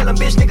 Who be telling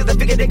bitch niggas that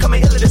figure they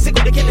coming iller than sick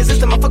with the kidney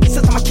system? My fucking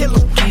system, I kill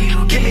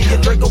 'em. Give me a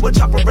Draco, a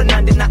chopper, a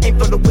 9, and I ain't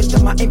for the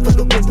wisdom. I ain't for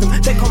the wisdom.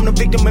 Take home the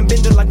victim and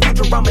bend it like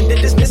Futurama, and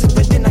then dismiss it,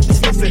 but then I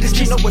dismiss it.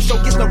 She know what show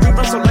gets no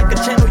rerun, so like a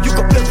channel, you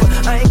can flip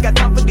her. I ain't got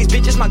time for these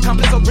bitches. My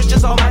complex of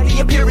riches, almighty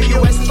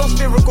imperial. Essence on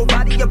spherical,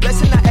 body a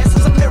blessing, the ass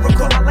is a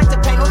miracle. I like to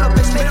paint on the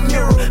best made a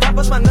mural. I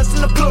bust my nuts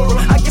in the plural.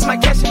 I get my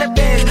cash in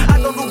advance. I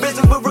don't do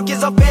business with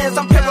rookies or fans.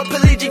 I'm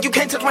paraplegic, you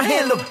can't touch my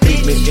hand, little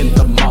Meet bitch. me in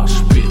the mosh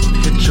pit,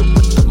 hit you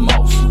with the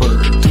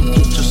Mossberg. Treat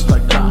you just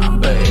like Don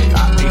Bag.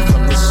 I ain't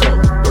from the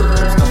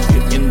suburbs, don't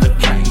get in the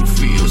cane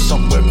field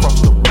somewhere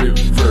across the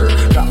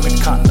river. Got me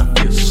kinda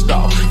pissed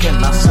off, can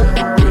I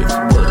settle with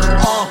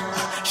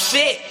words?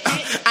 Shit.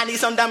 I need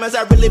some diamonds,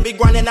 I really be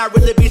grinding, I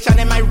really be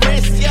shining my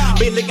wrist.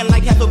 Be looking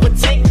like half of a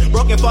tick.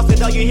 Broken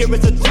faucet, all you hear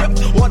is a drip.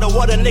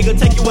 Water, nigga,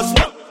 take you a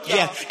swim.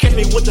 Yeah, catch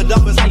me with the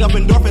duffers, high up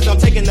endorphins. I'm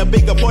taking a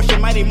bigger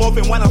portion, mighty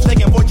morphin' when I'm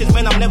taking fortunes.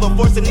 Man, I'm never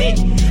forcing it.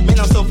 Man,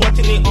 I'm so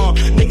fortunate.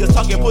 Niggas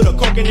talking, put a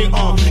coke in it.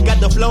 Got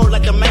the flow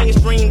like the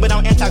mainstream, but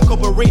I'm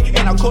anti-corporate.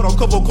 And I quote on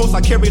couple quotes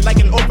I carry like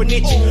an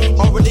orphanage.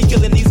 Already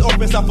killing these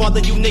orphans, I father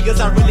you niggas,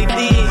 I really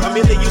did. I'm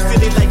in you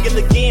city like it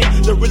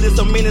again. The realest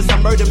of menace,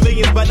 I murder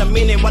millions by the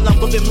minute while I'm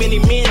moving many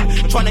men.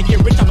 Trying to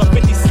get rich off of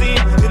 50 cent.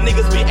 The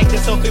niggas be acting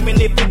so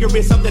feminine,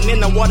 figuring something in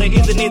the water,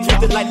 isn't it?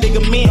 Twisted like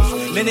ligaments.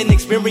 Linen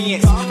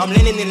experience, I'm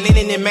linen and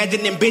linen,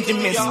 imagining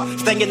Benjamins.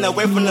 Staying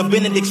away from the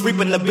Benedicts,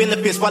 reaping the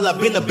benefits while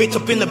I've been a bitch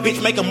up in the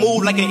bitch, make a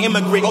move like an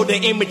immigrant. Oh, the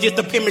image is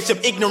the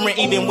penmanship, ignorant.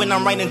 Even when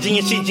I'm writing G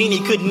and shit, Genie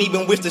couldn't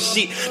even wish the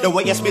shit. The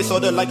way I spit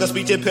sorta like a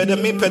speech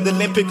impediment,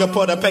 peddling, pick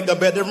apart a pack of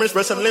veterans,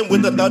 wrestling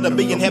with the thought of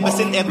being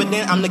heaven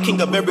evident. I'm the king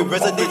of every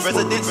residence.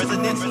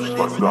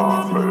 Like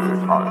Don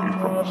Leg, I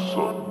ain't from the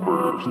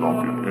suburbs.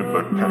 Don't get in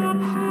the cane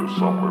field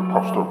somewhere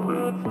across the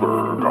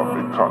river. Got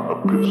me kinda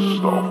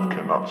pissed off,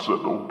 cannot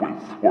settle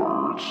with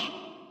words.